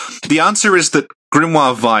 The answer is that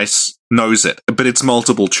Grimoire Vice knows it, but it's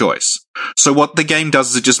multiple choice. So what the game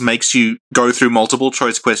does is it just makes you go through multiple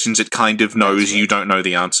choice questions it kind of knows you don't know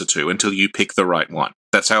the answer to until you pick the right one.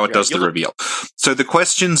 That's how it does the reveal. So the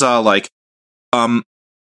questions are like, what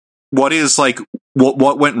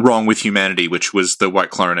went wrong with humanity, which was the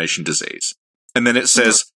white chlorination disease? And then it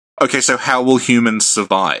says, okay, so how will humans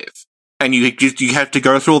survive? And you have to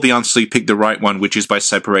go through all the answers so you pick the right one, which is by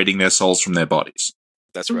separating their souls from their bodies.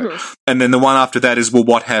 That's right. And then the one after that is, well,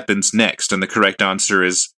 what happens next? And the correct answer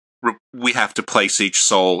is, we have to place each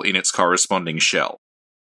soul in its corresponding shell.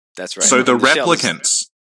 That's right. So the replicants,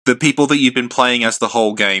 the people that you've been playing as the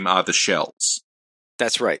whole game, are the shells.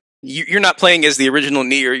 That's right. You're not playing as the original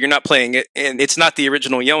Nier. You're not playing it, and it's not the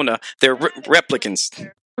original Yona. They're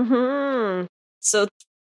replicants. Mm-hmm. So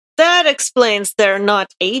that explains they're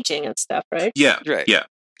not aging and stuff, right? Yeah. Right. Yeah.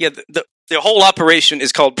 Yeah. The whole operation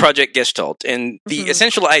is called Project Gestalt, and the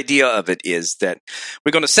essential idea of it is that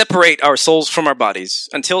we're going to separate our souls from our bodies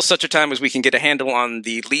until such a time as we can get a handle on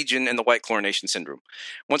the Legion and the white chlorination syndrome.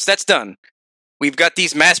 Once that's done, we've got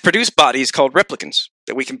these mass-produced bodies called replicants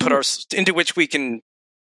that we can put into which we can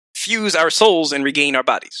fuse our souls and regain our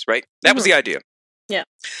bodies, right? That was the idea. Yeah.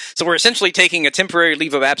 So we're essentially taking a temporary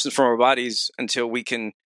leave of absence from our bodies until we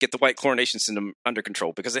can get the white chlorination syndrome under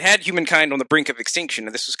control, because it had humankind on the brink of extinction,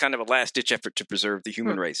 and this was kind of a last-ditch effort to preserve the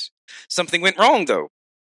human race. Something went wrong, though.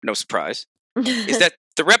 No surprise. Is that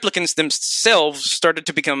the replicants themselves started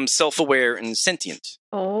to become self-aware and sentient.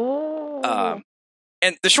 And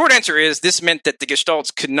the short answer is this meant that the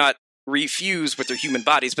Gestalts could not refuse with their human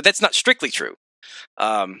bodies, but that's not strictly true.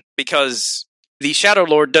 Because the Shadow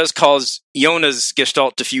Lord does cause Yona's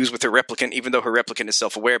Gestalt to fuse with her replicant, even though her replicant is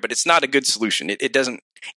self-aware, but it's not a good solution. It doesn't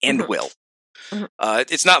end well.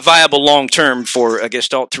 It's not viable long-term for a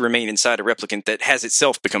Gestalt to remain inside a replicant that has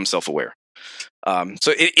itself become self-aware.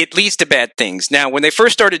 So it leads to bad things. Now, when they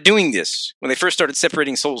first started doing this, when they first started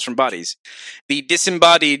separating souls from bodies, the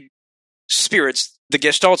disembodied spirits, the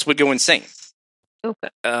Gestalts, would go insane. Okay.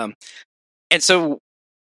 And so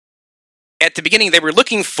at the beginning, they were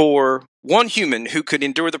looking for one human who could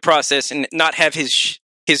endure the process and not have his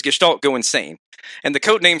Gestalt go insane. And the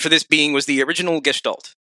code name for this being was the original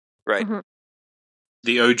Gestalt, right?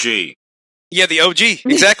 The OG. Yeah, the OG,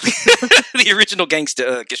 exactly. The original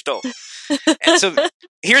gangsta Gestalt. And so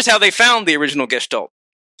here's how they found the original Gestalt.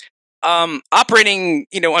 Operating,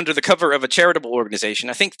 under the cover of a charitable organization,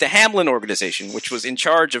 I think the Hamlin organization, which was in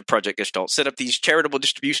charge of Project Gestalt, set up these charitable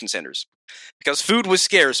distribution centers. Because food was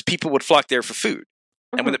scarce, people would flock there for food.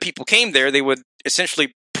 And when the people came there, they would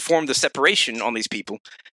essentially perform the separation on these people.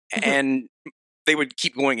 And they would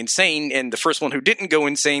keep going insane, and the first one who didn't go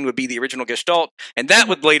insane would be the original Gestalt, and that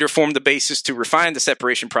would later form the basis to refine the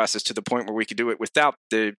separation process to the point where we could do it without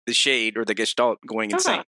the shade or the Gestalt going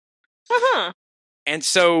insane. And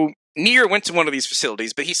so Nier went to one of these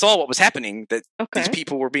facilities, but he saw what was happening, that these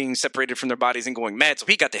people were being separated from their bodies and going mad, so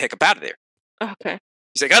he got the heck up out of there.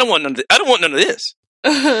 He's like, I don't want none of this.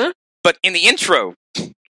 But in the intro,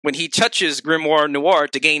 when he touches Grimoire Noir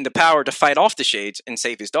to gain the power to fight off the shades and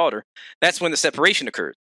save his daughter, that's when the separation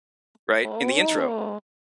occurs, right? In the intro.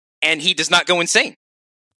 And he does not go insane.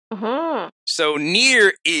 So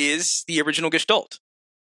Nier is the original Gestalt.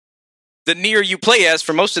 The Nier you play as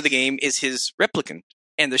for most of the game is his replicant.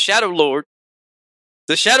 And the Shadow Lord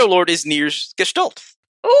is Nier's Gestalt.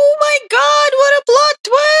 Oh my god, what a plot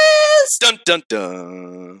twist! Dun dun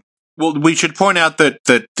dun. Well, we should point out that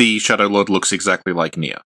the Shadow Lord looks exactly like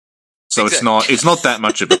Nier. So it's not that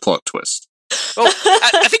much of a plot twist. Well,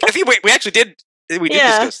 I think we actually did. We did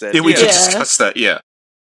discuss that. Yeah, we did discuss that. Yeah.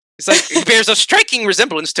 It's like he bears a striking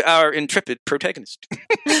resemblance to our intrepid protagonist.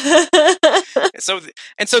 So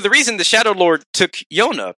the reason the Shadow Lord took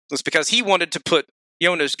Yona was because he wanted to put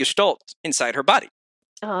Yona's gestalt inside her body.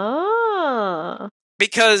 Oh.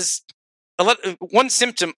 Because one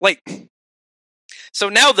symptom, so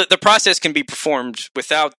now the process can be performed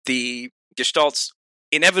without the gestalts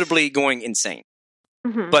inevitably going insane.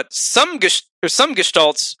 Mm-hmm. But some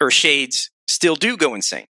gestalts or shades still do go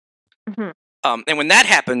insane. Mm-hmm. And when that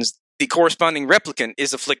happens, the corresponding replicant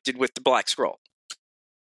is afflicted with the Black Scroll.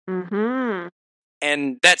 Mm-hmm.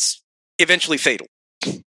 And that's eventually fatal.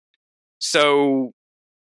 So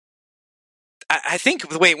I think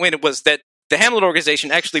the way it went was that the Hamlet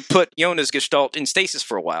organization actually put Yona's gestalt in stasis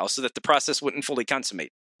for a while so that the process wouldn't fully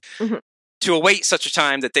consummate. Mm-hmm. To await such a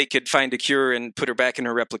time that they could find a cure and put her back in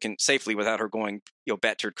her replicant safely without her going,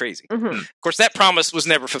 bat-turd crazy. Mm-hmm. Of course, that promise was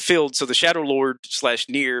never fulfilled, so the Shadow Lord /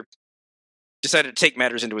 Nier decided to take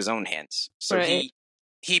matters into his own hands. So Right.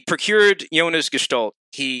 he procured Yona's gestalt.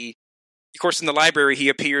 Of course, in the library, he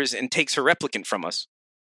appears and takes her replicant from us.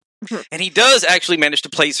 Mhm. And he does actually manage to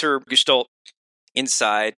place her gestalt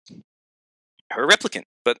inside her replicant.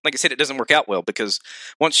 But like I said, it doesn't work out well because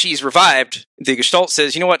once she's revived, the gestalt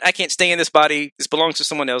says, you know what, I can't stay in this body. This belongs to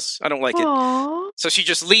someone else. I don't like it. Aww. So she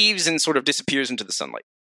just leaves and sort of disappears into the sunlight.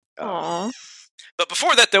 Aww. But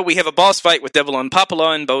before that, though, we have a boss fight with Devil and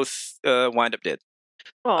Papala, and both wind up dead.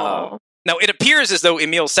 Aww. Now, it appears as though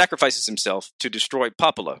Emil sacrifices himself to destroy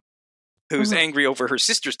Papala, who's Mhm. angry over her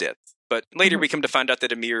sister's death. But later Mhm. we come to find out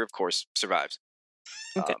that Emir, of course, survives.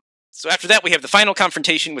 Okay. So after that, we have the final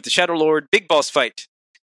confrontation with the Shadow Lord, big boss fight.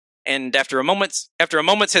 And after a moment's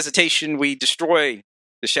hesitation, we destroy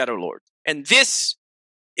the Shadow Lord. And this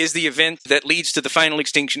is the event that leads to the final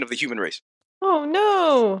extinction of the human race. Oh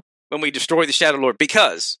no. When we destroy the Shadow Lord,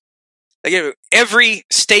 because again, every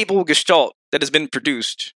stable gestalt that has been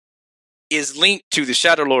produced is linked to the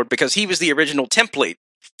Shadow Lord because he was the original template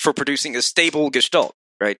for producing a stable gestalt,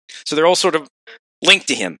 right? So they're all sort of linked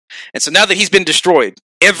to him. And so now that he's been destroyed,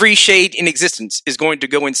 every shade in existence is going to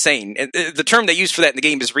go insane. And the term they use for that in the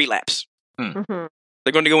game is relapse. Mm-hmm.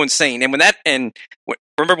 They're going to go insane. And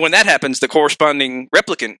remember when that happens, the corresponding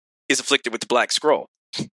replicant is afflicted with the Black Scroll.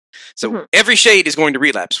 So Mhm. every shade is going to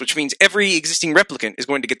relapse, which means every existing replicant is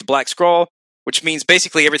going to get the Black Scroll, which means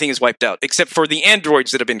basically everything is wiped out, except for the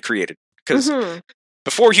androids that have been created. Because Mm-hmm.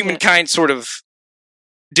 before humankind sort of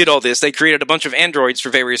did all this, they created a bunch of androids for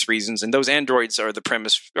various reasons, and those androids are the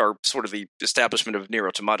premise, or sort of the establishment of Nier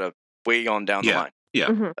Automata way on down the line. Yeah.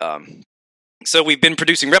 Mm-hmm. So we've been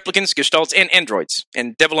producing replicants, gestalts, and androids.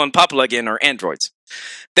 And Devil and Papala, again, are androids.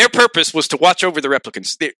 Their purpose was to watch over the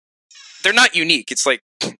replicants. They're not unique. It's like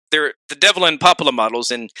they're the Devil and Papala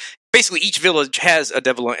models, and basically each village has a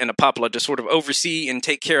Devil and a Papala to sort of oversee and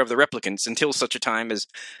take care of the replicants until such a time as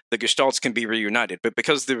the gestalts can be reunited. But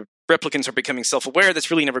because the replicants are becoming self-aware,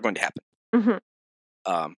 that's really never going to happen.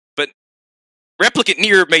 Mm-hmm. But Replicant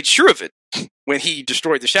Nier made sure of it when he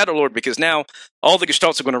destroyed the Shadow Lord, because now all the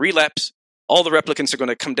gestalts are going to relapse, all the replicants are going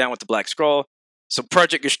to come down with the Black Scroll, so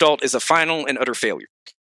Project Gestalt is a final and utter failure.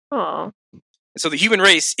 Aww. So the human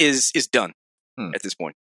race is done at this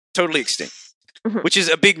point. Totally extinct. Mhm. Which is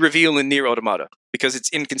a big reveal in Nier Automata, because it's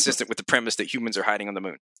inconsistent with the premise that humans are hiding on the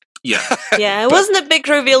moon. Yeah. Yeah, it wasn't a big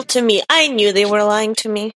reveal to me. I knew they were lying to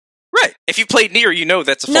me. Right. If you played Nier, you know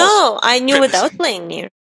that's a false. No, I knew premise. without playing Nier.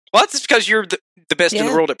 Well, that's because you're the best in the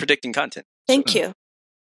Yeah. world at predicting content. Thank you.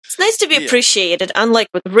 It's nice to be Yeah. appreciated, unlike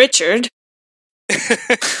with Richard.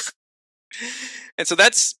 And so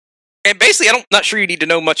and basically, I'm not sure you need to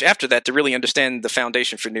know much after that to really understand the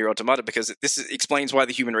foundation for Nier Automata, because explains why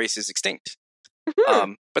the human race is extinct.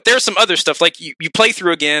 Mhm. But there's some other stuff, like you play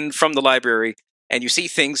through again from the library, and you see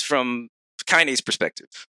things from Kaine's perspective.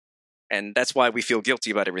 And that's why we feel guilty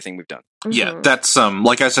about everything we've done. Yeah, Mhm. that's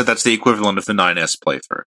like I said, that's the equivalent of the 9S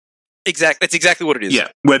playthrough. That's exactly what it is. Yeah,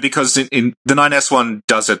 where because in the 9S one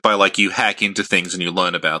does it by like you hack into things and you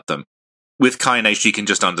learn about them. With Kaine, she can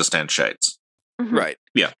just understand shades. Mhm. Right.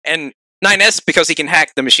 Yeah. And 9S, because he can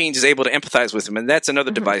hack the machines, is able to empathize with them, and that's another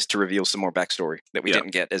Mhm. device to reveal some more backstory that we Yeah.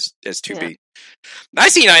 didn't get as 2B. I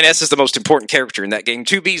see 9S as the most important character in that game.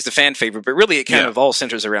 2B is the fan favorite, but really it kind Yeah. of all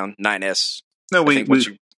centers around 9S. No, I think once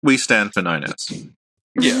we stand for 9S.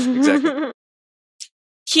 Yeah, exactly.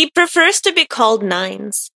 He prefers to be called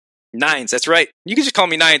Nines. Nines, that's right. You can just call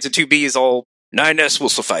me Nines, and 2B is all 9S will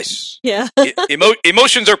suffice. Yeah.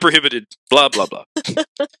 Emotions are prohibited. Blah, blah, blah.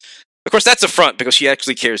 Of course, that's a front, because she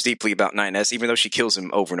actually cares deeply about 9S, even though she kills him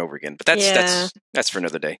over and over again. But that's for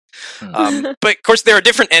another day. But of course, there are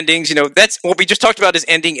different endings. That's what we just talked about is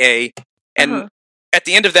ending A, and at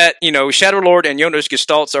the end of that, Shadow Lord and Yona's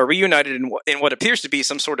gestalts are reunited in what appears to be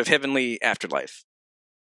some sort of heavenly afterlife.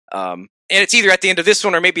 And it's either at the end of this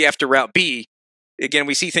one or maybe after Route B. Again,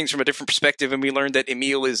 we see things from a different perspective, and we learn that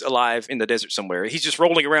Emil is alive in the desert somewhere. He's just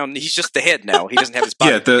rolling around. He's just the head now. He doesn't have his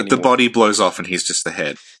body. Yeah, the body blows off, and he's just the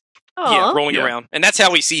head. Yeah, rolling around. And that's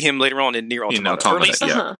how we see him later on in Nier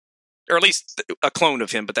Automata. Or at least a clone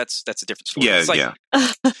of him, but that's a different story. Yeah,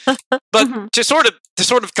 But to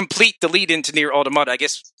sort of complete the lead into Nier Automata, I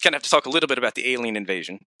guess kind of have to talk a little bit about the alien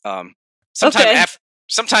invasion.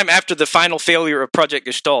 Sometime after the final failure of Project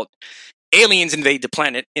Gestalt, aliens invade the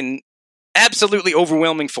planet in absolutely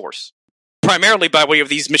overwhelming force, primarily by way of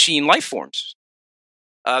these machine life forms.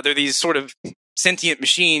 They're these sort of sentient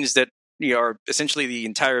machines that are essentially the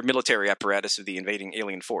entire military apparatus of the invading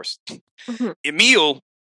alien force. Emil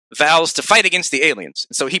vows to fight against the aliens,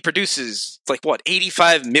 so he produces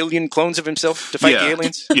 85 million clones of himself to fight the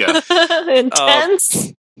aliens. Yeah,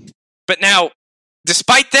 intense. But now,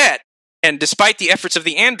 despite that, and despite the efforts of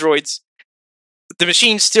the androids, the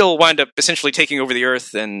machines still wind up essentially taking over the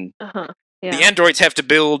Earth, and the androids have to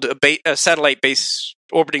build a satellite base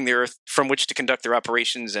orbiting the Earth from which to conduct their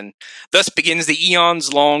operations, and thus begins the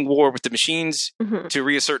eons-long war with the machines to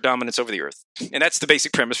reassert dominance over the Earth. And that's the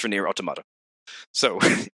basic premise for Nier Automata. So,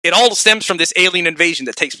 it all stems from this alien invasion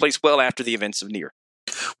that takes place well after the events of Nier.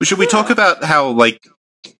 Well, should we talk about how,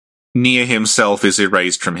 Nier himself is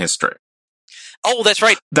erased from history? Oh, that's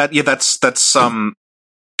right. That's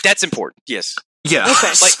important, yes. Yeah,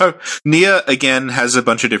 okay. So Nier, again, has a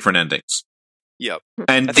bunch of different endings. Yep.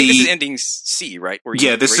 And I think this is ending C, right? Where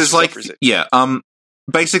this is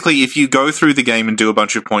basically, if you go through the game and do a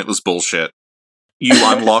bunch of pointless bullshit, you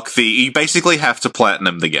unlock you basically have to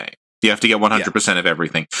platinum the game. You have to get 100% of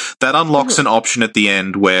everything. That unlocks an option at the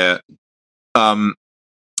end where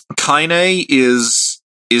Kaine is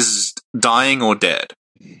dying or dead.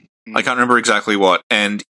 I can't remember exactly what,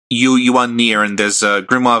 and you are Nier, and there's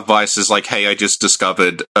Grimoire Vice is like, hey, I just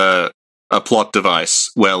discovered a plot device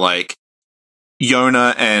where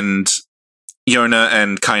Yona and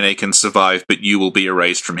Kaine can survive, but you will be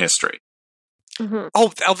erased from history.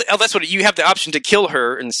 Oh, that's what you have the option to kill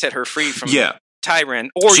her and set her free from Tyran,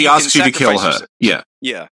 or she asks you to kill her. Yeah.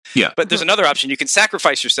 But there's another option: you can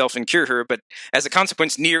sacrifice yourself and cure her, but as a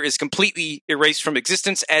consequence, Nier is completely erased from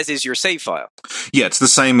existence, as is your save file. Yeah, it's the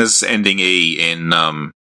same as ending E in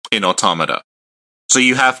Automata. So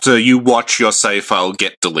you watch your save file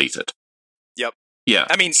get deleted. Yep. Yeah.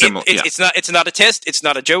 I mean, it's not a test. It's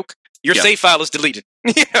not a joke. Your save file is deleted.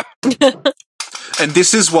 And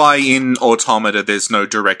this is why in Automata there's no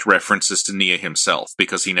direct references to Nier himself,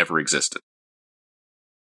 because he never existed.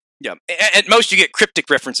 Yeah. At most, you get cryptic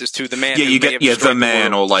references to the man. Yeah, you get the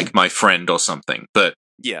man, or my friend or something. But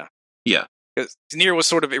yeah. Because Nier was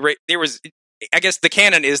sort of there was. I guess the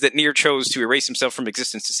canon is that Nier chose to erase himself from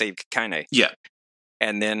existence to save Kaine. Yeah.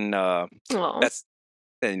 And then that's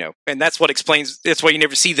and that's what explains. That's why you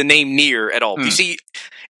never see the name Nier at all. You see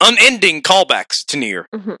unending callbacks to Nier,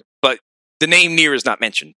 but the name Nier is not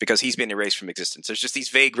mentioned because he's been erased from existence. There's just these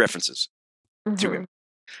vague references to him.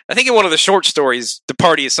 I think in one of the short stories, the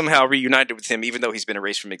party is somehow reunited with him, even though he's been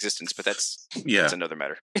erased from existence. But that's another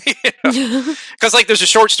matter. Because there's a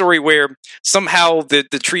short story where somehow the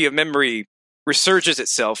tree of memory resurges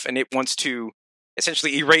itself, and it wants to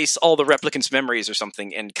essentially erase all the replicants' memories or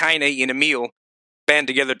something. And Kaine and Emil band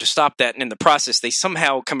together to stop that, and in the process, they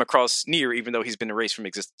somehow come across Nier, even though he's been erased from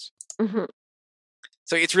existence.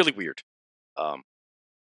 So it's really weird.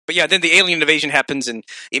 But yeah, then the alien invasion happens, and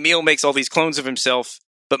Emil makes all these clones of himself,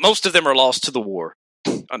 but most of them are lost to the war,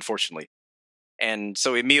 unfortunately. And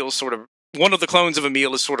so one of the clones of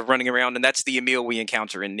Emil is sort of running around, and that's the Emil we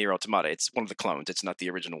encounter in Nier Automata. It's one of the clones. It's not the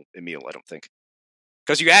original Emil, I don't think.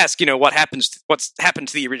 Because you ask, what's happened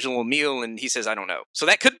to the original Emil, and he says, I don't know. So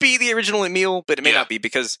that could be the original Emil, but it may not be,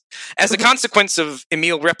 because as a consequence of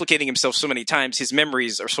Emil replicating himself so many times, his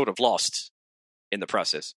memories are sort of lost in the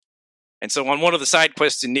process. And so on one of the side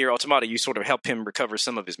quests in Nier Automata, you sort of help him recover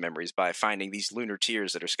some of his memories by finding these lunar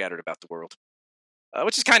tears that are scattered about the world,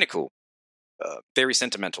 which is kind of cool. Very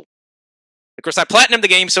sentimental. Of course, I platinumed the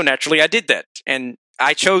game, so naturally I did that. And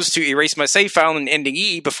I chose to erase my save file in ending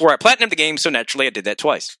E before I platinumed the game, so naturally I did that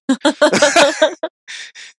twice. I'm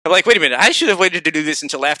like, wait a minute, I should have waited to do this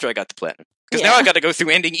until after I got the platinum. Because now I got to go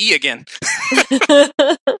through ending E again.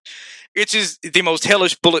 Which is the most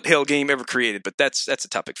hellish bullet hell game ever created, but that's a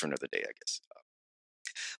topic for another day, I guess.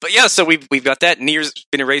 But yeah, so we've got that. Nier's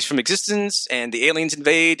been erased from existence, and the aliens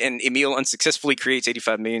invade, and Emil unsuccessfully creates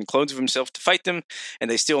 85 million clones of himself to fight them, and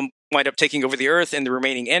they still wind up taking over the Earth and the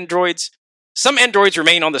remaining androids. Some androids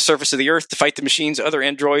remain on the surface of the Earth to fight the machines. Other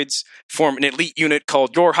androids form an elite unit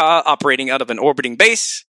called Yorha, operating out of an orbiting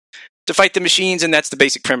base to fight the machines, and that's the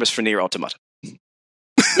basic premise for Nier Automata.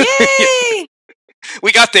 Yay!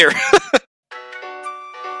 We got there.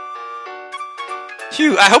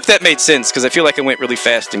 Phew, I hope that made sense, because I feel like I went really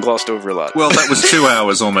fast and glossed over a lot. Well, that was 2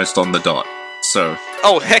 hours almost on the dot, so...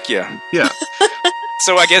 Oh, heck yeah. Yeah.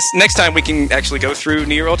 So I guess next time we can actually go through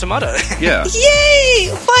Nier Automata. Yeah. Yay!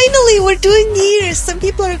 Finally, we're doing Nier. Some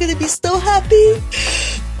people are going to be so happy.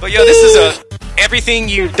 But yeah, this is everything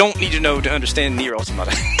you don't need to know to understand Nier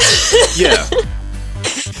Automata. Yeah.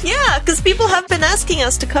 Yeah, because people have been asking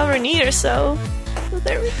us to cover Nier, so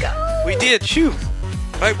there we go. We did, phew.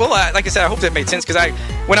 Right, well, like I said, I hope that made sense, because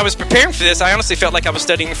when I was preparing for this, I honestly felt like I was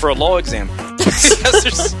studying for a law exam.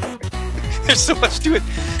 Because there's so much to it.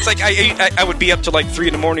 It's like I would be up to like 3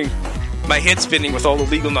 in the morning, my head spinning with all the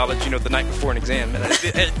legal knowledge, the night before an exam. And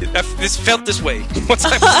this felt this way once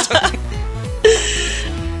I was done.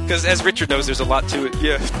 Because as Richard knows, there's a lot to it.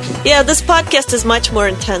 Yeah, this podcast is much more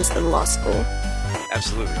intense than law school.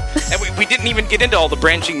 Absolutely. And we didn't even get into all the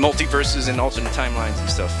branching multiverses and alternate timelines and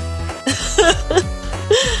stuff.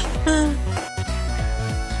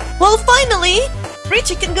 Well, finally,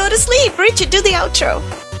 Richard can go to sleep. Richard, do the outro.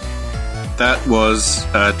 That was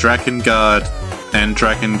Drakengard and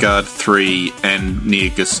Drakengard 3 and Nier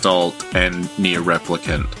Gestalt and Nier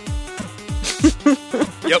Replicant.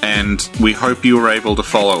 Yep. And we hope you were able to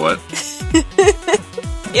follow it.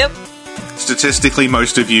 Yep. Statistically,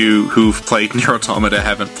 most of you who've played Nier Automata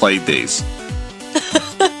haven't played these.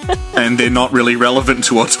 And they're not really relevant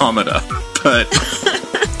to Automata, but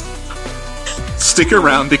stick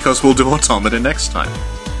around because we'll do Automata next time.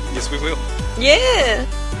 Yes, we will. Yeah.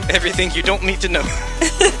 Everything you don't need to know.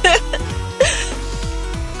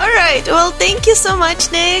 Alright, well, thank you so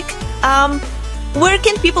much, Nick. Where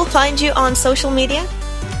can people find you on social media?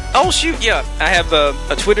 Oh, shoot, yeah. I have a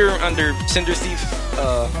Twitter under Cinder Thief,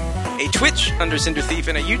 a Twitch under Cinder Thief,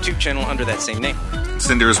 and a YouTube channel under that same name.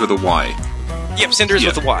 Cinder is with a Y. Yep, Cinder is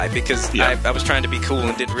with a Y, because Yeah. I was trying to be cool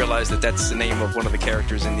and didn't realize that that's the name of one of the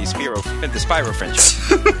characters in the Spyro franchise.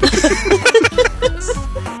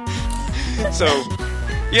 So,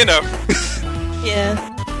 Yeah.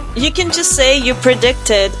 You can just say you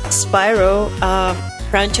predicted Spyro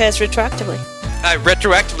franchise retroactively. I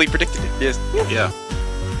retroactively predicted it, yes. Yeah.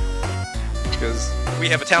 Because we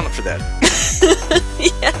have a talent for that.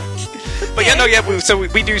 Yeah. But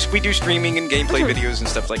we do streaming and gameplay videos and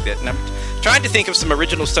stuff like that. And I'm trying to think of some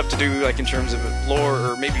original stuff to do, like in terms of lore,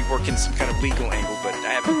 or maybe work in some kind of legal angle, but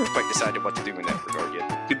I haven't quite decided what to do in that regard yet.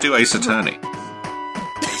 You could do Ace Attorney.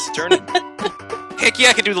 Ace Attorney? Heck yeah,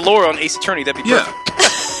 I could do the lore on Ace Attorney, that'd be perfect.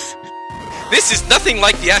 This is nothing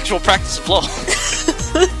like the actual practice of law.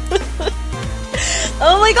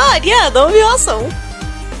 Oh my god, yeah, that would be awesome.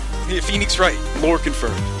 Yeah, Phoenix Wright, lore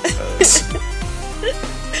confirmed.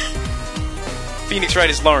 Phoenix Wright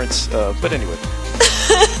is Lawrence, but anyway.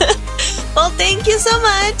 Well, thank you so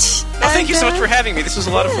much. Well, thank you so much for having me. This was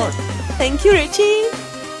a lot of fun. Thank you, Richie.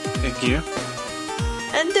 Thank you.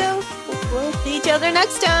 And we'll see each other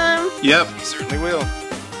next time. Yep. We certainly will.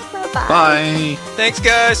 Bye-bye. Bye. Thanks,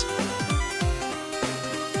 guys.